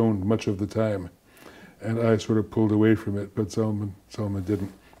life stoned much of the time. And I sort of pulled away from it, but Zalman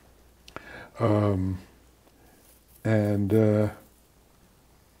didn't.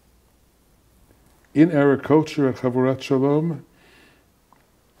 In our culture at Chavurat Shalom,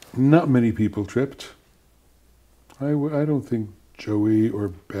 not many people tripped. I don't think Joey or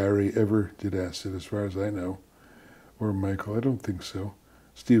Barry ever did acid, as far as I know, or Michael. I don't think so.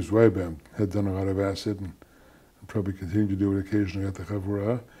 Steve Zweibaum had done a lot of acid and probably continued to do it occasionally at the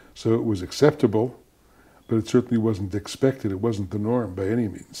Chavurah. So it was acceptable, but it certainly wasn't expected. It wasn't the norm by any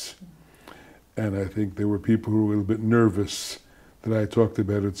means. And I think there were people who were a little bit nervous that I talked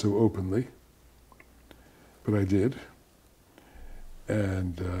about it so openly. But I did.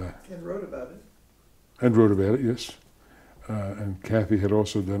 And wrote about it. And wrote about it, yes. And Kathy had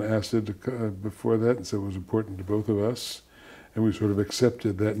also done acid before that, and so it was important to both of us. And we sort of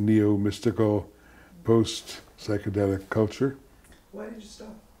accepted that neo-mystical, post-psychedelic culture. Why did you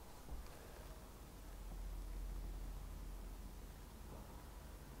stop?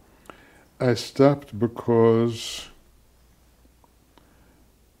 I stopped because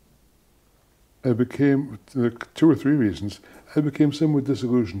I became, 2 or 3 reasons, I became somewhat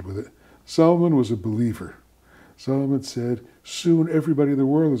disillusioned with it. Solomon was a believer. Solomon said, soon everybody in the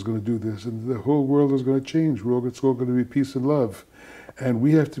world is going to do this, and the whole world is going to change. It's all going to be peace and love. And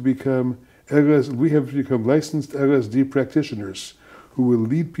we have to become licensed LSD practitioners who will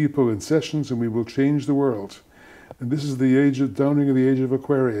lead people in sessions, and we will change the world. And this is the dawning of the age of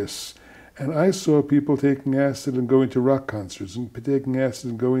Aquarius. And I saw people taking acid and going to rock concerts, and taking acid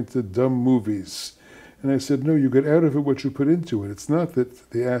and going to dumb movies. And I said, no, you get out of it what you put into it. It's not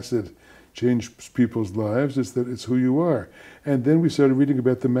that the acid changed people's lives, it's that it's who you are. And then we started reading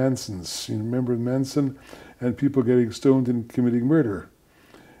about the Mansons. You remember Manson? And people getting stoned and committing murder.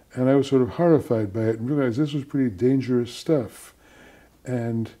 And I was sort of horrified by it and realized this was pretty dangerous stuff.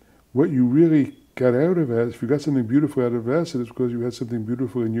 And what you really got out of acid, if you got something beautiful out of acid, it's because you had something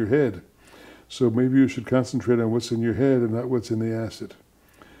beautiful in your head. So maybe you should concentrate on what's in your head and not what's in the acid.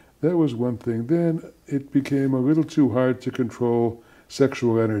 That was one thing. Then it became a little too hard to control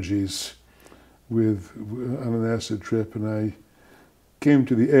sexual energies on an acid trip, and I came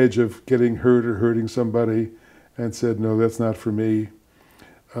to the edge of getting hurt or hurting somebody, and said, "No, that's not for me."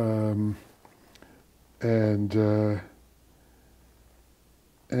 And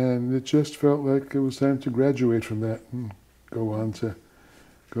it just felt like it was time to graduate from that and go on to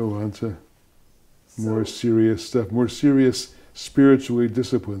more serious stuff, more serious spiritually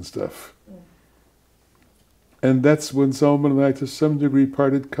disciplined stuff. And that's when Zalman and I, to some degree,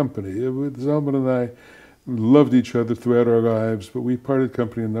 parted company. Zalman and I loved each other throughout our lives, but we parted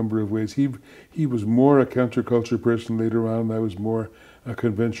company in a number of ways. He was more a counterculture person later on. I was more a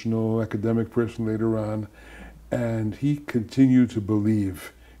conventional academic person later on. And he continued to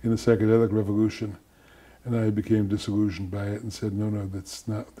believe in the psychedelic revolution. And I became disillusioned by it and said, no, that's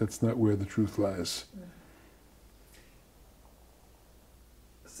not where the truth lies.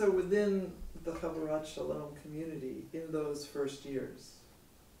 So within the Chavarat Shalom community, in those first years,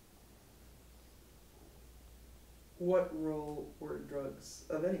 what role were drugs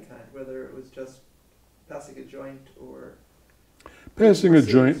of any kind, whether it was just passing a joint or... Passing a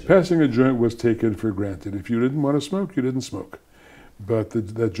joint was taken for granted. If you didn't want to smoke, you didn't smoke. But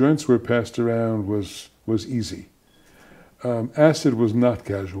the joints were passed around was easy. Acid was not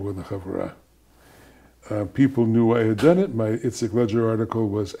casual in the Chavurah. People knew I had done it. My Itzik Ledger article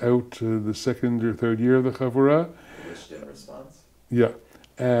was out the second or third year of the Chavurah. Published in response. Yeah,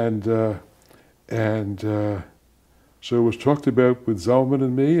 and so it was talked about with Zalman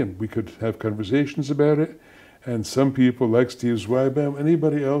and me, and we could have conversations about it. And some people, like Steve Zweibaum,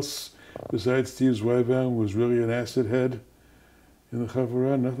 anybody else besides Steve Zweibaum was really an acid head in the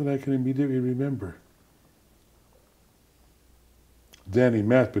Chavurah? Nothing I can immediately remember. Danny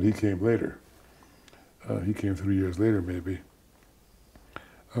Matt, but he came later. He came 3 years later, maybe.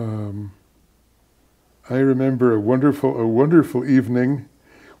 I remember a wonderful evening.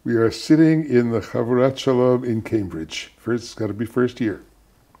 We are sitting in the Chavarat Shalom in Cambridge. It's got to be first year.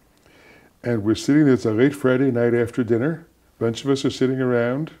 And we're sitting there, it's a late Friday night after dinner. A bunch of us are sitting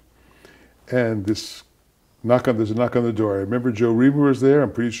around, and there's a knock on the door. I remember Joe Reamer was there.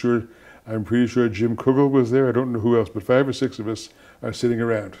 I'm pretty sure Jim Kugel was there. I don't know who else, but 5 or 6 of us are sitting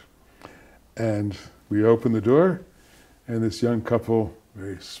around. And we open the door, and this young couple,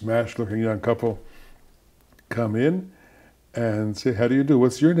 very smashed-looking young couple, come in and say, "How do you do?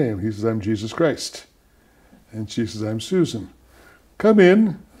 What's your name?" He says, "I'm Jesus Christ." And she says, "I'm Susan." "Come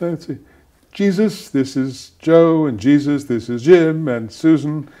in." I say, "Jesus, this is Joe, and Jesus, this is Jim, and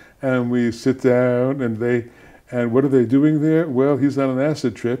Susan." And we sit down, and what are they doing there? Well, he's on an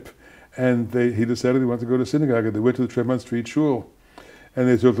acid trip, and he decided he wanted to go to synagogue, and they went to the Tremont Street Shul. And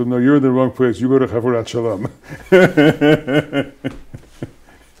they told him, "No, you're in the wrong place. You go to Chavarat Shalom."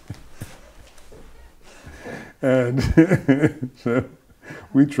 And so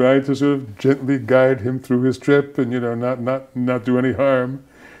we tried to sort of gently guide him through his trip, and not do any harm,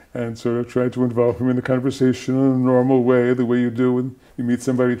 and sort of tried to involve him in the conversation in a normal way, the way you do when you meet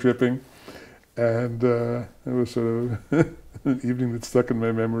somebody tripping. And it was sort of an evening that stuck in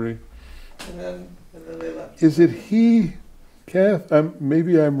my memory. And then they left. Is it he, Kath?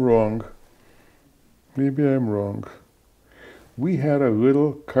 Maybe I'm wrong. We had a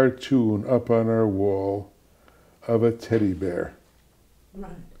little cartoon up on our wall of a teddy bear.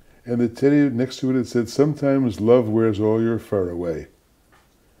 Right. And the teddy next to it said, "Sometimes love wears all your fur away."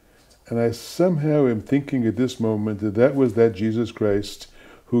 And I somehow am thinking at this moment that was that Jesus Christ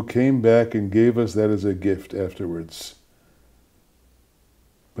who came back and gave us that as a gift afterwards.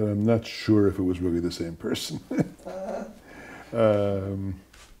 But I'm not sure if it was really the same person.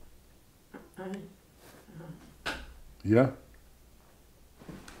 Yeah?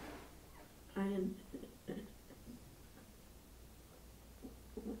 I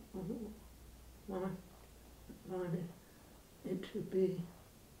wanted it to be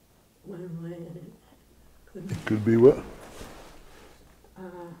one way, and it couldn't. It could be what?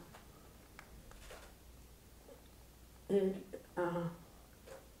 It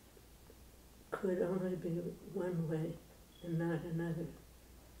could only be one way and not another.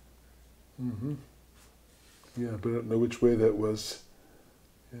 Mm-hmm. Yeah, but I don't know which way that was.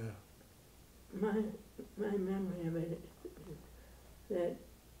 Yeah. My memory of it is that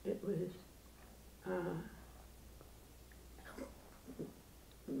it was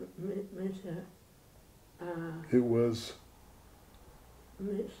It was.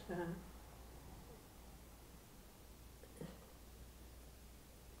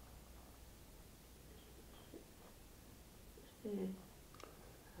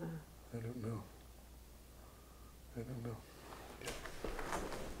 I don't know.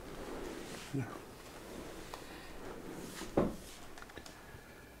 Yeah.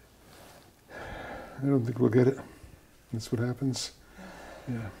 I don't think we'll get it. That's what happens.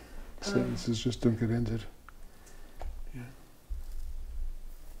 Yeah. Sentences just don't get ended.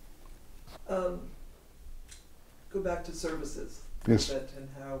 Go back to services Yes. a bit and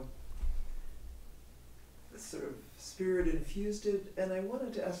how sort of spirit infused it. And I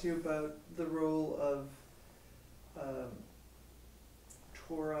wanted to ask you about the role of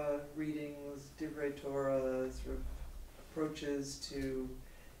Torah readings, Divrei Torah, sort of approaches to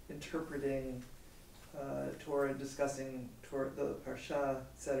interpreting Torah, discussing Torah, the Parsha,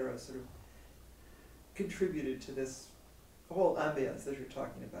 etc., sort of contributed to this whole ambience that you're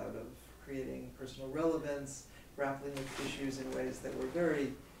talking about of creating personal relevance, grappling with issues in ways that were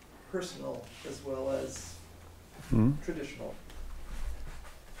very personal as well as traditional.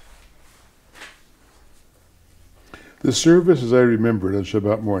 The service, as I remember it on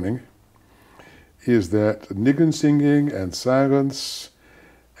Shabbat morning, is that nigun singing and silence,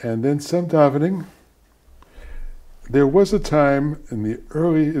 and then some davening. There was a time in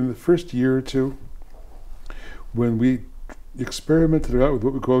the first year or two, when we experimented a lot with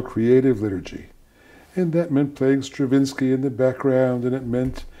what we call creative liturgy. And that meant playing Stravinsky in the background, and it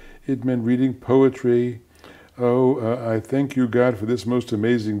meant reading poetry. I thank you, God, for this most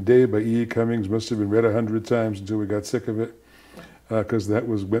amazing day by E. E. Cummings. Must have been read 100 times until we got sick of it, because that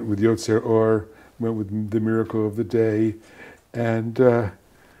went with Yotzer Or, went with the miracle of the day. And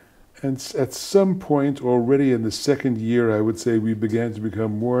at some point already in the second year, I would say, we began to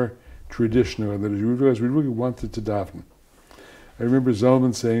become more traditional in liturgy. We realized we really wanted to daven. I remember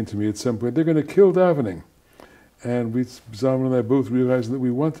Zalman saying to me at some point, they're going to kill davening. And Zalman and I both realized that we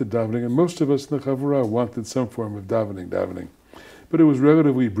wanted davening, and most of us in the Chavurah wanted some form of davening. But it was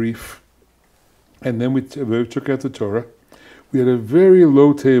relatively brief. And then we took out the Torah. We had a very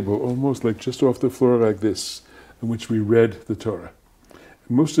low table, almost like just off the floor like this, in which we read the Torah.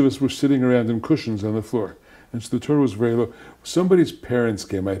 And most of us were sitting around in cushions on the floor. And so the Torah was very low. Somebody's parents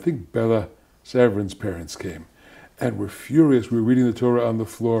came, I think Bella Saverin's parents came, and were furious. We were reading the Torah on the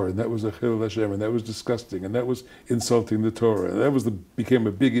floor, and that was a Chilul Hashem, and that was disgusting, and that was insulting the Torah, and that became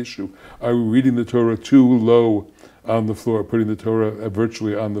a big issue. Are we reading the Torah too low on the floor, putting the Torah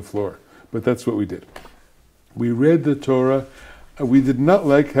virtually on the floor? But that's what we did. We read the Torah. We did not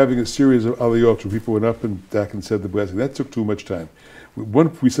like having a series of aliyot where people went up and back and said the blessing. That took too much time.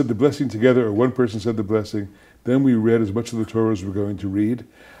 We said the blessing together, or one person said the blessing. Then we read as much of the Torah as we're going to read.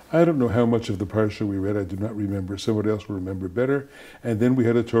 I don't know how much of the Parsha we read. I do not remember. Somebody else will remember better. And then we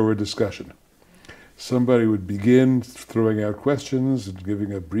had a Torah discussion. Somebody would begin throwing out questions and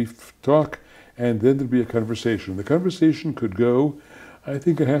giving a brief talk, and then there'd be a conversation. The conversation could go, I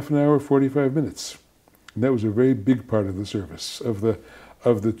think, a half an hour, 45 minutes. And that was a very big part of the service. Of the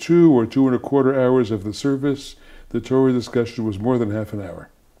 2 or 2.25 hours of the service, the Torah discussion was more than half an hour.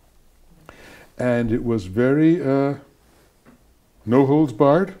 And it was very no holds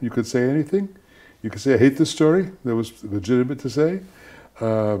barred. You could say anything. You could say, I hate this story. That was legitimate to say.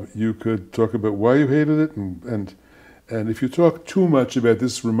 You could talk about why you hated it. And if you talk too much about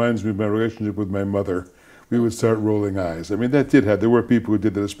this, reminds me of my relationship with my mother, we would start rolling eyes. I mean, that did happen. There were people who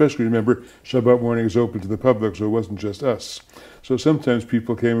did that, especially, remember, Shabbat morning is open to the public, so it wasn't just us. So sometimes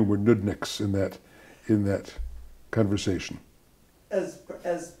people came and were nudniks in that conversation.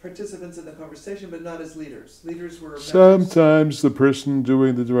 As participants in the conversation, but not as leaders. Leaders were members. Sometimes the person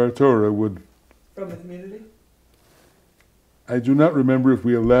doing the Dvar Torah would... From the community? I do not remember if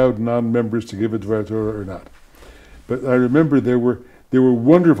we allowed non-members to give a Dvar Torah or not. But I remember there were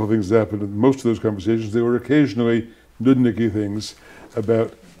wonderful things that happened in most of those conversations. There were occasionally nudnicky things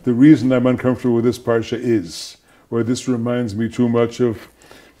about the reason I'm uncomfortable with this parsha is, or this reminds me too much of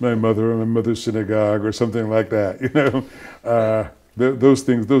my mother or my mother's synagogue or something like that. You know, those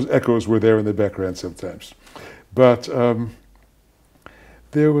things, those echoes were there in the background sometimes. But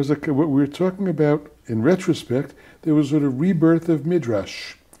there was what we were talking about in retrospect. There was sort of rebirth of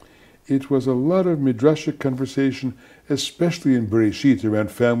midrash. It was a lot of midrashic conversation, especially in Bereshit,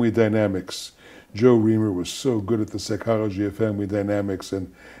 around family dynamics. Joe Reamer was so good at the psychology of family dynamics,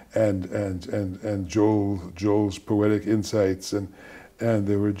 and Joel's poetic insights, and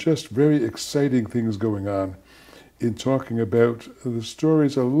there were just very exciting things going on in talking about the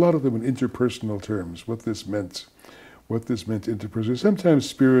stories, a lot of them in interpersonal terms, what this meant interpersonally, sometimes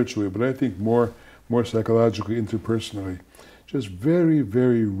spiritually, but I think more psychologically, interpersonally. Just very,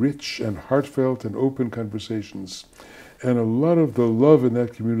 very rich and heartfelt and open conversations. And a lot of the love in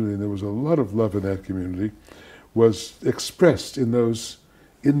that community, and there was a lot of love in that community, was expressed in those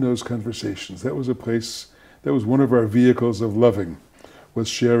conversations. That was a place, that was one of our vehicles of loving, was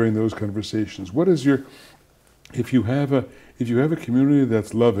sharing those conversations. If you have if you have a community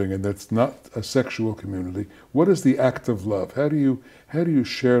that's loving and that's not a sexual community, what is the act of love? How do you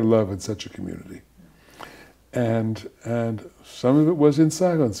share love in such a community? And some of it was in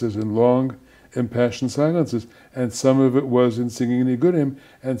silences, in long, impassioned silences, and some of it was in singing Nigunim,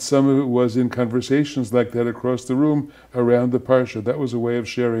 and some of it was in conversations like that across the room around the parsha. That was a way of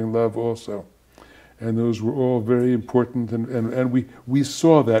sharing love also. And those were all very important, and we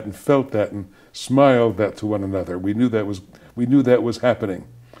saw that and felt that and smiled that to one another. We knew that was happening.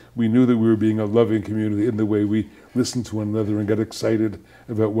 We knew that we were being a loving community in the way we listened to one another and got excited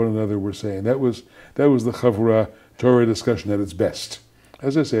about what another were saying. That was the Chavurah Torah discussion at its best.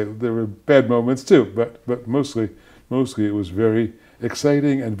 As I say, there were bad moments too, but mostly it was very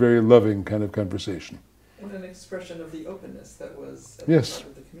exciting and very loving kind of conversation. And an expression of the openness that was at Yes. the heart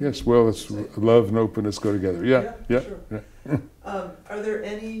of the community. Yes, well, it's love and openness go together. Yeah. Sure. Yeah. Are there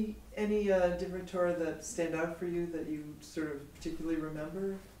any different Torah that stand out for you that you sort of particularly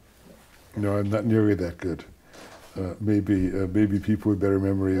remember? No, I'm not nearly that good. Maybe people with better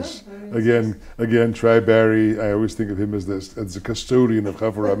memories. Yeah, I mean, Again, try Barry. I always think of him as a custodian of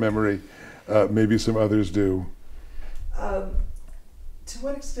Chavurah memory. Maybe some others do. to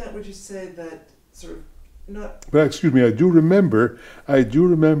what extent would you say that sort of not? But excuse me, I do remember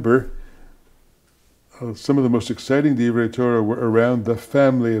some of the most exciting Divrei Torah were around the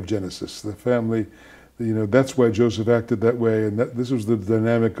family of Genesis. The family, that's why Joseph acted that way, and this was the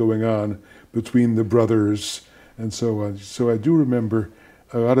dynamic going on between the brothers and so on. So I do remember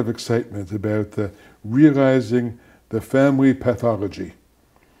a lot of excitement about realizing the family pathology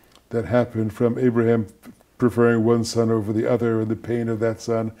that happened from Abraham preferring one son over the other, and the pain of that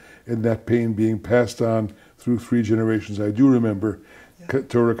son, and that pain being passed on through 3 generations. I do remember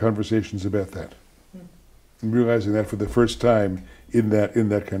Torah conversations about that. And realizing that for the first time in that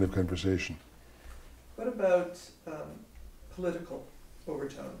kind of conversation. What about political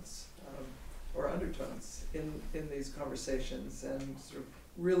overtones or undertones in these conversations, and sort of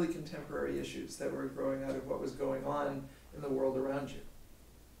really contemporary issues that were growing out of what was going on in the world around you?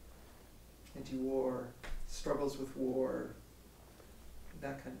 Anti-war, struggles with war,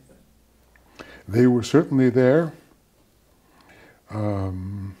 that kind of thing. They were certainly there.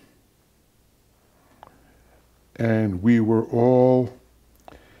 And we were all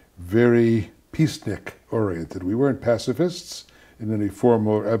very peacenik oriented. We weren't pacifists in any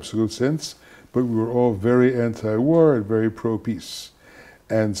formal or absolute sense, but we were all very anti-war and very pro-peace.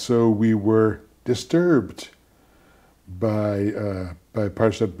 And so we were disturbed by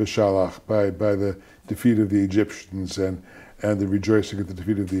Parshat Beshalach, by the defeat of the Egyptians and the rejoicing at the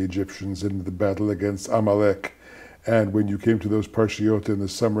defeat of the Egyptians and the battle against Amalek. And when you came to those Parshiot in the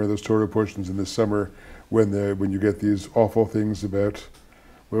summer, those Torah portions in the summer, when you get these awful things about,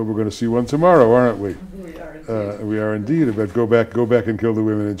 well, we're going to see one tomorrow, aren't we? We are indeed. We are indeed, about go back and kill the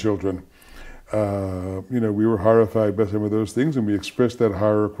women and children. We were horrified by some of those things, and we expressed that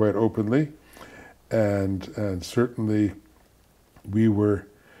horror quite openly. And certainly we were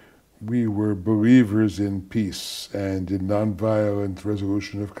believers in peace and in nonviolent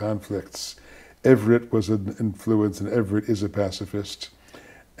resolution of conflicts. Everett was an influence, and Everett is a pacifist.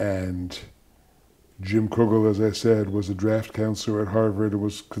 And Jim Kugel, as I said, was a draft counselor at Harvard and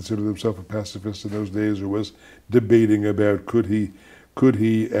was considered himself a pacifist in those days, or was debating about could he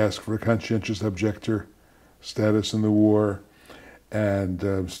ask for a conscientious objector status in the war.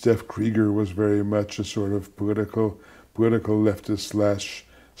 And Steph Krieger was very much a sort of political leftist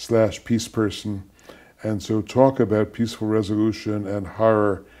slash peace person. And so talk about peaceful resolution and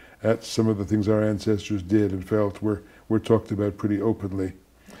horror at some of the things our ancestors did and felt were talked about pretty openly.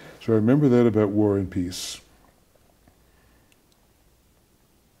 So I remember that about war and peace.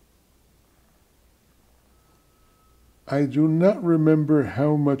 I do not remember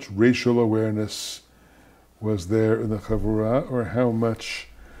how much racial awareness was there in the Chavurah, or how much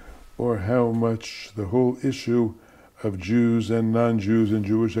the whole issue of Jews and non-Jews and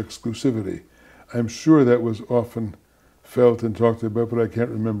Jewish exclusivity. I'm sure that was often felt and talked about, but I can't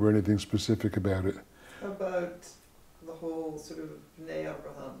remember anything specific about it. How about the whole sort of Bnei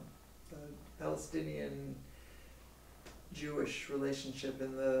Abraham, the Palestinian Jewish relationship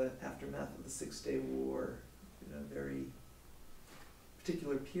in the aftermath of the 6-Day War, very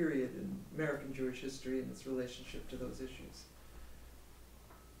particular period in American Jewish history and its relationship to those issues,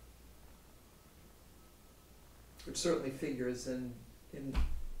 which certainly figures in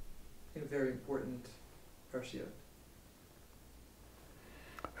a very important parshiot.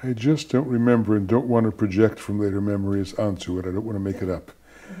 I just don't remember and don't want to project from later memories onto it. I don't want to make it up.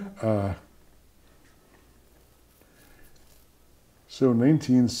 Mm-hmm. So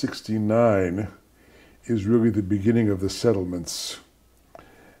 1969 is really the beginning of the settlements.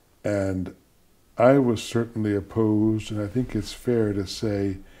 And I was certainly opposed, and I think it's fair to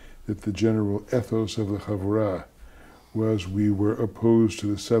say that the general ethos of the Chavurah was we were opposed to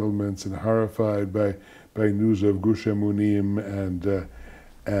the settlements and horrified by news of Gush Emunim and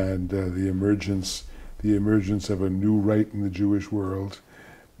the emergence of a new right in the Jewish world.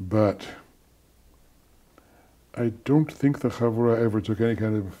 But I don't think the Chavurah ever took any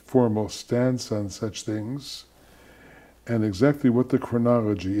kind of formal stance on such things. And exactly what the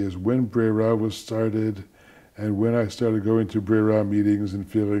chronology is, when Breira was started, and when I started going to Breira meetings and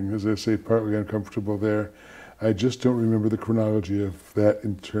feeling, as I say, partly uncomfortable there, I just don't remember the chronology of that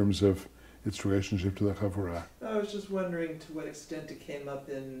in terms of its relationship to the Chavurah. I was just wondering to what extent it came up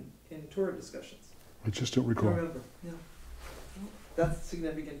in Torah discussions. I just don't I recall. remember, yeah. Well, that's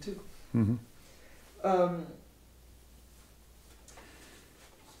significant too. Mm-hmm.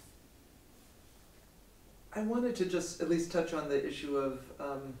 I wanted to just at least touch on the issue of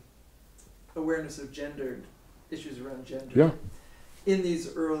awareness of gendered issues around gender. Yeah. In these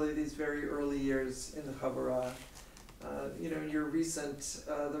very early years in the Chavurah, your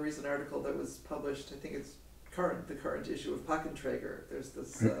the recent article that was published, I think it's the current issue of Pakenträger. There's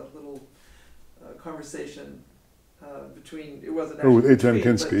this little conversation between, it wasn't actually with Eitan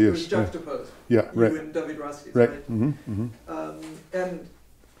between, Kinski, but it was yes. juxtaposed. Yeah, You right. and David Roski, Right. right? Mm-hmm. Mm-hmm. And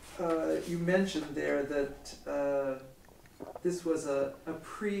you mentioned there that this was a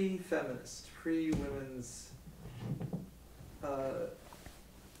pre-feminist, pre-women's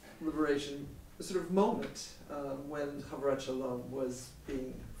liberation sort of moment when Chavarat Shalom was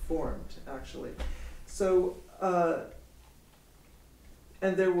being formed, actually. So,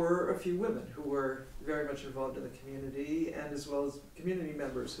 and there were a few women who were very much involved in the community, and as well as community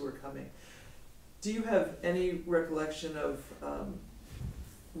members who were coming. Do you have any recollection of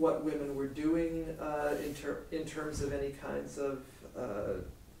what women were doing in terms of any kinds of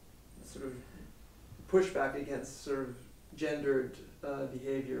sort of pushback against sort of gendered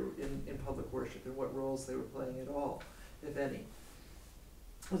behavior in public worship, and what roles they were playing at all, if any?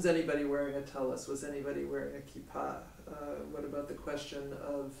 Was anybody wearing a tallis? Was anybody wearing a kippah? What about the question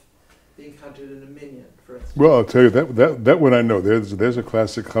of being counted in a minyan, for instance? Well, I'll tell you that one I know. There's a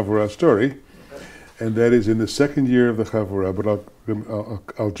classic Chavurah story, Okay. and that is in the second year of the Chavurah. But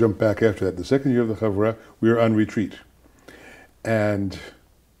I'll jump back after that. The second year of the Chavurah, we were on retreat, and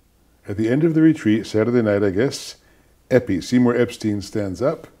at the end of the retreat, Saturday night, I guess, Seymour Epstein stands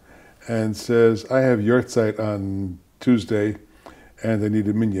up and says, "I have Yortzeit on Tuesday, and I need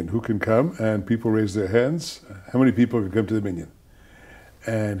a minyan. Who can come?" And people raise their hands. How many people can come to the minyan?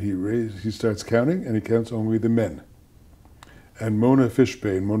 And he starts counting, and he counts only the men. And Mona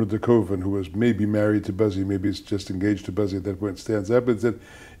Fishbane, Mona DeKoven, who was maybe married to Buzzy, maybe is just engaged to Buzzy at that point, stands up and said,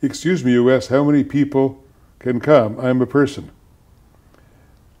 "Excuse me, you asked how many people can come? I'm a person."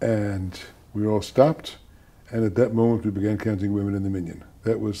 And we all stopped, and at that moment we began counting women in the minyan.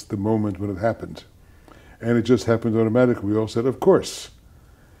 That was the moment when it happened. And it just happened automatically. We all said, "Of course."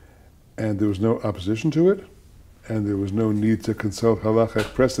 And there was no opposition to it, and there was no need to consult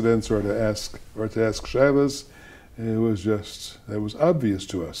halachic precedents or to ask shaylas. It was just, that was obvious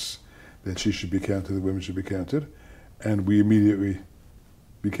to us that she should be counted, the women should be counted, and we immediately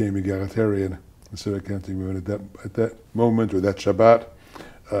became egalitarian and started counting women at that moment, or that Shabbat.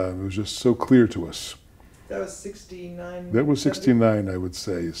 It was just so clear to us. That was 69? That was 69, I would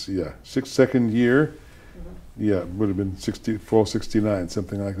say. So, yeah, second year. Mm-hmm. Yeah, would have been fall 69,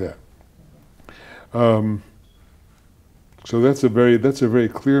 something like that. So that's a very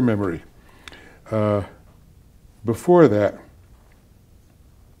clear memory. Before that,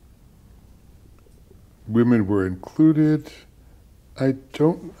 women were included. I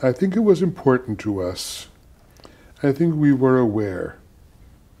think it was important to us. I think we were aware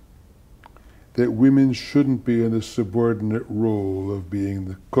that women shouldn't be in the subordinate role of being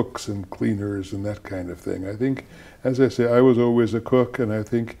the cooks and cleaners and that kind of thing. I think, as I say, I was always a cook, and I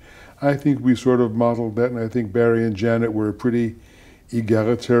think we sort of modeled that, and I think Barry and Janet were a pretty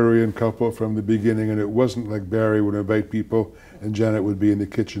egalitarian couple from the beginning, and it wasn't like Barry would invite people and Janet would be in the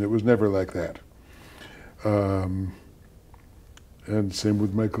kitchen. It was never like that. And same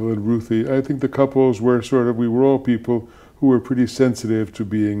with Michael and Ruthie. I think the couples were we were all people who were pretty sensitive to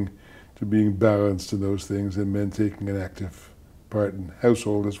being balanced in those things, and men taking an active part in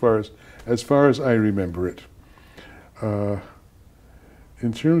household as far as I remember it.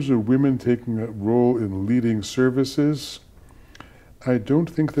 In terms of women taking a role in leading services, I don't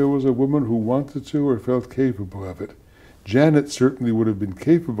think there was a woman who wanted to or felt capable of it. Janet certainly would have been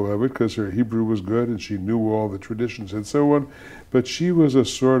capable of it because her Hebrew was good and she knew all the traditions and so on, but she was a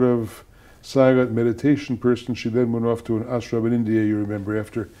sort of silent meditation person. She then went off to an ashram in India, you remember,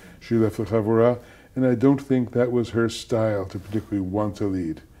 after she left the Chavurah. And I don't think that was her style to particularly want to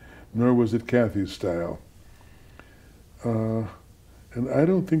lead, nor was it Kathy's style. And I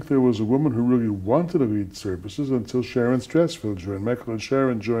don't think there was a woman who really wanted to lead services until Sharon Strassfield joined. Michael and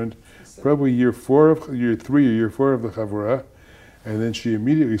Sharon joined probably year 3 or year 4 of the Chavurah, and then she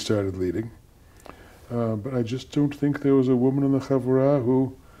immediately started leading. But I just don't think there was a woman in the Chavurah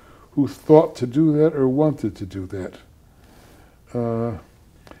who thought to do that or wanted to do that.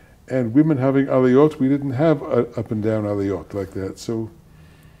 And women having aliyot, we didn't have up and down aliyot like that. So,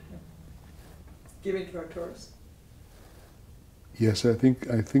 Giving to our Taurus. yes, I think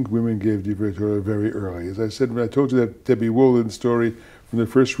women gave Divrei Torah very early. As I said, when I told you that Debbie Woolen story from the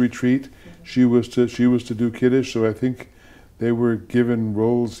first retreat, she was to do Kiddush, so I think they were given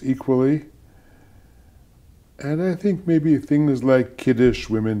roles equally. And I think maybe things like Kiddush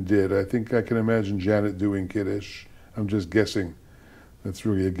women did. I think I can imagine Janet doing Kiddush. I'm just guessing. That's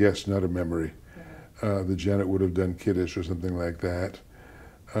really a guess, not a memory. That Janet would have done Kiddush or something like that.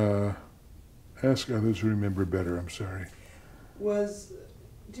 Ask others who remember better, I'm sorry. Do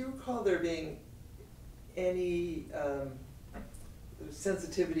you recall there being any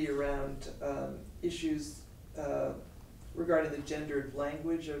sensitivity around issues regarding the gendered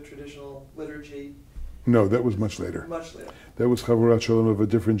language of traditional liturgy? No, that was much later. Much later. That was Chavurat Shalom of a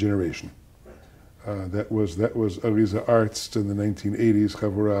different generation. Right. That was Ariza Arzt in the 1980s,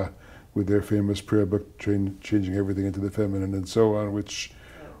 Chavurah, with their famous prayer book, changing everything into the feminine and so on, which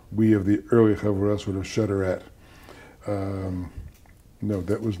we of the early Chavurah sort of shudder at. No,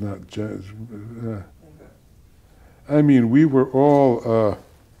 that was not. Okay. I mean, we were all.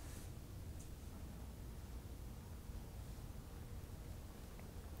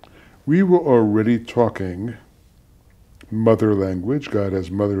 We were already talking mother language. God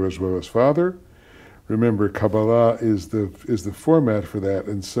has mother as well as father. Remember, Kabbalah is the format for that,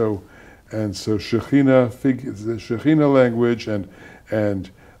 and so Shekhinah, the Shekhinah language, and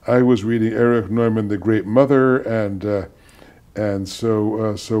I was reading Erich Neumann, The Great Mother, and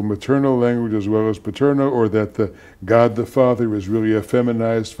so maternal language as well as paternal, or that the God the Father is really a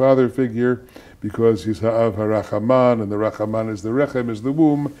feminized father figure because he's Ha'av HaRachaman, and the Rachaman is the Rechem, is the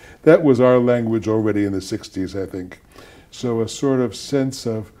womb. That was our language already in the 60s, I think. So a sort of sense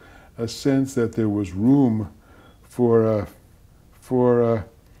that there was room for a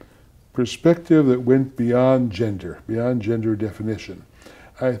perspective that went beyond gender definition.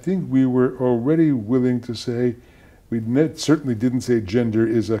 I think we were already willing to say, certainly didn't say gender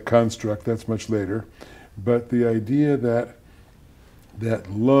is a construct, that's much later, but the idea that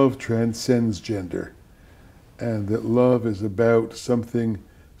love transcends gender, and that love is about something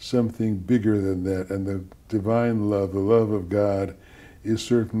bigger than that, and the divine love, the love of God, is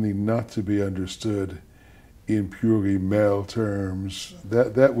certainly not to be understood in purely male terms.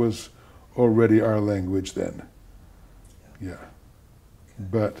 That was already our language then. Yeah.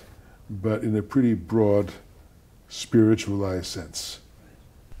 But in a pretty broad, spiritualized sense.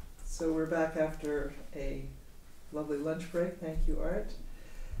 So we're back after a lovely lunch break. Thank you, Art.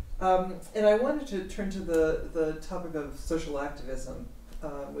 And I wanted to turn to the topic of social activism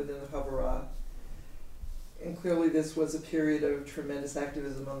within the Chavurah. And clearly this was a period of tremendous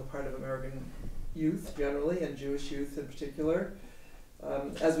activism on the part of American youth generally, and Jewish youth in particular,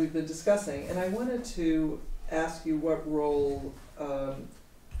 as we've been discussing. And I wanted to ask you what role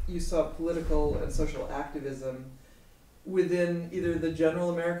you saw political and social activism within either the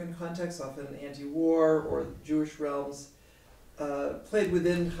general American context, often anti-war, or Jewish realms, played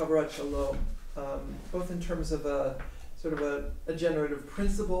within Chavurah Shalom, both in terms of a sort of a generative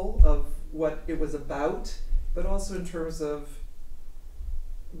principle of what it was about, but also in terms of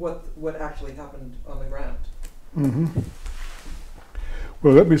what actually happened on the ground. Mm-hmm.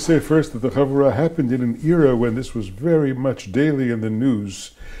 Well, let me say first that the Chavurah happened in an era when this was very much daily in the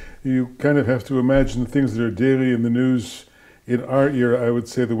news. You kind of have to imagine things that are daily in the news in our era. I would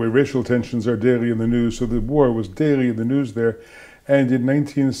say the way racial tensions are daily in the news, so the war was daily in the news there. And in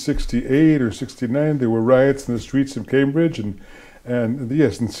 1968 or 69, there were riots in the streets of Cambridge, and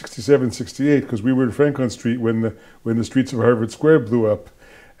yes, in 67, 68, because we were in Franklin Street when the streets of Harvard Square blew up.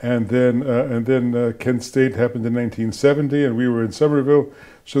 And then Kent State happened in 1970, and we were in Somerville.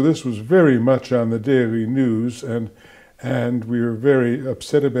 So this was very much on the daily news, and we were very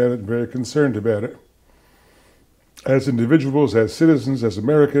upset about it, and very concerned about it. As individuals, as citizens, as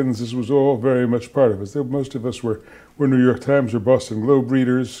Americans, this was all very much part of us. Most of us were New York Times or Boston Globe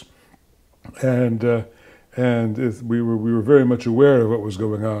readers, and we were very much aware of what was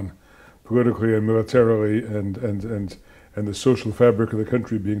going on politically and militarily, and the social fabric of the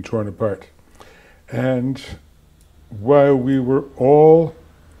country being torn apart. And while we were all,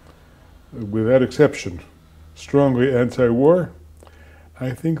 without exception, strongly anti-war,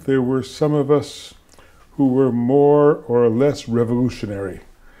 I think there were some of us who were more or less revolutionary.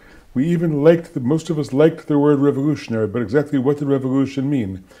 We even liked, most of us liked the word revolutionary, but exactly what did revolution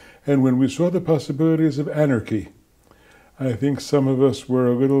mean? And when we saw the possibilities of anarchy, I think some of us were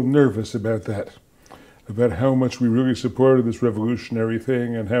a little nervous about that, about how much we really supported this revolutionary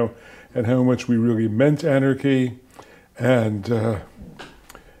thing and how much we really meant anarchy, and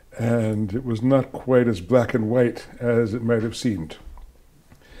it was not quite as black and white as it might have seemed.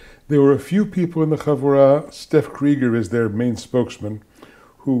 There were a few people in the Chavurah, Steph Krieger is their main spokesman,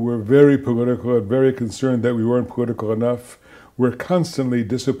 who were very political and very concerned that we weren't political enough, were constantly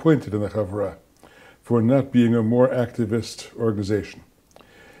disappointed in the Chavurah for not being a more activist organization.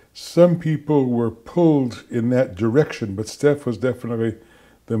 Some people were pulled in that direction, but Steph was definitely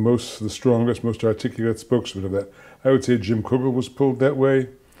the strongest, most articulate spokesman of that. I would say Jim Kugel was pulled that way.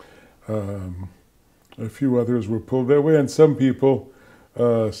 A few others were pulled that way, and some people,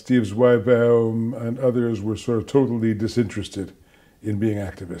 Steve Zweibaum and others, were sort of totally disinterested in being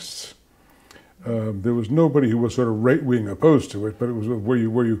activists. There was nobody who was sort of right-wing opposed to it, but it was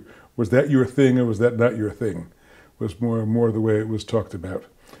was that your thing or was that not your thing? Was more the way it was talked about.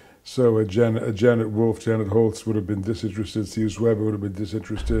 So a Janet Wolf, Janet Holtz would have been disinterested. Steve Zweibaum would have been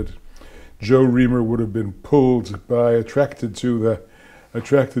disinterested. Joe Reamer would have been pulled by, attracted to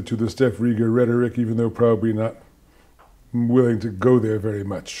the Steph Krieger rhetoric, even though probably not willing to go there very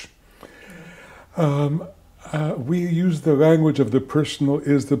much. We use the language of the personal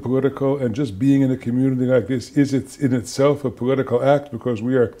is the political, and just being in a community like this is in itself a political act, because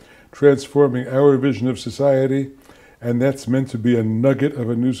we are transforming our vision of society, and that's meant to be a nugget of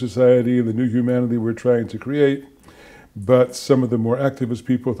a new society, the new humanity we're trying to create. But some of the more activist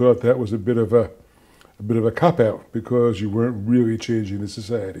people thought that was a bit of a cop-out, because you weren't really changing the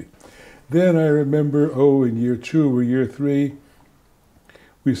society. Then I remember, in year 2 or year 3,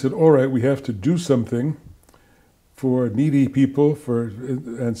 we said, all right, we have to do something for needy people,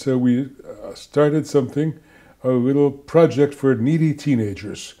 and so we started something, a little project for needy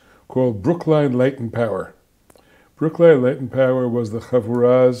teenagers called Brookline Light and Power. Brookline Light and Power was the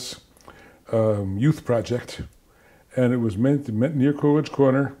Chavurah's youth project, and it was meant near Coolidge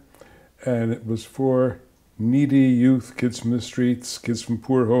Corner, and it was for needy youth, kids from the streets, kids from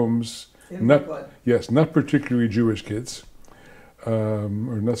poor homes. Not particularly Jewish kids, or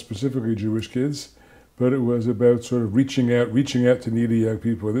not specifically Jewish kids, but it was about sort of reaching out to needy young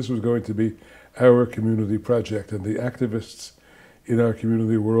people. This was going to be our community project, and the activists in our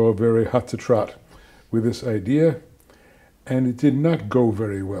community were all very hot to trot with this idea, and it did not go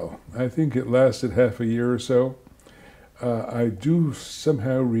very well. I think it lasted half a year or so. I do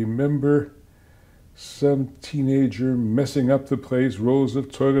somehow remember some teenager messing up the place, rolls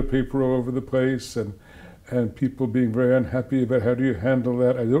of toilet paper all over the place, and people being very unhappy about how do you handle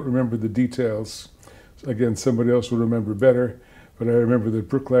that. I don't remember the details. Again, somebody else will remember better, but I remember that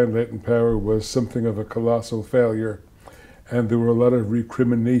Brookline Light and Power was something of a colossal failure, and there were a lot of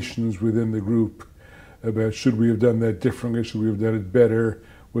recriminations within the group about should we have done that differently, should we have done it better,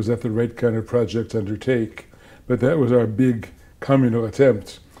 was that the right kind of project to undertake. But that was our big communal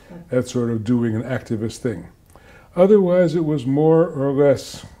attempt at sort of doing an activist thing. Otherwise, it was more or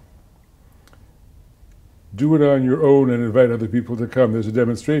less do it on your own and invite other people to come. There's a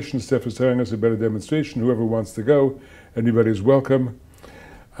demonstration. Steph is telling us about a demonstration. Whoever wants to go, anybody's welcome.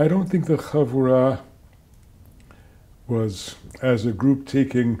 I don't think the Chavurah was, as a group,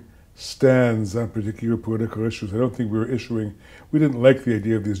 taking stands on particular political issues. I don't think we didn't like the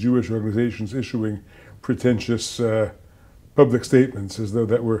idea of these Jewish organizations issuing pretentious public statements as though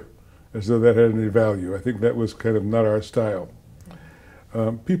that had any value. I think that was kind of not our style.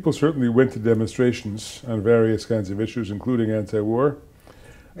 People certainly went to demonstrations on various kinds of issues, including anti-war.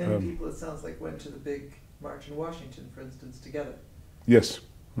 Many people, it sounds like, went to the big march in Washington, for instance, together. Yes.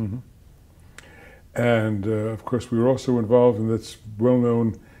 Mm-hmm. And, of course, we were also involved in this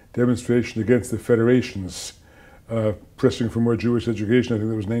well-known demonstration against the federations, pressing for more Jewish education. I think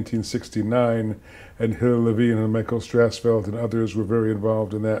that was 1969, and Hillel Levine and Michael Strassfeld and others were very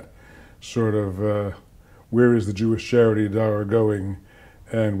involved in that sort of where is the Jewish charity dollar going,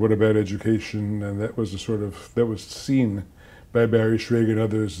 and what about education? And that was that was seen by Barry Schrager and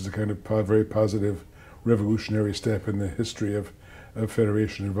others as a kind of very positive revolutionary step in the history of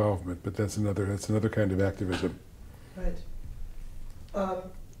Federation involvement. But that's another kind of activism. Right.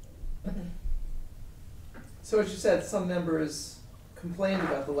 So as you said, some members complained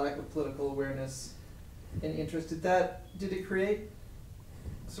about the lack of political awareness and interest. Did it create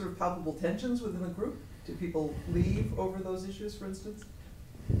sort of palpable tensions within the group? Did people leave over those issues, for instance?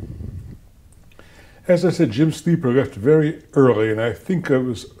 As I said, Jim Sleeper left very early, and I think it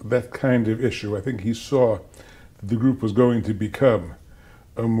was that kind of issue. I think he saw that the group was going to become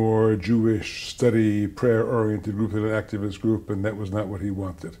a more Jewish study, prayer-oriented group than an activist group, and that was not what he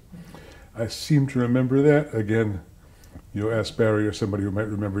wanted. I seem to remember that. Again, you'll ask Barry or somebody who might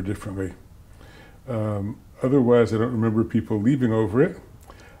remember differently. Otherwise, I don't remember people leaving over it.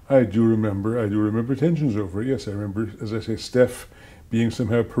 I do remember tensions over it. Yes, I remember, as I say, Steph being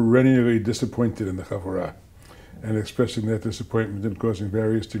somehow perennially disappointed in the Chavurah and expressing that disappointment and causing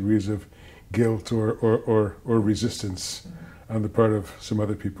various degrees of guilt or resistance on the part of some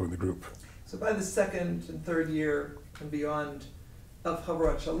other people in the group. So by the second and third year and beyond of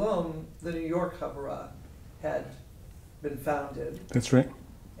Chavurah Shalom, the New York Chavurah had been founded. That's right.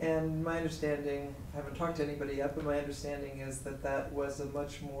 And my understanding, I haven't talked to anybody yet, but my understanding is that that was a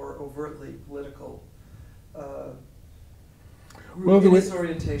much more overtly political group in its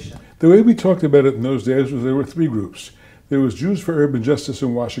orientation. The way we talked about it in those days was there were three groups. There was Jews for Urban Justice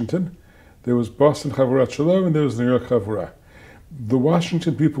in Washington, there was Boston Chavurah Shalom, and there was the New York Chavurah. The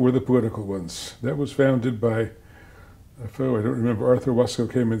Washington people were the political ones. That was founded by a fellow, I don't remember, Arthur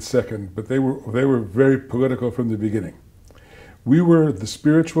Wasco came in second, but they were very political from the beginning. We were the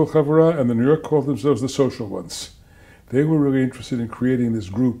spiritual Chavurah, and the New York called themselves the social ones. They were really interested in creating this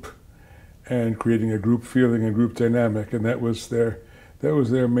group and creating a group feeling and group dynamic, and that was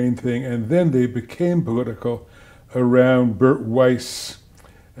their main thing. And then they became political around Bert Weiss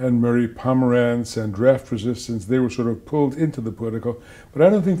and Murray Pomerantz and draft resistance. They were sort of pulled into the political, but I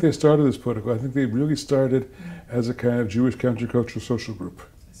don't think they started as political. I think they really started as a kind of Jewish countercultural social group.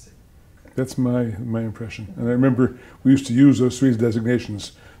 That's my impression. And I remember we used to use those three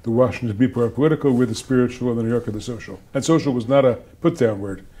designations. The Washington people are political, we're the spiritual, and the New York are the social. And social was not a put-down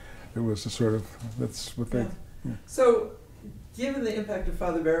word. It was a sort of, that's what they... Yeah. So, given the impact of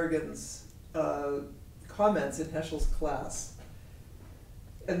Father Berrigan's comments in Heschel's class,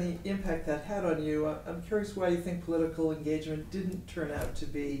 and the impact that had on you, I'm curious why you think political engagement didn't turn out to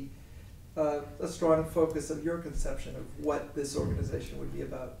be a strong focus of your conception of what this organization would be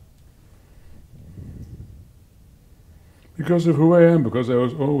about. Because of who I am, because I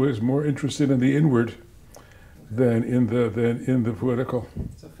was always more interested in the inward than in the political.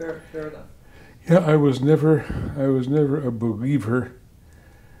 So fair enough. Yeah, I was never a believer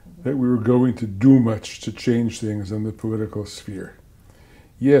that we were going to do much to change things in the political sphere.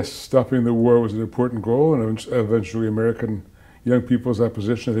 Yes, stopping the war was an important goal, and eventually American young people's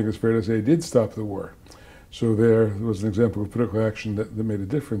opposition, I think it's fair to say, did stop the war. So there was an example of political action that made a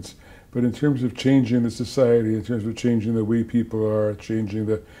difference. But in terms of changing the society, in terms of changing the way people are, changing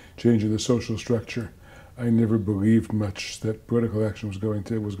the social structure, I never believed much that political action was going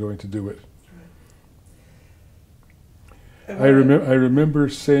to do it. I remember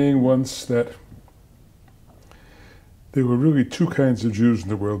saying once that there were really two kinds of Jews in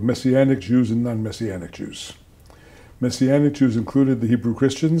the world: Messianic Jews and non-Messianic Jews. Messianic Jews included the Hebrew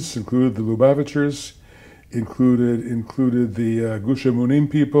Christians, included the Lubavitchers, included the Gush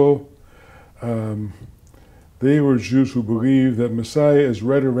Emunim people. They were Jews who believed that Messiah is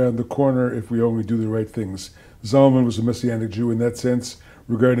right around the corner if we only do the right things. Zalman was a Messianic Jew in that sense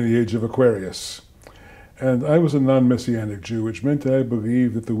regarding the age of Aquarius. And I was a non-Messianic Jew, which meant I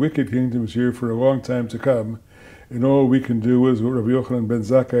believed that the wicked kingdom is here for a long time to come, and all we can do is what Rabbi Yochanan ben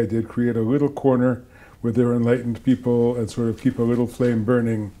Zakkai did, create a little corner where there are enlightened people and sort of keep a little flame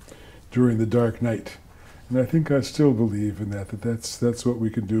burning during the dark night. And I think I still believe in that's what we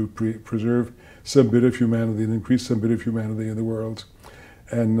can do, preserve some bit of humanity and increase some bit of humanity in the world,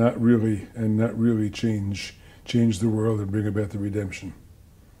 and not really change the world and bring about the redemption.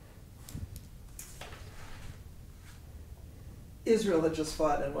 Israel had just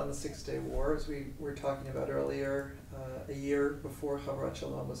fought and won the Six-Day War, as we were talking about earlier, a year before Chavurah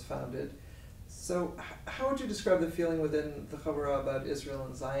Shalom was founded. So how would you describe the feeling within the Chavurah about Israel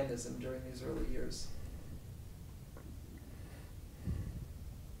and Zionism during these early years?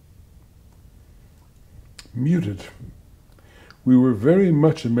 Muted. We were very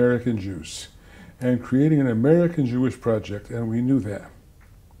much American Jews and creating an American Jewish project, and we knew that.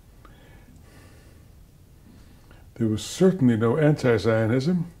 There was certainly no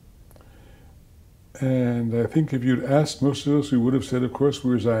anti-Zionism, and I think if you'd asked most of us, we would have said, of course, we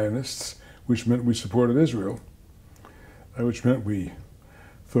were Zionists, which meant we supported Israel, which meant we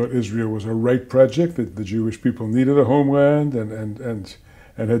thought Israel was a right project, that the Jewish people needed a homeland and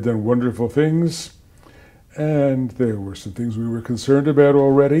had done wonderful things. And there were some things we were concerned about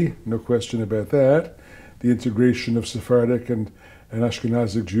already, no question about that. The integration of Sephardic and and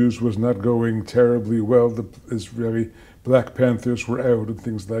Ashkenazic Jews was not going terribly well. The Israeli Black Panthers were out and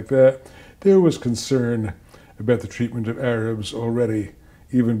things like that. There was concern about the treatment of Arabs already,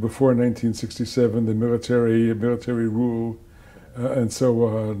 even before 1967, the military rule, and so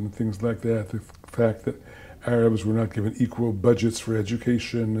on, things like that. The fact that Arabs were not given equal budgets for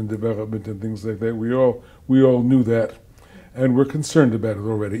education and development and things like that. We all knew that, and were concerned about it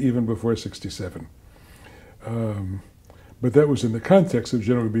already, even before '67. But that was in the context of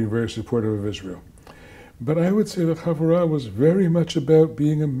generally being very supportive of Israel. But I would say the Chavurah was very much about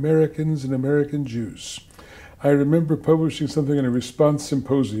being Americans and American Jews. I remember publishing something in a response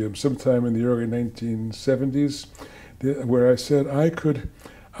symposium sometime in the early 1970s, where I said I could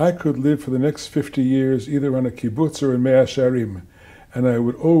live for the next 50 years either on a kibbutz or in Mea Shearim, and I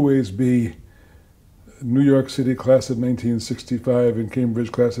would always be New York City class of 1965 and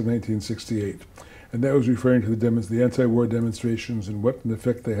Cambridge class of 1968. And that was referring to the anti-war demonstrations and what an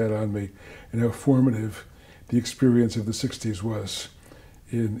effect they had on me and how formative the experience of the 60s was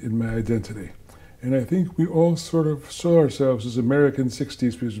in my identity. And I think we all sort of saw ourselves as American late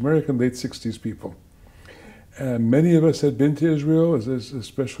 60s people. And many of us had been to Israel,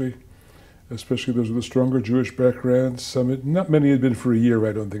 especially those with a stronger Jewish backgrounds. Not many had been for a year,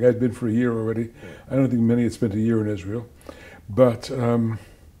 I don't think. I'd been for a year already. I don't think many had spent a year in Israel. But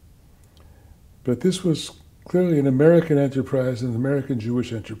this was clearly an American enterprise, an American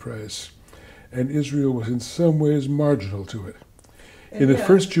Jewish enterprise. And Israel was in some ways marginal to it. In the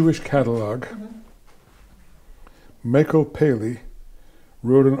first Jewish catalog, Michael Paley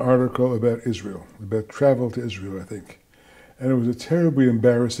wrote an article about Israel, about travel to Israel, I think. And it was a terribly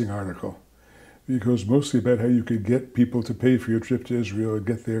embarrassing article, because mostly about how you could get people to pay for your trip to Israel and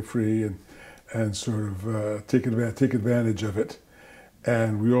get there free and sort of take advantage of it.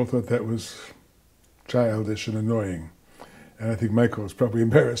 And we all thought that was childish and annoying. And I think Michael was probably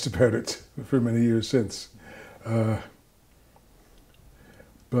embarrassed about it for many years since.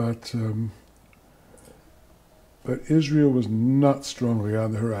 But Israel was not strongly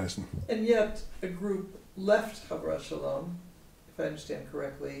on the horizon. And yet a group left Chavurah Shalom, if I understand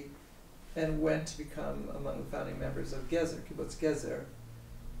correctly, and went to become among the founding members of Gezer, Kibbutz Gezer,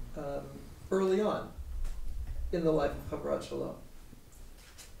 early on in the life of Chavurah Shalom.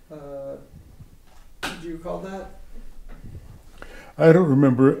 Do you recall that? I don't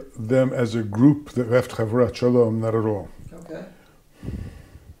remember them as a group that left Chavurah Shalom, not at all. Okay.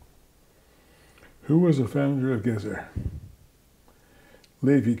 Who was the founder of Gezer?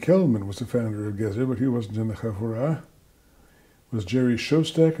 Levi Kelman was the founder of Gezer, but he wasn't in the Chavurah. Was Jerry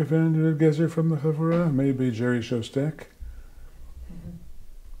Shostak a founder of Gezer from the Chavurah? Maybe Jerry Shostak.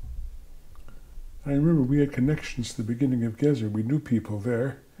 I remember we had connections to the beginning of Gezer. We knew people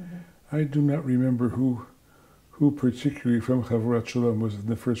there. I do not remember who particularly from Chavurah Shalom was in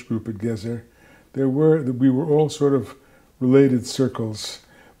the first group at Gezer. We were all sort of related circles,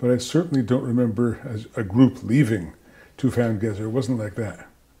 but I certainly don't remember as a group leaving to found Gezer. It wasn't like that.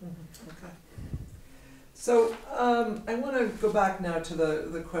 Okay. So I want to go back now to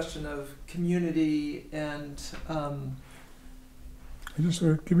the question of community and...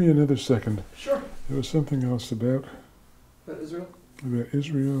 give me another second. Sure. There was something else about Israel? About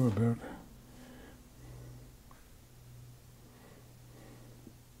Israel, about...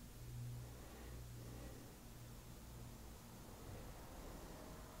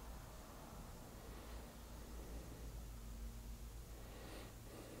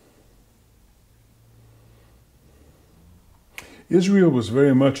 Israel was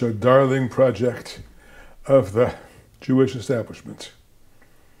very much a darling project of the Jewish establishment.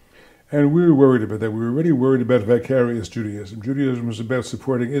 And we were worried about that. We were already worried about vicarious Judaism. Judaism was about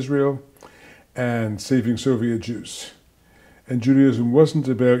supporting Israel and saving Soviet Jews. And Judaism wasn't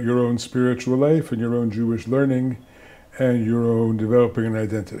about your own spiritual life and your own Jewish learning and your own developing an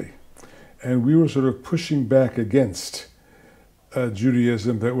identity. And we were sort of pushing back against a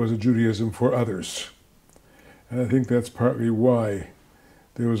Judaism that was a Judaism for others. And I think that's partly why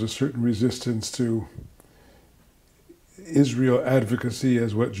there was a certain resistance to Israel advocacy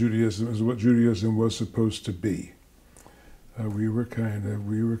as what Judaism was supposed to be. We were kind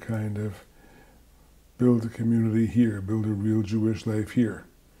of build a community here, build a real Jewish life here.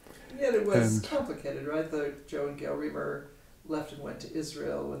 Yet it was complicated, right? Joe and Gail Reamer left and went to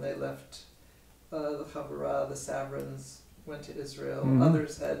Israel. When they left the Chavurah, the Savrans went to Israel. Mm-hmm.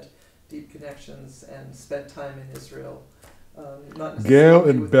 Others had deep connections and spent time in Israel. Gail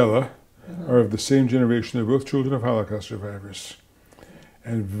and Bella are of the same generation. They're both children of Holocaust survivors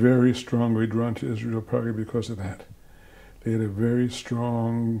and very strongly drawn to Israel, partly because of that. They had a very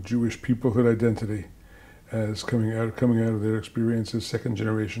strong Jewish peoplehood identity as coming out of their experience as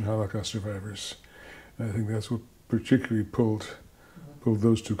second-generation Holocaust survivors. And I think that's what particularly pulled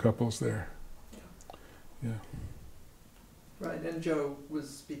those two couples there. Yeah. Right, and Joe was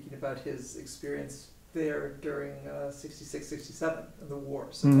speaking about his experience there during 66, 67, in the war.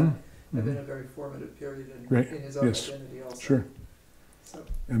 So that had been a very formative period in his own identity also. Sure. So,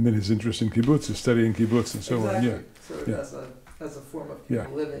 and then his interest in kibbutz, his study in kibbutz and so on. Yeah. Sort of as a form of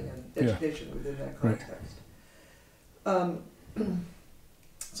living and education within that context.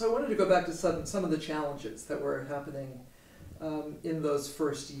 So I wanted to go back to some of the challenges that were happening in those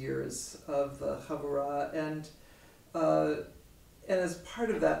first years of the Chavurah, and as part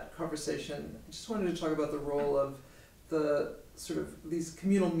of that conversation, I just wanted to talk about the role of the sort of these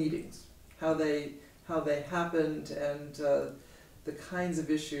communal meetings, how they happened, and the kinds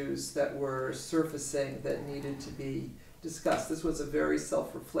of issues that were surfacing that needed to be discussed. This was a very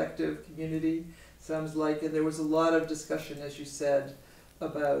self-reflective community, sounds like, and there was a lot of discussion, as you said,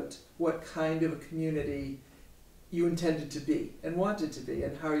 about what kind of a community you intended to be and wanted to be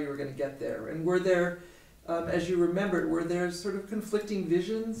and how you were going to get there. And were there, as you remembered, were there sort of conflicting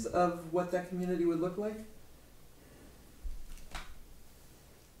visions of what that community would look like?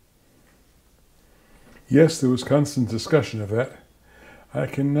 Yes, there was constant discussion of that. I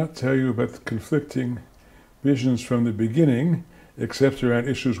cannot tell you about the conflicting visions from the beginning, except around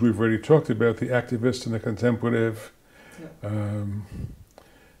issues we've already talked about, the activist and the contemplative. Yeah.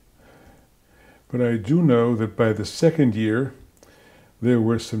 But I do know that by the second year, there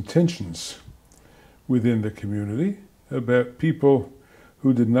were some tensions within the community about people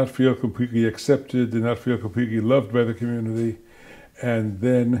who did not feel completely accepted, did not feel completely loved by the community, and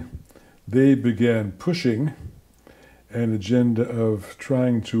then they began pushing an agenda of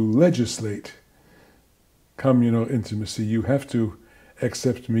trying to legislate communal intimacy. You have to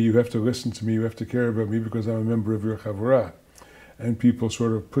accept me, you have to listen to me, you have to care about me because I'm a member of your Chavurah. And people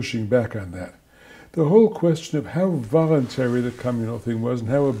sort of pushing back on that. The whole question of how voluntary the communal thing was and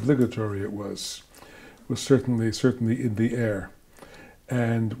how obligatory it was certainly in the air.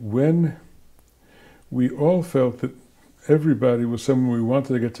 And when we all felt that everybody was someone we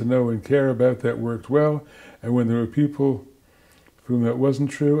wanted to get to know and care about, that worked well, and when there were people for whom that wasn't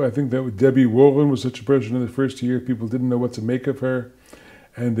true, I think that Debbie Wolin was such a person in the first year, people didn't know what to make of her,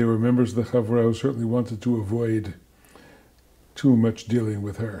 and there were members of the Chavurah who certainly wanted to avoid too much dealing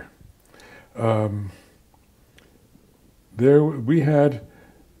with her. There we had,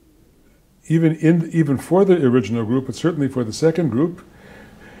 even for the original group, but certainly for the second group,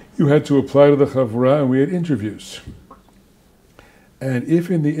 you had to apply to the Chavurah, and we had interviews. And if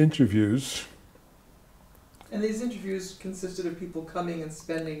in the interviews... And these interviews consisted of people coming and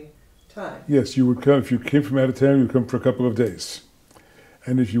spending time. Yes, you would come, if you came from out of town, you would come for a couple of days.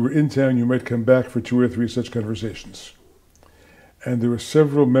 And if you were in town, you might come back for 2 or 3 such conversations. And there were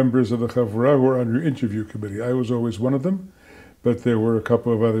several members of the Chavurah who were on your interview committee. I was always one of them, but there were a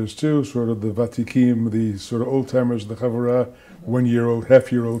couple of others too, sort of the Vatikim, the sort of old-timers of the Chavurah, 1-year-old,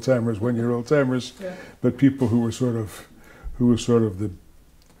 half-year-old timers, 1-year-old timers, but people who were sort of the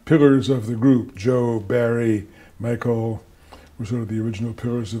pillars of the group. Joe, Barry, Michael were sort of the original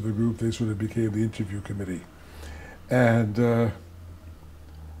pillars of the group. They sort of became the interview committee. And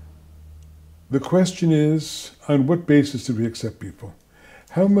the question is, on what basis do we accept people?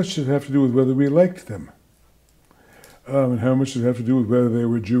 How much does it have to do with whether we liked them? And how much does it have to do with whether they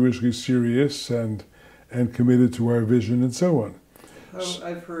were Jewishly serious and committed to our vision and so on?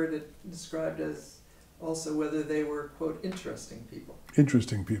 I've heard it described as also whether they were, quote, interesting people.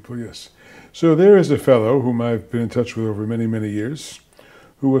 Interesting people, yes. So there is a fellow whom I've been in touch with over many, many years,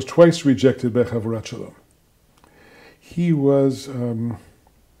 who was twice rejected by Chavurat Shalom. He was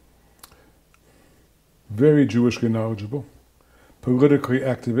very Jewishly knowledgeable, politically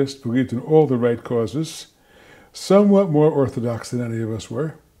activist, believed in all the right causes, somewhat more orthodox than any of us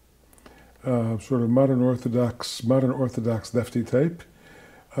were, sort of modern orthodox lefty type,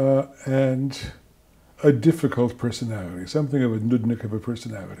 and a difficult personality, something of a nudnik of a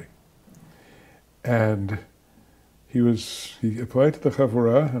personality. And he applied to the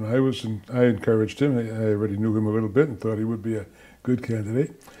Chavurah, and I encouraged him. I already knew him a little bit and thought he would be a good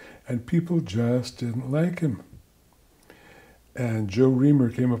candidate. And people just didn't like him. And Joe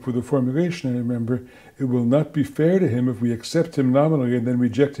Reamer came up with a formulation, I remember, it will not be fair to him if we accept him nominally and then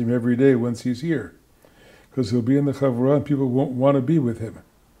reject him every day once he's here. Because he'll be in the Chavurah and people won't want to be with him.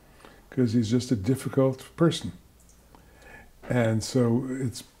 Because he's just a difficult person. And so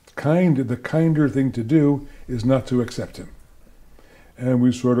the kinder thing to do is not to accept him. And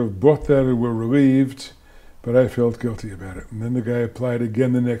we sort of bought that and were relieved, but I felt guilty about it. And then the guy applied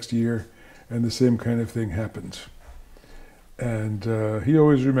again the next year, and the same kind of thing happened. And he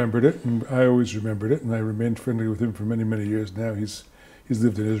always remembered it, and I always remembered it, and I remained friendly with him for many, many years now. He's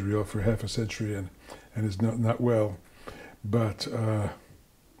lived in Israel for half a century and is not well. But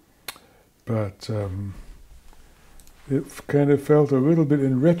it kind of felt a little bit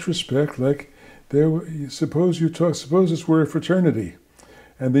in retrospect like suppose this were a fraternity,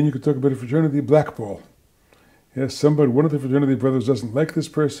 and then you could talk about a fraternity blackball. Yes, one of the fraternity brothers doesn't like this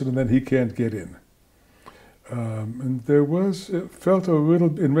person, and then he can't get in. And it felt a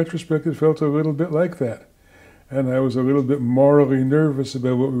little, in retrospect, it felt a little bit like that. And I was a little bit morally nervous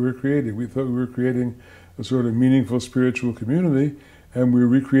about what we were creating. We thought we were creating a sort of meaningful spiritual community, and we were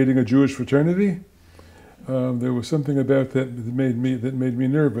recreating a Jewish fraternity. There was something about that made me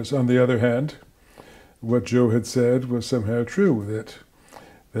nervous. On the other hand, what Joe had said was somehow true,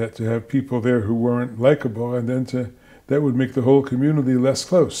 that to have people there who weren't likable, and then that would make the whole community less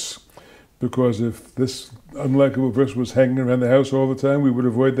close. Because if this unlikable person was hanging around the house all the time, we would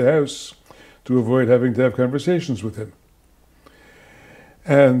avoid the house to avoid having to have conversations with him.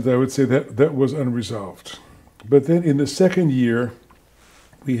 And I would say that was unresolved. But then in the second year,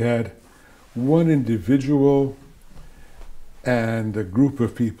 we had one individual and a group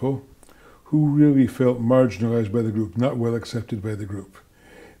of people who really felt marginalized by the group, not well accepted by the group.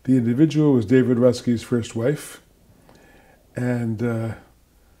 The individual was David Rutsky's first wife, and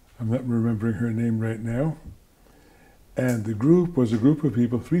I'm not remembering her name right now. And the group was a group of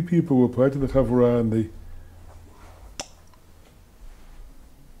people, 3 people who applied to the Chavurah in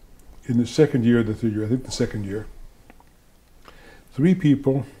the second year or the third year, I think the second year. 3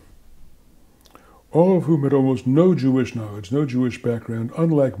 people, all of whom had almost no Jewish knowledge, no Jewish background,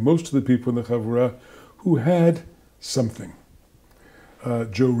 unlike most of the people in the Chavurah who had something.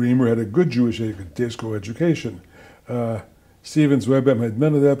 Joe Reamer had a good Jewish day school education. Steven Zwebem had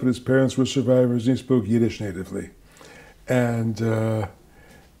none of that, but his parents were survivors and he spoke Yiddish natively. And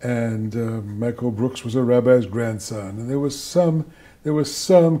Michael Brooks was a rabbi's grandson. And there was some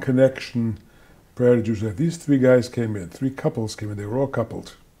connection prior to Jewish life. These 3 guys came in, 3 couples came in, they were all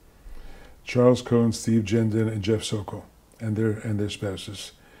coupled. Charles Cohn, Steve Jendon, and Jeff Sokol, and their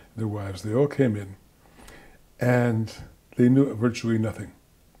spouses, their wives. They all came in, and they knew virtually nothing.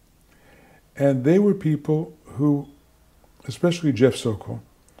 And they were people who, especially Jeff Sokol,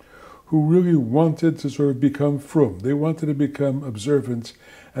 who really wanted to sort of become frum. They wanted to become observant,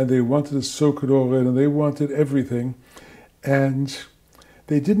 and they wanted to soak it all in, and they wanted everything. And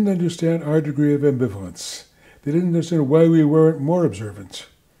they didn't understand our degree of ambivalence. They didn't understand why we weren't more observant.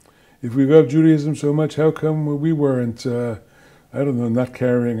 If we loved Judaism so much, how come we weren't, not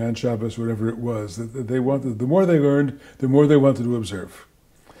carrying on Shabbos, whatever it was? That they wanted. The more they learned, the more they wanted to observe.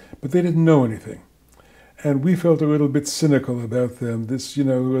 But they didn't know anything. And we felt a little bit cynical about them. This, a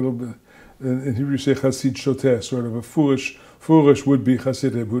little bit, in Hebrew you say Hasid Shoteh, sort of a foolish would-be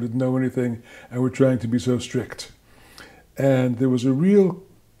Hasidim who didn't know anything and were trying to be so strict. And there was a real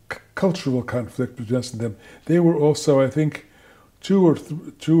cultural conflict between us and them. They were also, I think, two or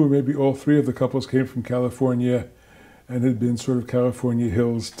maybe all 3 of the couples came from California and had been sort of California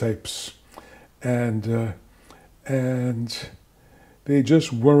Hills types. And they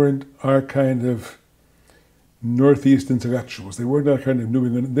just weren't our kind of Northeast intellectuals. They weren't our kind of New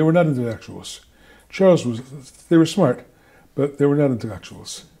England. They were not intellectuals. They were smart, but they were not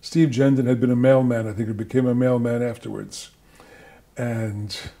intellectuals. Steve Jendon had been a mailman, I think, or became a mailman afterwards.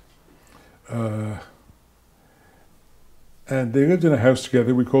 And they lived in a house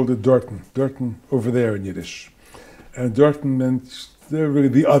together. We called it Dorton. Dorton over there in Yiddish. And Dorton meant they were really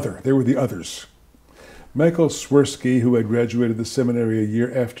the other. They were the others. Michael Swirsky, who had graduated the seminary a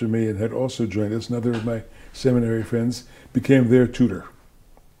year after me and had also joined us, another of my seminary friends, became their tutor.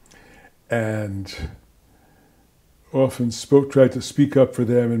 And often tried to speak up for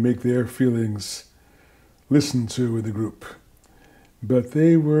them and make their feelings listened to in the group. But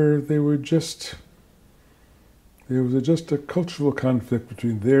there was just a cultural conflict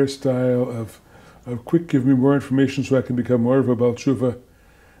between their style of quick, give me more information so I can become more of a Baal Tshuva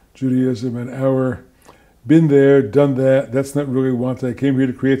Judaism, and our been there, done that, that's not really what I came here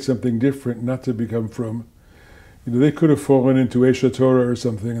to create something different, not to become from. They could have fallen into Esha Torah or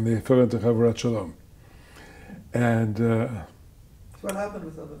something, and they fell into Chavarat Shalom. And so what happened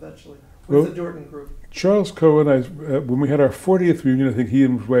with them eventually? With the Dorton group? Charles Cohen, when we had our 40th reunion, I think he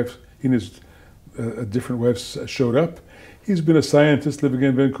and his different wives showed up. He's been a scientist living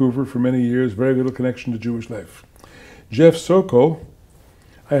in Vancouver for many years, very little connection to Jewish life. Jeff Sokol,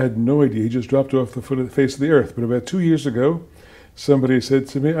 I had no idea. He just dropped off the face of the earth. But about 2 years ago, somebody said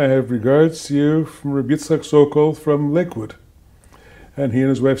to me, I have regards to you from Rabbi Yitzchak Sokol from Lakewood. and he and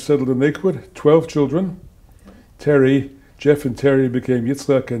his wife settled in Lakewood. 12 children. Jeff and Terry became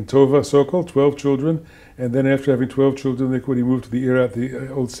Yitzchak and Tova Sokol, 12 children. And then after having 12 children in Lakewood, he moved to the Eirat,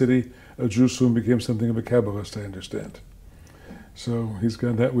 the old city of Jerusalem, became something of a Kabbalist, I understand. So he's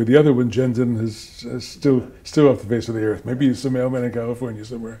gone that way. The other one, Jendon, is still off the face of the earth. Maybe he's some mailman in California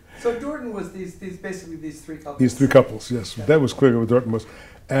somewhere. So Dorton was basically these three couples. These three couples, yes. Yeah. That was clear what Dorton was.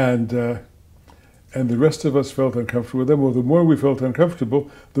 And the rest of us felt uncomfortable with them. Well, the more we felt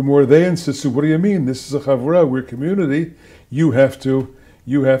uncomfortable, the more they insisted, what do you mean? This is a chavurah, we're a community. You have to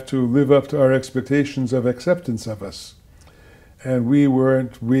live up to our expectations of acceptance of us. And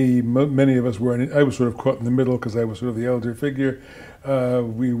many of us weren't. I was sort of caught in the middle because I was sort of the elder figure.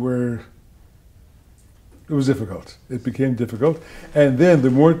 It was difficult. It became difficult. And then the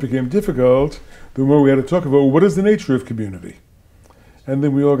more it became difficult, the more we had to talk about, well, what is the nature of community? And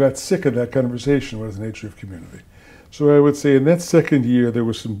then we all got sick of that conversation, what is the nature of community? So I would say in that second year, there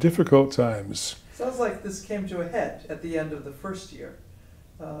were some difficult times. Sounds like this came to a head at the end of the first year,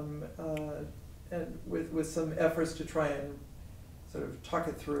 and with some efforts to try and sort of talk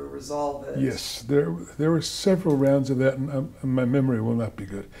it through, resolve it. Yes, there were several rounds of that, and my memory will not be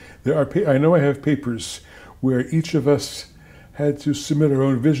good. I know I have papers where each of us had to submit our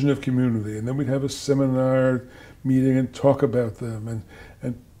own vision of community, and then we'd have a seminar meeting and talk about them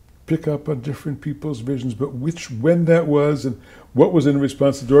and pick up on different people's visions, but when that was and what was in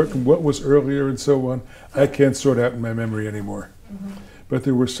response to Dorton, what was earlier and so on, I can't sort out in my memory anymore. Mm-hmm. But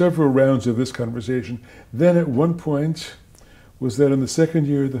there were several rounds of this conversation. Then at one point was that in the second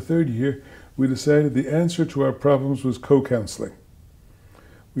year, the third year, we decided the answer to our problems was co-counseling.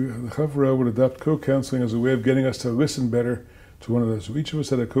 The Chavurah would adopt co-counseling as a way of getting us to listen better to one another. So each of us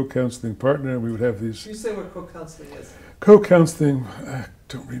had a co-counseling partner, and we would have these. Can you say what co-counseling is? Co-counseling, I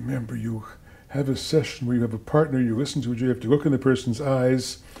don't remember. You have a session where you have a partner, you listen to it, you have to look in the person's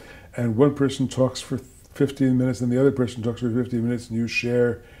eyes, and one person talks for 15 minutes, and the other person talks for 15 minutes, and you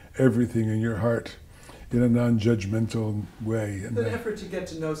share everything in your heart in a non-judgmental way. An effort to get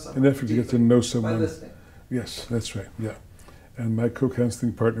to know someone. An effort to get to know someone. By listening. Yes, that's right, yeah. And my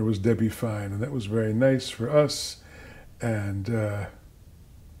co-counseling partner was Debbie Fine, and that was very nice for us. And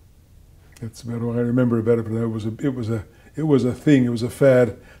that's about all I remember about it. But it was a thing. It was a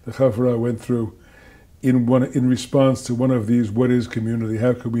fad the Chavurah went through in response to one of these. What is community?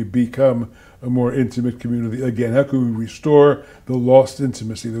 How can we become a more intimate community again? How can we restore the lost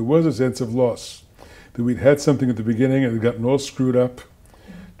intimacy? There was a sense of loss that we'd had something at the beginning and it had gotten all screwed up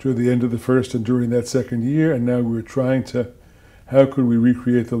toward the end of the first and during that second year, and now we were trying to. How could we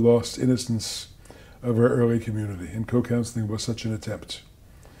recreate the lost innocence of our early community? And co-counseling was such an attempt.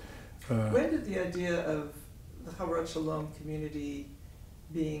 When did the idea of the Chavurah Shalom community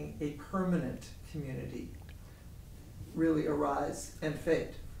being a permanent community really arise and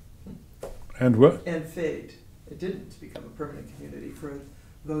fade? And what? And fade. It didn't become a permanent community for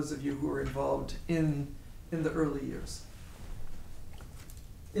those of you who were involved in the early years.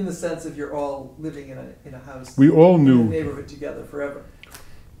 In the sense of you're all living in a house. We all knew. In a neighborhood together forever.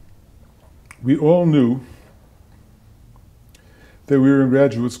 We all knew that we were in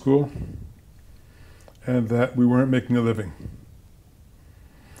graduate school and that we weren't making a living.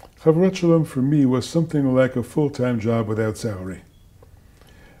 Chavurah Shalom for me was something like a full-time job without salary.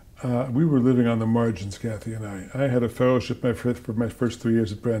 We were living on the margins, Kathy and I. I had a fellowship for my first 3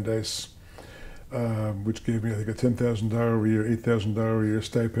 years at Brandeis, which gave me, I think, a $10,000 a year, $8,000 a year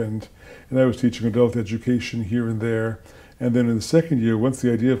stipend. And I was teaching adult education here and there. And then in the second year, once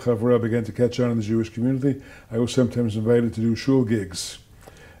the idea of Chavurah began to catch on in the Jewish community, I was sometimes invited to do shul gigs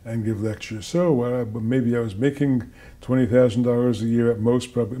and give lectures. So maybe I was making $20,000 a year at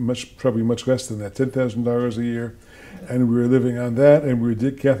most, probably much less than that, $10,000 a year. And we were living on that,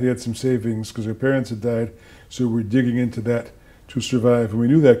 and Kathy had some savings because her parents had died, so we were digging into that to survive. And we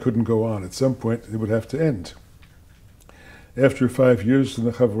knew that couldn't go on. At some point, it would have to end. After 5 years in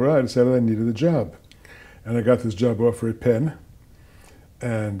the Chavurah, I decided I needed a job. And I got this job offer at Penn,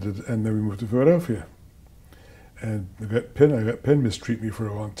 and then we moved to Philadelphia. And I got Penn mistreat me for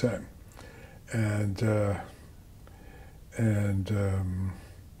a long time.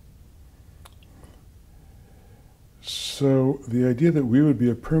 So the idea that we would be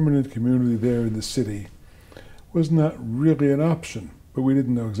a permanent community there in the city was not really an option, but we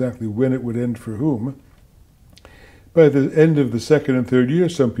didn't know exactly when it would end for whom. By the end of the second and third year,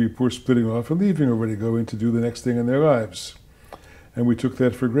 some people were splitting off and leaving already, going to do the next thing in their lives. And we took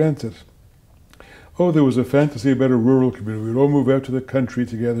that for granted. Oh, there was a fantasy about a rural community. We'd all move out to the country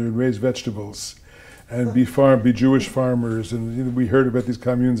together and raise vegetables and be Jewish farmers. And we heard about these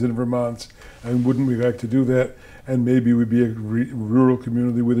communes in Vermont, and wouldn't we like to do that? and maybe we'd be a rural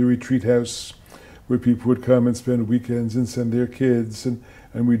community with a retreat house where people would come and spend weekends and send their kids, and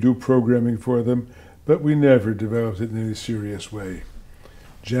we do programming for them, but we never developed it in any serious way.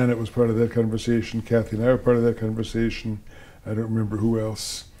 Janet was part of that conversation, Kathy and I were part of that conversation, I don't remember who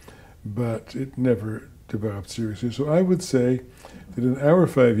else, but it never developed seriously. So I would say that in our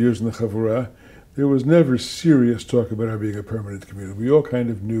 5 years in the Chavurah, there was never serious talk about our being a permanent community. We all kind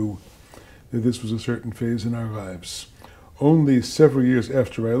of knew that this was a certain phase in our lives. Only several years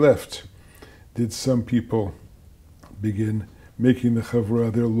after I left did some people begin making the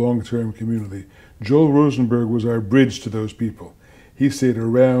Chavurah their long-term community. Joel Rosenberg was our bridge to those people. He stayed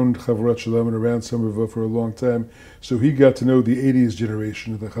around Chavurat Shalom and around Somerville for a long time, so he got to know the 80s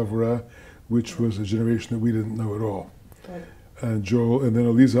generation of the Chavurah, which was a generation that we didn't know at all. Right. And Joel, and then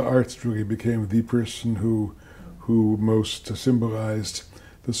Eliza Artz really became the person who most symbolized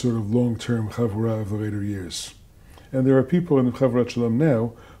the sort of long-term Chavurah of the later years. And there are people in the Chavurat Shalom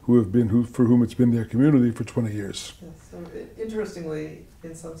now for whom it's been their community for 20 years. Yes. So interestingly,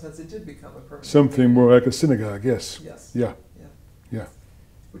 in some sense, it did become a permanent Something community. more like a synagogue, yes. Yes. Yeah. Yeah.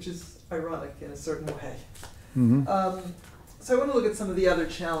 Which is ironic in a certain way. Mm-hmm. So I want to look at some of the other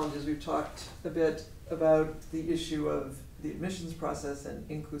challenges. We've talked a bit about the issue of the admissions process and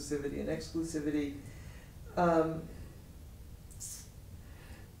inclusivity and exclusivity.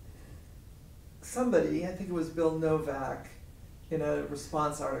 Somebody, I think it was Bill Novak, in a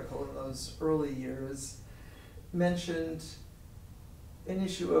response article in those early years, mentioned an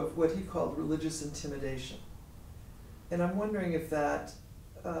issue of what he called religious intimidation. And I'm wondering if that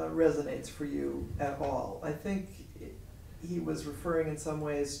resonates for you at all. I think he was referring in some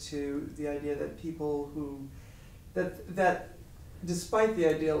ways to the idea that people who, that despite the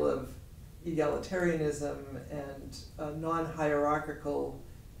ideal of egalitarianism and a non-hierarchical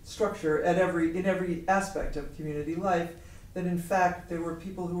structure in every aspect of community life, that in fact there were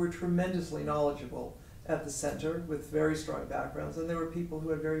people who were tremendously knowledgeable at the center with very strong backgrounds, and there were people who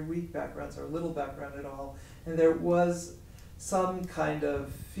had very weak backgrounds or little background at all, and there was some kind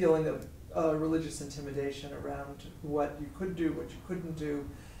of feeling of religious intimidation around what you could do, what you couldn't do,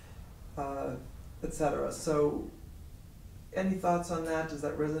 etc. So any thoughts on that? Does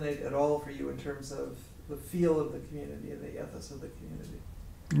that resonate at all for you in terms of the feel of the community and the ethos of the community?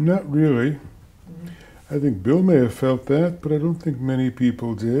 Not really. Mm-hmm. I think Bill may have felt that, but I don't think many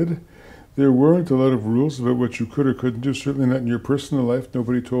people did. There weren't a lot of rules about what you could or couldn't do, certainly not in your personal life.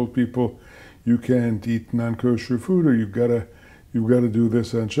 Nobody told people you can't eat non-kosher food or you've got to do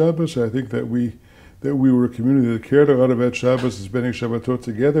this on Shabbos. I think that we were a community that cared a lot about Shabbos and spending Shabbatot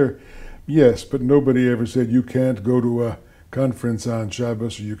together. Yes, but nobody ever said you can't go to a conference on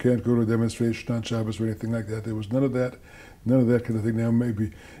Shabbos or you can't go to a demonstration on Shabbos or anything like that. There was none of that kind of thing. Now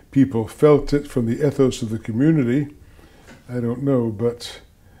maybe people felt it from the ethos of the community. I don't know, but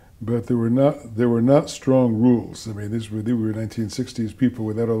there were not strong rules. I mean, they were 1960s people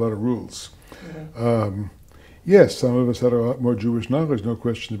without a lot of rules. Mm-hmm. Yes, some of us had a lot more Jewish knowledge, no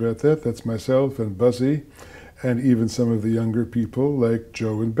question about that. That's myself and Buzzy, and even some of the younger people like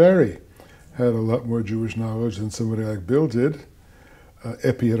Joe and Barry had a lot more Jewish knowledge than somebody like Bill did.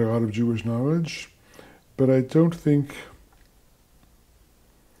 Epi had a lot of Jewish knowledge, but I don't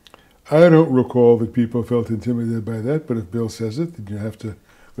recall that people felt intimidated by that, but if Bill says it, then you have to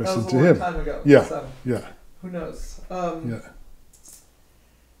listen to him. That was a long time ago. Yeah, So yeah. who knows? Yeah.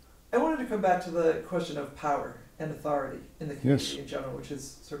 I wanted to come back to the question of power and authority in the community in general, which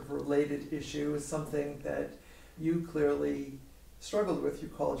is sort of a related issue, is something that you clearly struggled with. You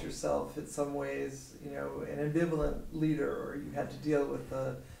called yourself, in some ways, an ambivalent leader, or you had to deal with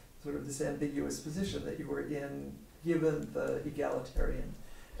the sort of this ambiguous position that you were in, given the egalitarian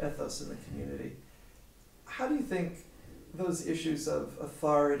ethos in the community. How do you think those issues of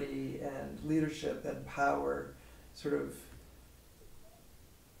authority and leadership and power sort of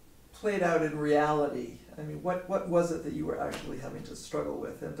played out in reality? I mean, what was it that you were actually having to struggle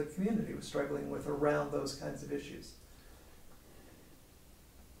with and the community was struggling with around those kinds of issues?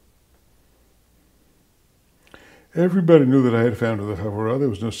 Everybody knew that I had founded the Chavurah. There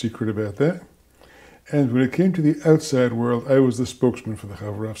was no secret about that. And when it came to the outside world, I was the spokesman for the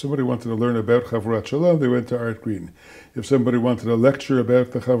Chavurah. If somebody wanted to learn about Chavurat Shalom, they went to Art Green. If somebody wanted a lecture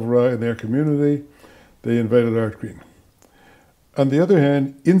about the Chavurah in their community, they invited Art Green. On the other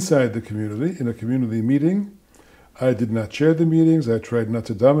hand, inside the community, in a community meeting, I did not chair the meetings. I tried not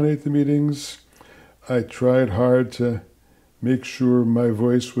to dominate the meetings. I tried hard to make sure my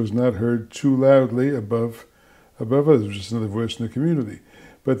voice was not heard too loudly above others, just another voice in the community.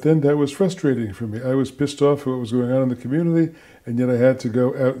 But then that was frustrating for me. I was pissed off at what was going on in the community, and yet I had to go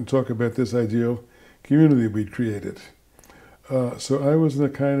out and talk about this ideal community we'd created. So I was in a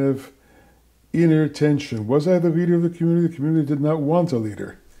kind of inner tension. Was I the leader of the community? The community did not want a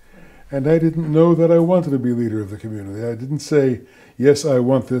leader. And I didn't know that I wanted to be leader of the community. I didn't say, yes, I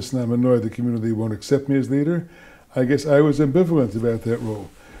want this, and I'm annoyed the community won't accept me as leader. I guess I was ambivalent about that role.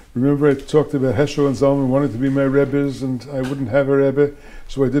 Remember I talked about Heschel and Zalman wanted to be my Rebbes, and I wouldn't have a Rebbe,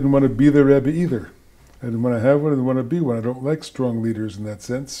 so I didn't want to be the Rebbe either. I didn't want to have one, I didn't want to be one. I don't like strong leaders in that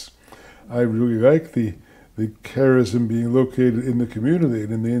sense. I really like the charism being located in the community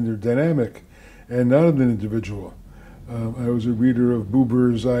and in the inner dynamic, and not in an individual. I was a reader of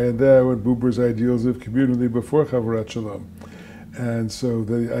Buber's I and Thou and Buber's Ideals of Community before Chavarat Shalom. And so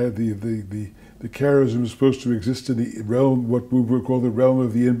the charism is supposed to exist in the realm, what Buber called the realm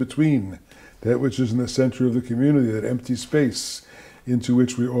of the in-between, that which is in the center of the community, that empty space into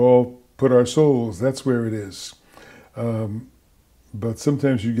which we all put our souls. That's where it is. But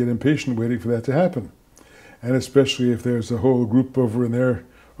sometimes you get impatient waiting for that to happen. And especially if there's a whole group over there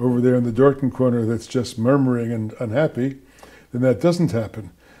in the Dorton corner that's just murmuring and unhappy, then that doesn't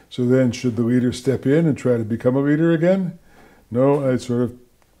happen. So then should the leader step in and try to become a leader again? No, I sort of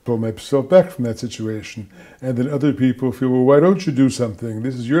pull myself back from that situation. And then other people feel, well, why don't you do something?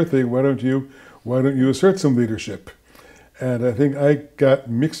 This is your thing, why don't you assert some leadership? And I think I got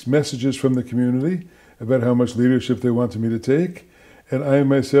mixed messages from the community about how much leadership they wanted me to take, and I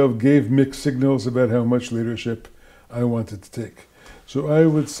myself gave mixed signals about how much leadership I wanted to take. So I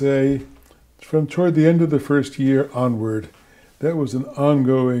would say from toward the end of the first year onward, that was an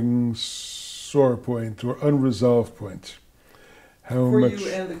ongoing sore point or unresolved point. For you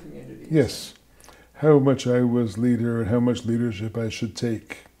and the community. Yes. How much I was leader and how much leadership I should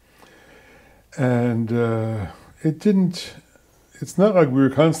take. And it's not like we were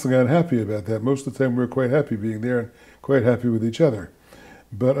constantly unhappy about that. Most of the time we were quite happy being there and quite happy with each other.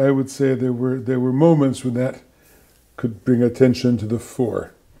 But I would say there were moments when that could bring attention to the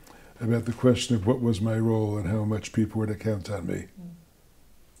fore about the question of what was my role and how much people were to count on me.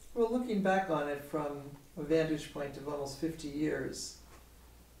 Well, looking back on it from a vantage point of almost 50 years,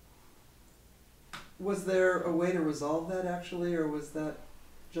 was there a way to resolve that actually, or was that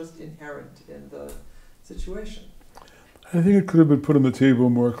just inherent in the situation? I think it could have been put on the table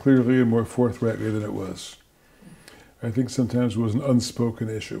more clearly and more forthrightly than it was. I think sometimes it was an unspoken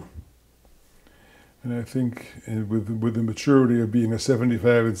issue. And I think with the maturity of being a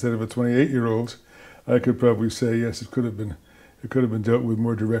 75 instead of a 28-year-old, I could probably say, yes, it could have been dealt with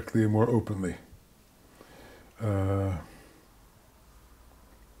more directly and more openly. Yeah.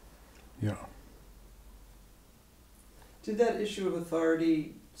 Did that issue of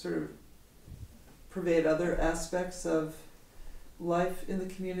authority sort of pervade other aspects of life in the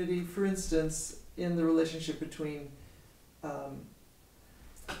community? For instance, in the relationship between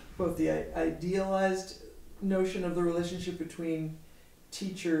both the idealized notion of the relationship between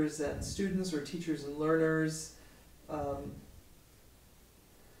teachers and students, or teachers and learners.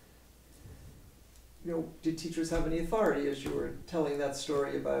 Did teachers have any authority, as you were telling that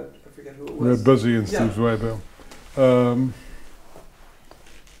story about, I forget who it was. Buzzy and Steve Zweibel. And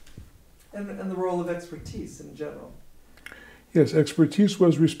the role of expertise in general. Yes, expertise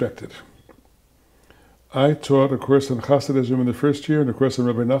was respected. I taught a course on Hasidism in the first year and a course on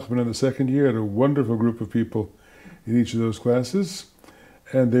Rabbi Nachman in the second year. I had a wonderful group of people in each of those classes,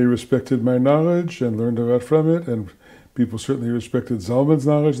 and they respected my knowledge and learned a lot from it, and people certainly respected Zalman's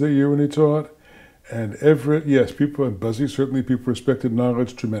knowledge that year when he taught. And Everett, yes, people, and Buzzy, certainly people respected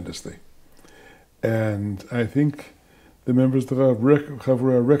knowledge tremendously. And I think the members of the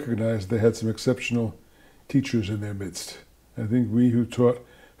Chavurah recognized they had some exceptional teachers in their midst. I think we who taught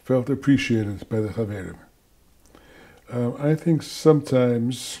felt appreciated by the Chaverim. I think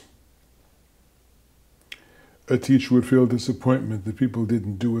sometimes a teacher would feel disappointment that people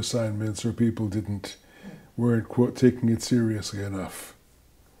didn't do assignments or people weren't, quote, taking it seriously enough.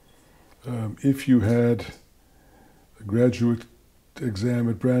 If you had a graduate exam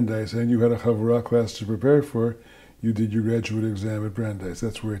at Brandeis and you had a Chavurah class to prepare for, you did your graduate exam at Brandeis.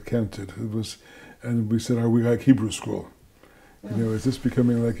 That's where it counted. And we said, are we like Hebrew school? Is this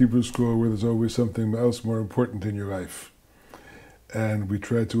becoming like Hebrew school where there's always something else more important in your life? And we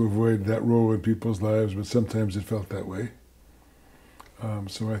tried to avoid that role in people's lives, but sometimes it felt that way.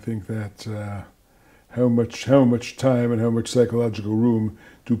 So I think that how much time and how much psychological room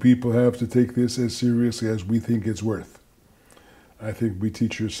do people have to take this as seriously as we think it's worth? I think we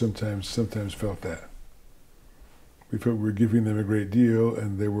teachers sometimes felt that. We felt we were giving them a great deal,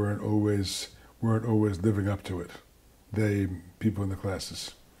 and they weren't always living up to it. People in the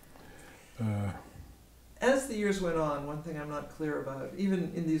classes. As the years went on, one thing I'm not clear about,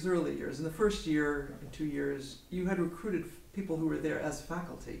 even in these early years, in the first year and 2 years, you had recruited people who were there as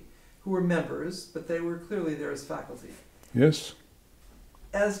faculty, who were members, but they were clearly there as faculty. Yes?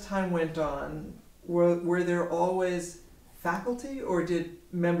 As time went on, were there always faculty, or did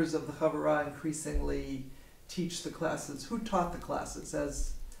members of the Chavurah increasingly teach the classes? Who taught the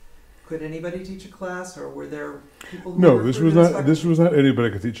classes? Could anybody teach a class, or were there people who No, were this was recruited as not. This was not anybody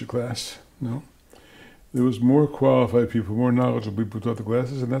could teach a class. No, there was more qualified people, more knowledgeable people who taught the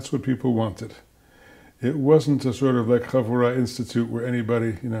classes, and that's what people wanted. It wasn't a sort of like Chavurah Institute where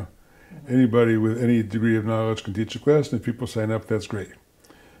anybody, anybody with any degree of knowledge can teach a class, and if people sign up, that's great.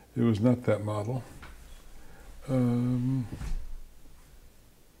 It was not that model.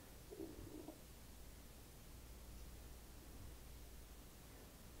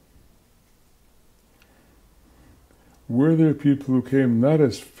 Were there people who came not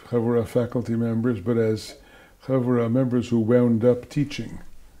as Chavurah faculty members, but as Chavurah members who wound up teaching?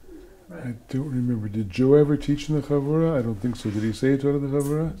 Right. I don't remember. Did Joe ever teach in the Chavurah? I don't think so. Did he say he taught in the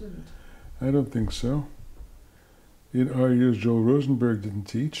Chavurah? Didn't. I don't think so. In our years, Joel Rosenberg didn't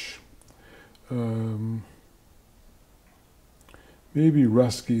teach. Maybe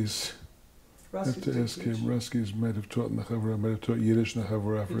Ruskies. I have Rusty to did ask him. teach. Ruskies might have taught in the Chavurah, might have taught Yiddish in the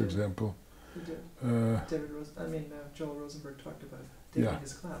Chavurah, He for did. example. He did. Uh, Joel Rosenberg talked about taking Yeah.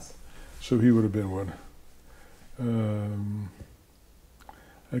 his class. so he would have been one.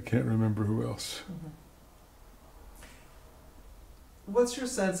 I can't remember who else. What's your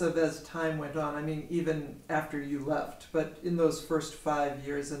sense of, as time went on, I mean, even after you left, but in those first 5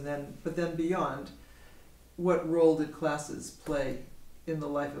 years but then beyond, what role did classes play in the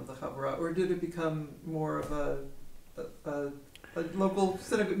life of the Chavurah? Or did it become more of a local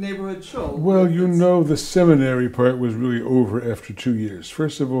synagogue neighborhood shul? Well, the seminary part was really over after 2 years.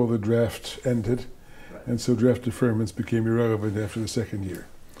 First of all, the draft ended, Right. and so draft deferments became irrelevant after the second year.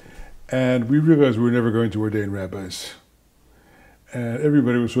 And we realized we were never going to ordain rabbis. And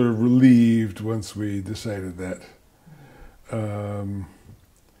everybody was sort of relieved once we decided that. Were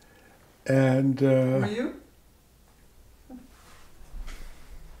you?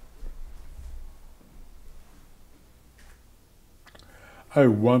 I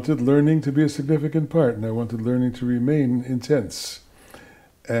wanted learning to be a significant part, and I wanted learning to remain intense.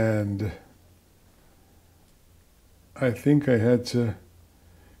 And I think I had to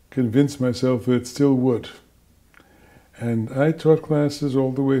convince myself that it still would. And I taught classes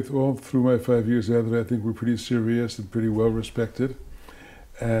all through my 5 years there that I think were pretty serious and pretty well respected.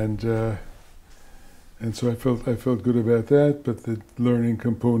 And so I felt good about that, but the learning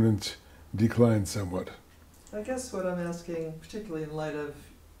component declined somewhat. I guess what I'm asking, particularly in light of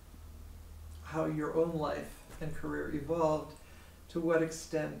how your own life and career evolved, to what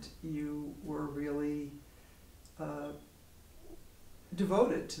extent you were really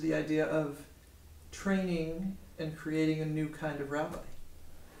devoted to the idea of training and creating a new kind of rabbi.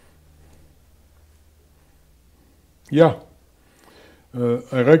 Yeah.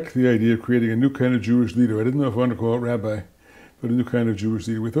 I like the idea of creating a new kind of Jewish leader. I didn't know if I wanted to call it rabbi, but a new kind of Jewish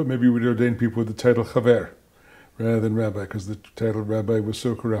leader. We thought maybe we'd ordain people with the title chaver rather than rabbi, because the title rabbi was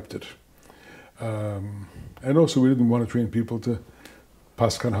so corrupted. And also we didn't want to train people to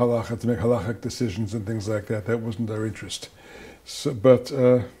paskan halacha, to make halachic decisions and things like that. That wasn't our interest. So, but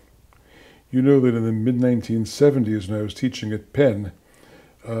you know that in the mid-1970s, when I was teaching at Penn,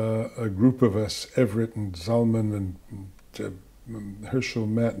 a group of us, Everett and Zalman and Herschel,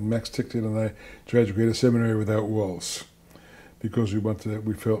 Matt, and Max Tickton and I, tried to create a seminary without walls, because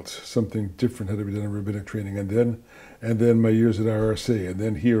we felt something different had to be done in rabbinic training. And then my years at RRC, and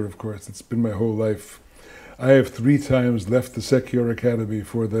then here, of course, it's been my whole life. I have 3 times left the Secular Academy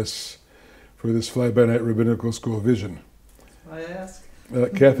for this fly-by-night rabbinical school vision. I ask.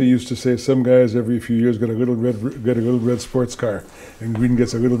 Kathy used to say some guys every few years get a little red sports car, and Green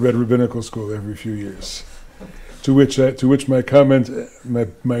gets a little red rabbinical school every few years. To which my comment,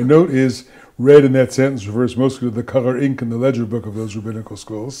 my note is, red in that sentence refers mostly to the color ink in the ledger book of those rabbinical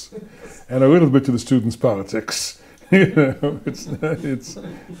schools, and a little bit to the students' politics. But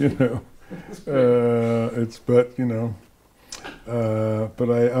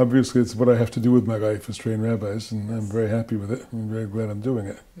I obviously it's what I have to do with my life is train rabbis, and I'm very happy with it. I'm very glad I'm doing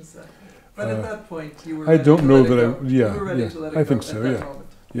it. Exactly. But at that point, you were I ready don't to know let it that go. I. You were ready to let it I go think at so. that Yeah, moment.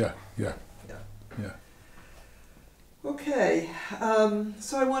 yeah. Okay,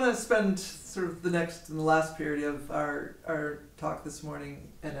 so I want to spend sort of the last period of our talk this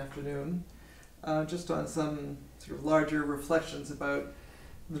morning and afternoon just on some sort of larger reflections about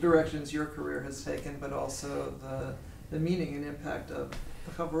the directions your career has taken, but also the meaning and impact of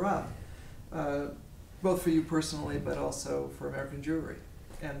the Chavurah. both for you personally, but also for American Jewry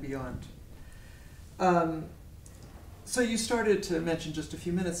and beyond. So you started to mention just a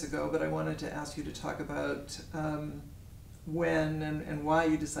few minutes ago, but I wanted to ask you to talk about when and why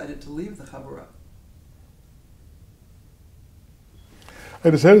you decided to leave the Chavurah. I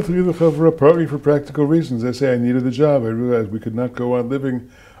decided to leave the Chavurah partly for practical reasons. I say I needed a job. I realized we could not go on living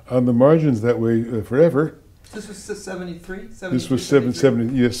on the margins that way forever. This was 73? This was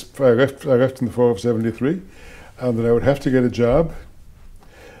 70, yes, I left in the fall of 73, and that I would have to get a job.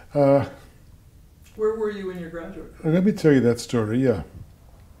 Where were you in your graduate? Let me tell you that story, yeah.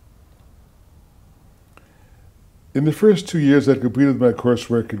 In the first 2 years, I completed my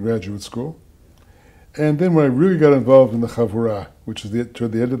coursework in graduate school. And then when I really got involved in the Chavurah, which is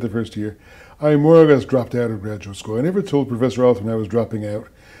toward the end of the first year, I more or less dropped out of graduate school. I never told Professor Altman I was dropping out.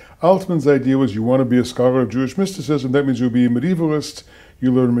 Altman's idea was you want to be a scholar of Jewish mysticism, that means you'll be a medievalist,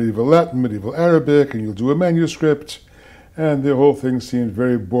 you learn medieval Latin, medieval Arabic, and you'll do a manuscript. And the whole thing seemed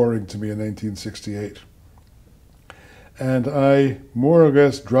very boring to me in 1968. And I more or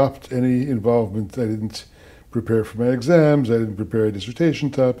less dropped any involvement. I didn't prepare for my exams, I didn't prepare a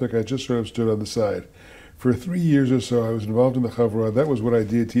dissertation topic, I just sort of stood on the side. For 3 years or so I was involved in the Chavurah. That was what I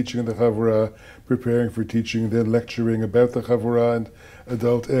did, teaching in the Chavurah, preparing for teaching, then lecturing about the Chavurah and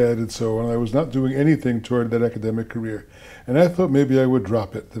adult ed and so on. I was not doing anything toward that academic career. And I thought maybe I would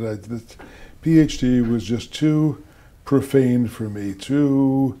drop it, that PhD was just too profane for me,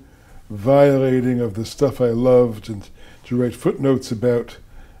 too violating of the stuff I loved, and to write footnotes about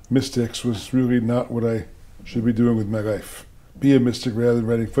mystics was really not what I should be doing with my life. Be a mystic rather than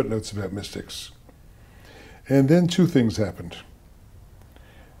writing footnotes about mystics. And then two things happened.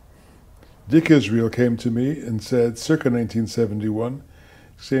 Dick Israel came to me and said, circa 1971,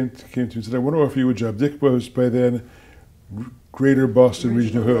 came to me and said, I want to offer you a job. Dick was by then Greater Boston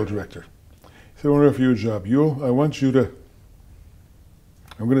Regional Oil Director. He said, I want to offer you a job.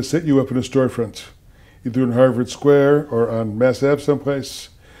 I'm going to set you up in a storefront, either in Harvard Square or on Mass Ave someplace.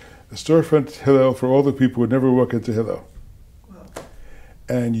 A storefront Hillel for all the people who would never walk into Hillel. Wow.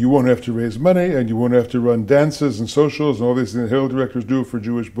 And you won't have to raise money, and you won't have to run dances and socials and all these things Hillel directors do for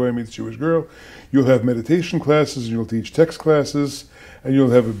Jewish boy meets Jewish girl. You'll have meditation classes, and you'll teach text classes, and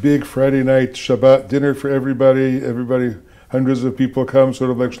you'll have a big Friday night Shabbat dinner for everybody. Hundreds of people come,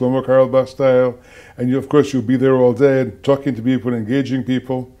 sort of like Shlomo Carlebach style. And of course, you'll be there all day and talking to people and engaging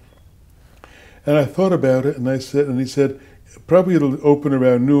people. And I thought about it, and he said, probably it'll open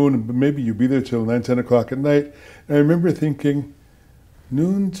around noon, but maybe you'll be there till 9, 10 o'clock at night. And I remember thinking,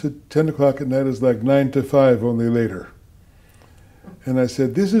 noon to 10 o'clock at night is like 9 to 5, only later. And I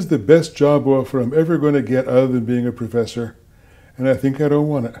said, this is the best job offer I'm ever going to get other than being a professor, and I think I don't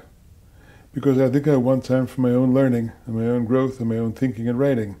want it. Because I think I want time for my own learning and my own growth and my own thinking and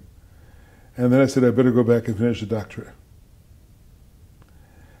writing. And then I said, I better go back and finish a doctorate.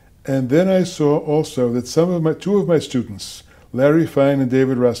 And then I saw also that two of my students, Larry Fine and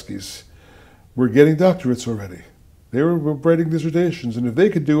David Roskis, were getting doctorates already. They were writing dissertations, and if they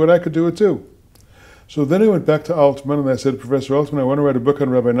could do it, I could do it too. So then I went back to Altman and I said, Professor Altman, I want to write a book on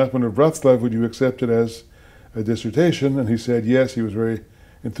Rabbi Nachman of Wroclaw. Would you accept it as a dissertation? And he said yes. He was very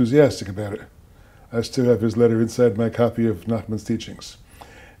enthusiastic about it. I still have his letter inside my copy of Nachman's teachings.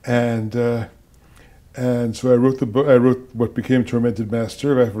 And so I wrote the book. I wrote what became Tormented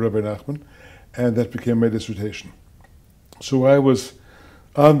Master, Life of Rabbi Nachman, and that became my dissertation. So I was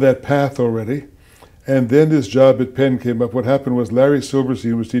on that path already, and then this job at Penn came up. What happened was Larry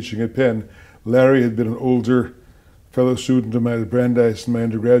Silverstein was teaching at Penn. Larry had been an older fellow student of mine at Brandeis in my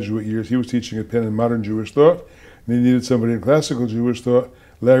undergraduate years. He was teaching at Penn in modern Jewish thought, and they needed somebody in classical Jewish thought.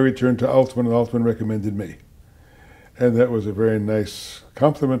 Larry turned to Altman, and Altman recommended me. And that was a very nice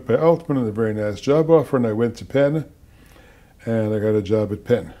compliment by Altman and a very nice job offer, and I went to Penn, and I got a job at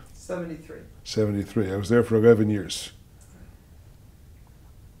Penn. 73. I was there for 11 years.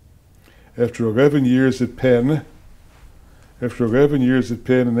 After 11 years at Penn in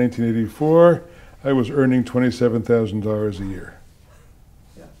 1984, I was earning $27,000 a year.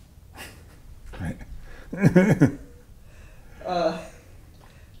 Yeah. Right.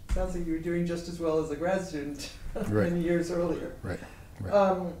 Sounds like you were doing just as well as a grad student Right. many years earlier. Right.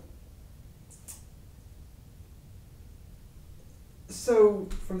 So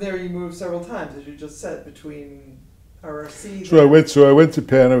from there you moved several times, as you just said, between RRC. So I went to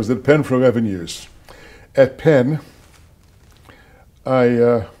Penn. I was at Penn for 11 years. At Penn,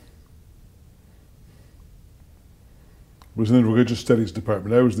 I was in the religious studies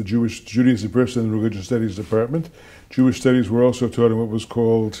department. I was the Judaism person in the religious studies department. Jewish studies were also taught in what was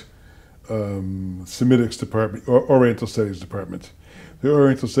called Semitics department or Oriental studies department. The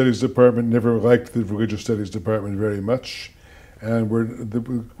Oriental Studies department never liked the Religious Studies department very much, and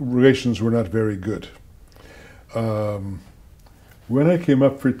the relations were not very good. When I came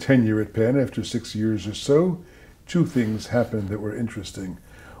up for tenure at Penn after 6 years or so, two things happened that were interesting.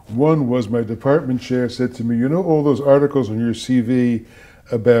 One was my department chair said to me, you know all those articles on your CV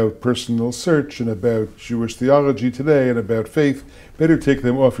about personal search and about Jewish theology today and about faith, better take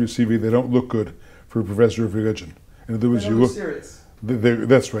them off your CV. They don't look good for a professor of religion. In other words, They don't look serious.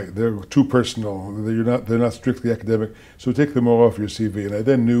 That's right. They're too personal. They're not strictly academic. So take them all off your CV. And I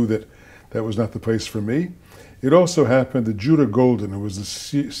then knew that that was not the place for me. It also happened that Judah Golden, who was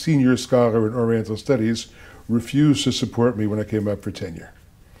the senior scholar in Oriental Studies, refused to support me when I came up for tenure.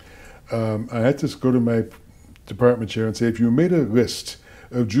 I had to go to my department chair and say, if you made a list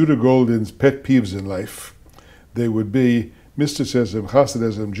of Judah Golden's pet peeves in life, they would be mysticism,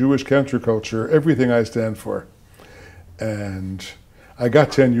 Hasidism, Jewish counterculture, everything I stand for. And I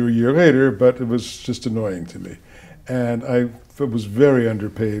got tenure a year later, but it was just annoying to me. And I was very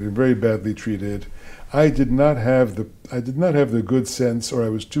underpaid and very badly treated. I did not have the good sense, or I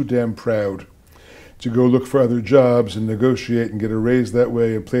was too damn proud to go look for other jobs and negotiate and get a raise that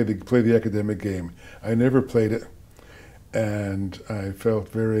way and play the academic game. I never played it, and I felt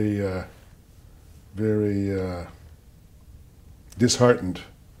very disheartened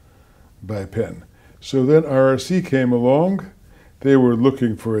by Penn. So then RRC came along. They were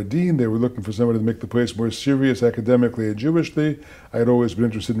looking for a dean. They were looking for somebody to make the place more serious academically and Jewishly. I had always been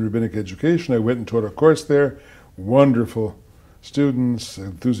interested in rabbinic education. I went and taught a course there. Wonderful students,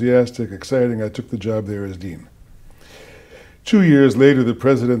 enthusiastic, exciting. I took the job there as dean. 2 years later, the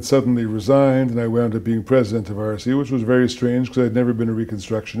president suddenly resigned, and I wound up being president of RRC, which was very strange because I'd never been a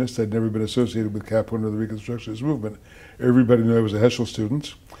Reconstructionist. I'd never been associated with Kaplan or the Reconstructionist movement. Everybody knew I was a Heschel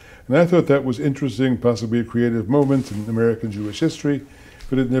student. And I thought that was interesting, possibly a creative moment in American Jewish history,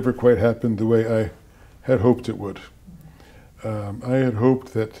 but it never quite happened the way I had hoped it would. I had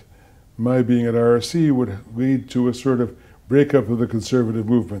hoped that my being at RRC would lead to a sort of breakup of the conservative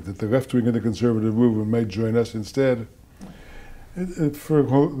movement, that the left wing of the conservative movement might join us instead.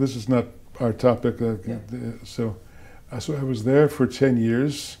 This is not our topic, so I was there for 10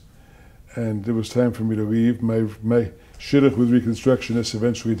 years, and it was time for me to leave. My shidduch with Reconstructionists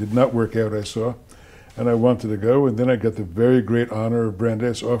eventually did not work out, I saw, and I wanted to go, and then I got the very great honor of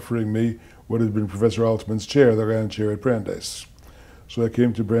Brandeis offering me what had been Professor Altman's chair, the land chair at Brandeis. So I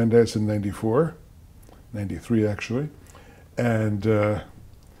came to Brandeis in 93 actually, and I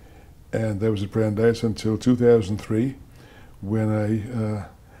was at Brandeis until 2003, when I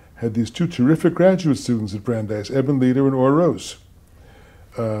had these two terrific graduate students at Brandeis, Eben Leder and Or Rose.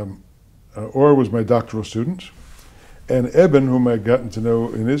 Or was my doctoral student, and Eben, whom I'd gotten to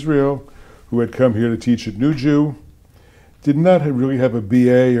know in Israel, who had come here to teach at New Jew, did not really have a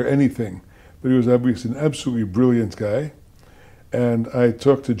BA or anything, but he was obviously an absolutely brilliant guy. And I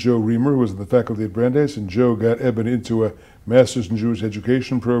talked to Joe Reamer, who was in the faculty at Brandeis, and Joe got Eben into a Master's in Jewish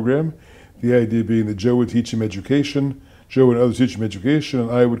Education program, the idea being that Joe would teach him education, Joe and others teach him education,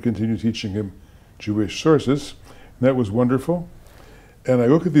 and I would continue teaching him Jewish sources. And that was wonderful. And I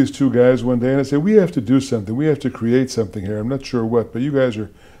look at these two guys one day and I say, we have to do something. We have to create something here. I'm not sure what, but you guys are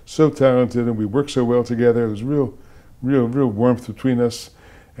so talented and we work so well together. There's real warmth between us.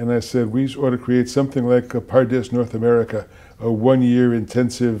 And I said, we ought to create something like a Pardes North America, a one-year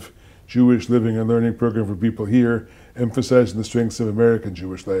intensive Jewish living and learning program for people here, emphasizing the strengths of American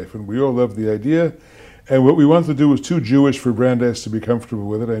Jewish life. And we all loved the idea. And what we wanted to do was too Jewish for Brandeis to be comfortable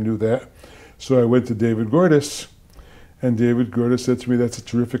with it. I knew that. So I went to David Gordis. And David Gordis said to me, that's a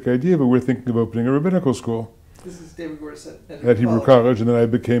terrific idea, but we're thinking of opening a rabbinical school. This is David Gordis at Hebrew College. And then I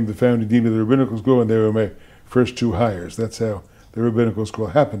became the founding dean of the rabbinical school, and they were my first two hires. That's how the rabbinical school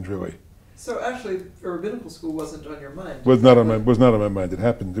happened, really. So actually, a rabbinical school wasn't on your mind. Was not on my mind. It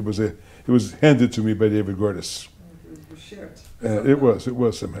happened. It was handed to me by David Gordis. It was shared. It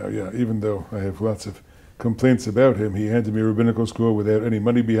was somehow, yeah. Even though I have lots of complaints about him, he handed me a rabbinical school without any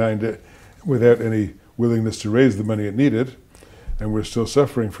money behind it, without any willingness to raise the money it needed, and we're still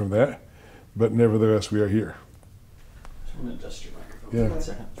suffering from that, but nevertheless we are here. So I'm going to adjust your microphone Yeah. for 1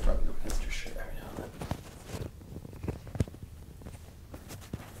 second. It's probably not against your shirt right now.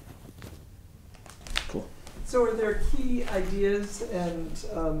 Cool. So are there key ideas and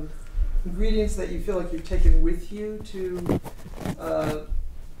ingredients that you feel like you've taken with you to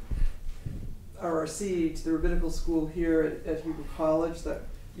RRC, to the rabbinical school here at Hebrew College, that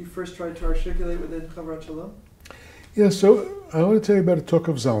you first tried to articulate within Chavrat Shalom? Yeah, so I want to tell you about a talk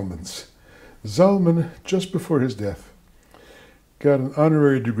of Zalman's. Zalman, just before his death, got an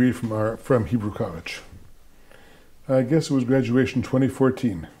honorary degree from Hebrew College. I guess it was graduation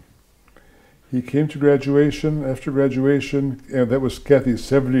 2014. He came to graduation, after graduation, and that was Kathy's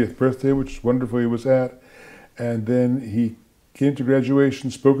 70th birthday, which wonderful he was at. And then he came to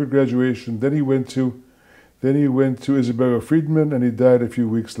graduation, spoke at graduation. Then he went to Isabella Friedman, and he died a few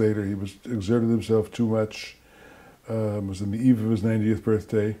weeks later. He was exerted himself too much. It was on the eve of his 90th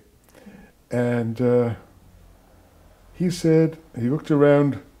birthday. And he looked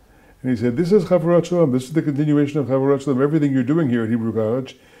around, and he said, "This is Chavorat Shalom. This is the continuation of Chavorat Shalom. Everything you're doing here at Hebrew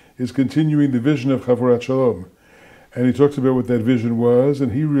College is continuing the vision of Chavorat Shalom." And he talked about what that vision was,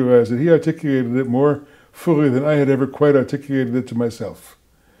 and he realized that he articulated it more fully than I had ever quite articulated it to myself.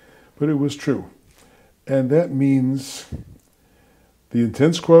 But it was true. And that means the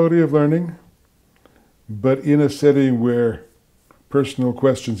intense quality of learning, but in a setting where personal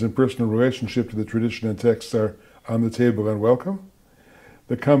questions and personal relationship to the tradition and text are on the table and welcome.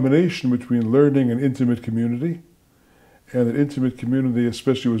 The combination between learning and intimate community, and that intimate community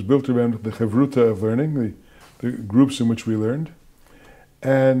especially was built around the chavruta of learning, the groups in which we learned,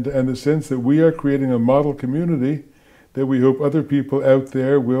 and the sense that we are creating a model community that we hope other people out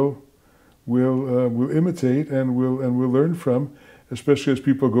there will imitate and will learn from, especially as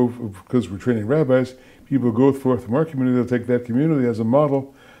people go, because we're training rabbis, people go forth from our community, they'll take that community as a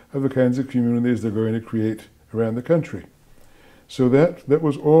model of the kinds of communities they're going to create around the country. So that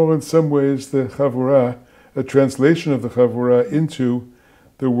was all in some ways the Chavurah, a translation of the Chavurah into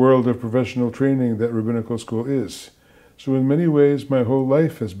the world of professional training that rabbinical school is. So in many ways, my whole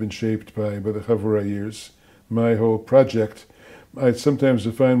life has been shaped by the Chavurah years, my whole project. I sometimes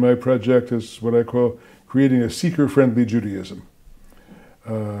define my project as what I call creating a seeker-friendly Judaism.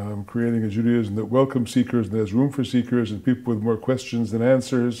 Creating a Judaism that welcomes seekers and has room for seekers and people with more questions than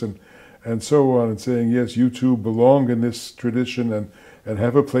answers and so on, and saying, yes, you too belong in this tradition and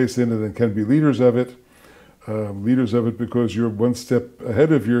have a place in it and can be leaders of it because you're one step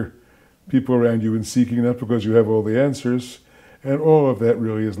ahead of your people around you in seeking, not because you have all the answers. And all of that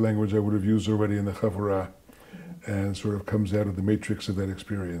really is language I would have used already in the Chavurah and sort of comes out of the matrix of that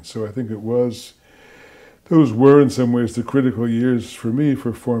experience. So I think those were in some ways the critical years for me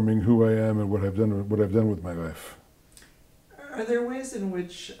for forming who I am and what I've done with my life. Are there ways in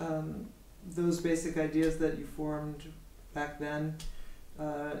which those basic ideas that you formed back then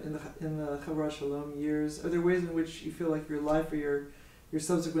in the Chavurah Shalom years, are there ways in which you feel like your life or your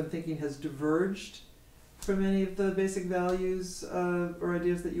subsequent thinking has diverged from any of the basic values or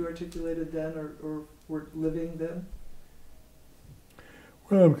ideas that you articulated then or were living then?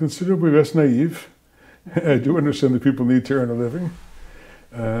 Well, I'm considerably less naive. I do understand that people need to earn a living.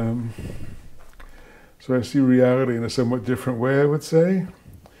 So I see reality in a somewhat different way, I would say.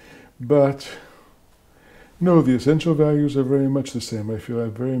 But no, the essential values are very much the same. I feel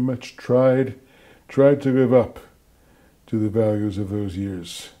I've very much tried to live up to the values of those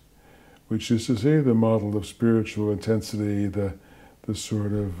years, which is to say the model of spiritual intensity, the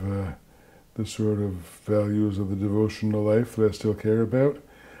sort of values of the devotional life that I still care about.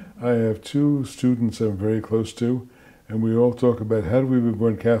 I have two students I'm very close to, and we all talk about had we been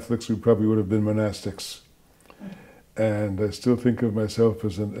born Catholics, we probably would have been monastics. And I still think of myself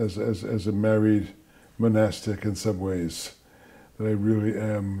as a married monastic in some ways, that I really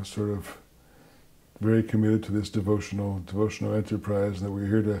am sort of very committed to this devotional enterprise, and that we're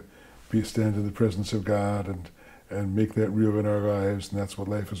here to stand in the presence of God and make that real in our lives, and that's what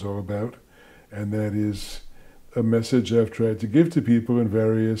life is all about. And that is a message I've tried to give to people in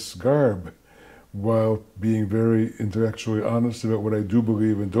various garb, while being very intellectually honest about what I do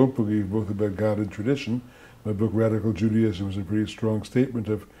believe and don't believe, both about God and tradition. My book, Radical Judaism, is a pretty strong statement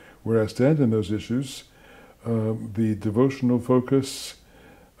of where I stand in those issues. The devotional focus,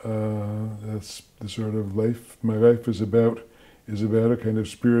 that's the sort of life my life is about a kind of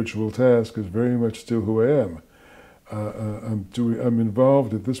spiritual task, is very much still who I am. I'm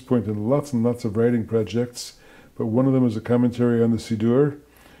involved at this point in lots and lots of writing projects, but one of them is a commentary on the Siddur,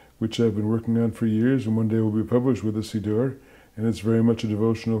 which I've been working on for years, and one day will be published with the Siddur, and it's very much a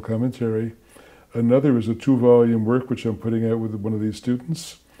devotional commentary. Another is a 2-volume work which I'm putting out with one of these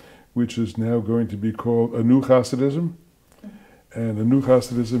students, which is now going to be called A New Hasidism. And A New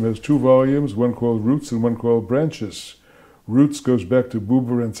Hasidism has 2 volumes, one called Roots and one called Branches. Roots goes back to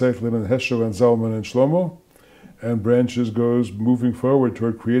Buber and Zeitlin and Heschel and Zalman and Shlomo, and Branches goes moving forward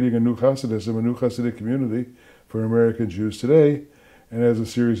toward creating a new Hasidism, a new Hasidic community for American Jews today, and has a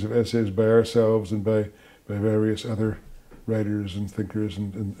series of essays by ourselves and by various other writers and thinkers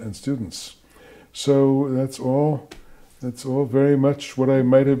and students. So that's all very much what I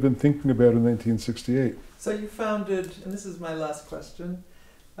might have been thinking about in 1968. So you founded, and this is my last question,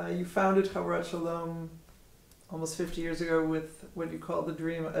 you founded Chavurah Shalom almost 50 years ago with what you call a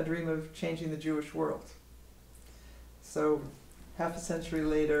dream of changing the Jewish world. So, half a century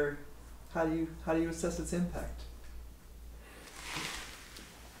later, how do you assess its impact?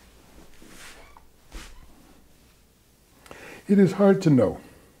 It is hard to know.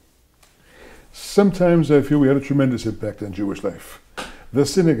 Sometimes I feel we had a tremendous impact on Jewish life. The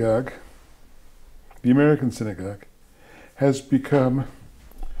synagogue, the American synagogue, has become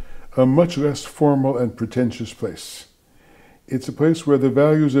a much less formal and pretentious place. It's a place where the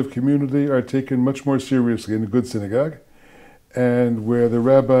values of community are taken much more seriously in a good synagogue, and where the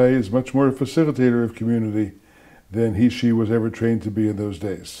rabbi is much more a facilitator of community than she was ever trained to be in those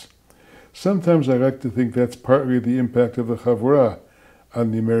days. Sometimes I like to think that's partly the impact of the Chavurah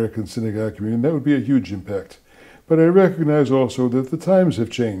on the American synagogue community, and that would be a huge impact. But I recognize also that the times have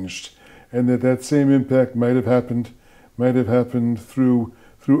changed, and that same impact might have happened through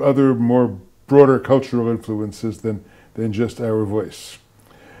other more broader cultural influences than just our voice.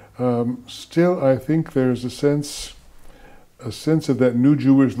 Still, I think there's a sense of that new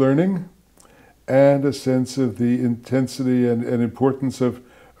Jewish learning, and a sense of the intensity and importance of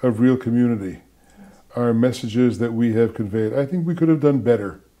real community are messages that we have conveyed. I think we could have done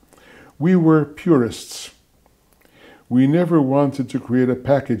better. We were purists. We never wanted to create a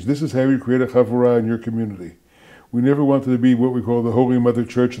package. This is how you create a Chavurah in your community. We never wanted to be what we call the Holy Mother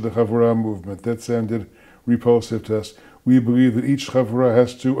Church of the Chavurah movement. That sounded repulsive to us. We believe that each Chavurah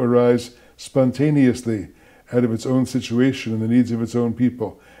has to arise spontaneously out of its own situation and the needs of its own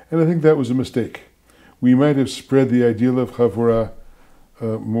people. And I think that was a mistake. We might have spread the ideal of Chavurah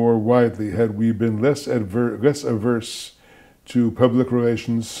more widely had we been less averse to public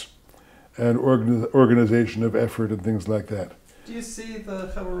relations and organization of effort and things like that. Do you see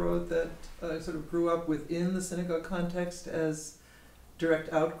the Chavurot that sort of grew up within the synagogue context as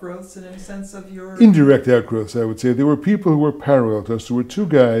direct outgrowths in any sense of your... Indirect outgrowths, I would say. There were people who were parallel to us. There were two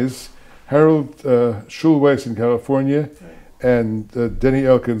guys, Harold Schulweis in California, Right. and Denny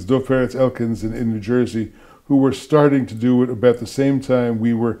Elkins, Dov Peretz Elkins in New Jersey, who were starting to do it about the same time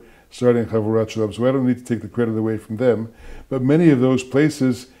we were starting Chavurat Shalom. So I don't need to take the credit away from them. But many of those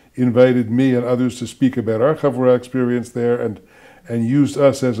places invited me and others to speak about our Chavurah experience there, and used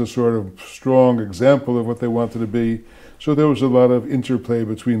us as a sort of strong example of what they wanted to be. So there was a lot of interplay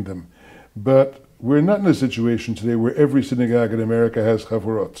between them. But we're not in a situation today where every synagogue in America has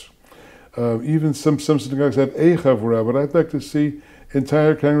Chavurot. Even some synagogues have a Chavurah, but I'd like to see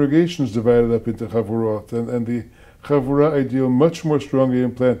entire congregations divided up into Chavurot, and the Chavurah ideal much more strongly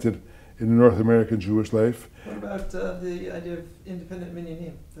implanted in the North American Jewish life. What about the idea of independent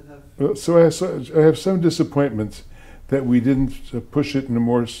minyanim that have... So I have some disappointment that we didn't push it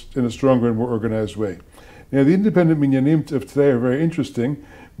in a stronger and more organized way. Now, the independent minyanim of today are very interesting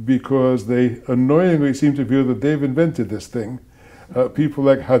because they annoyingly seem to feel that they've invented this thing. People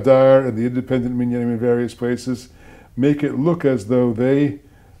like Hadar and the independent minyanim in various places make it look as though they,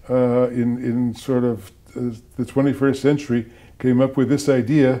 in sort of the 21st century, came up with this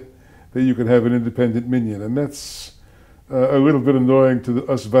idea that you can have an independent minyan. And that's a little bit annoying to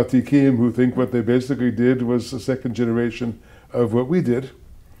us Vatikim, who think what they basically did was a second generation of what we did.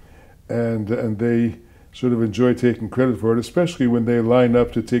 And they sort of enjoy taking credit for it, especially when they line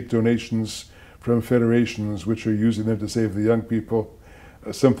up to take donations from federations which are using them to save the young people,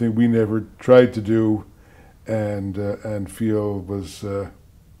 something we never tried to do and feel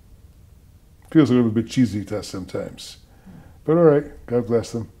feels a little bit cheesy to us sometimes. But all right, God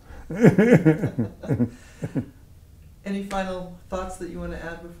bless them. Any final thoughts that you want to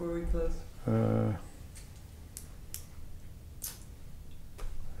add before we close?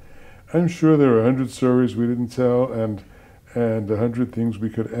 I'm sure there are 100 stories we didn't tell, and 100 things we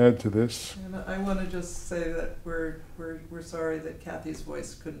could add to this. And I want to just say that we're sorry that Kathy's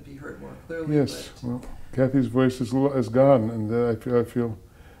voice couldn't be heard more clearly. Yes, but well, Kathy's voice is gone, and I feel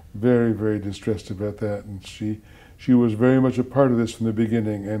very, very distressed about that. And she was very much a part of this from the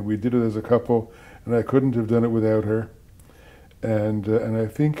beginning, and we did it as a couple, and I couldn't have done it without her. And I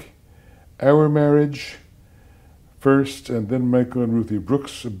think our marriage first, and then Michael and Ruthie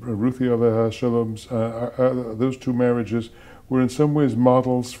Brooks, Ruthie Aleha Shalom's, those two marriages were in some ways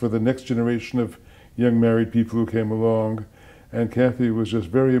models for the next generation of young married people who came along. And Kathy was just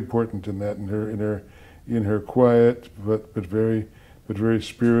very important in that, in her quiet but very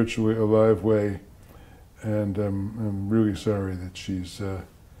spiritually alive way. And I'm really sorry that she's,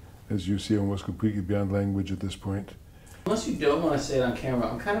 as you see, almost completely beyond language at this point. Unless you don't want to say it on camera,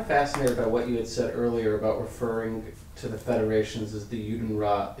 I'm kind of fascinated by what you had said earlier about referring to the federations as the Yuden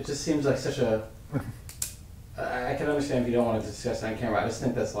Ra. It just seems like such a... I can understand if you don't want to discuss it on camera. I just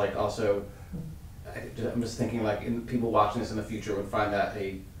think that's like also... I'm just thinking like people watching this in the future would find that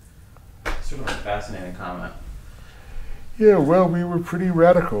a sort of a fascinating comment. Yeah, well, we were pretty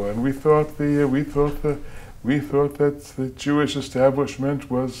radical, and we thought that the Jewish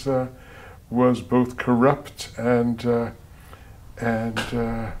establishment was both corrupt and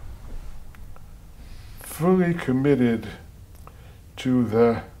fully committed to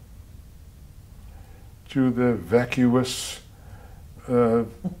the vacuous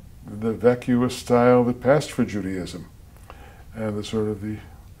style that passed for Judaism, and the sort of the.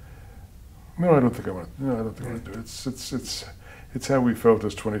 No, I don't think I want to. No, I don't think I want to do it. It's how we felt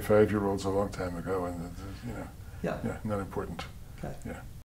as 25-year-olds a long time ago, and Yeah. yeah, not important. Okay. Yeah.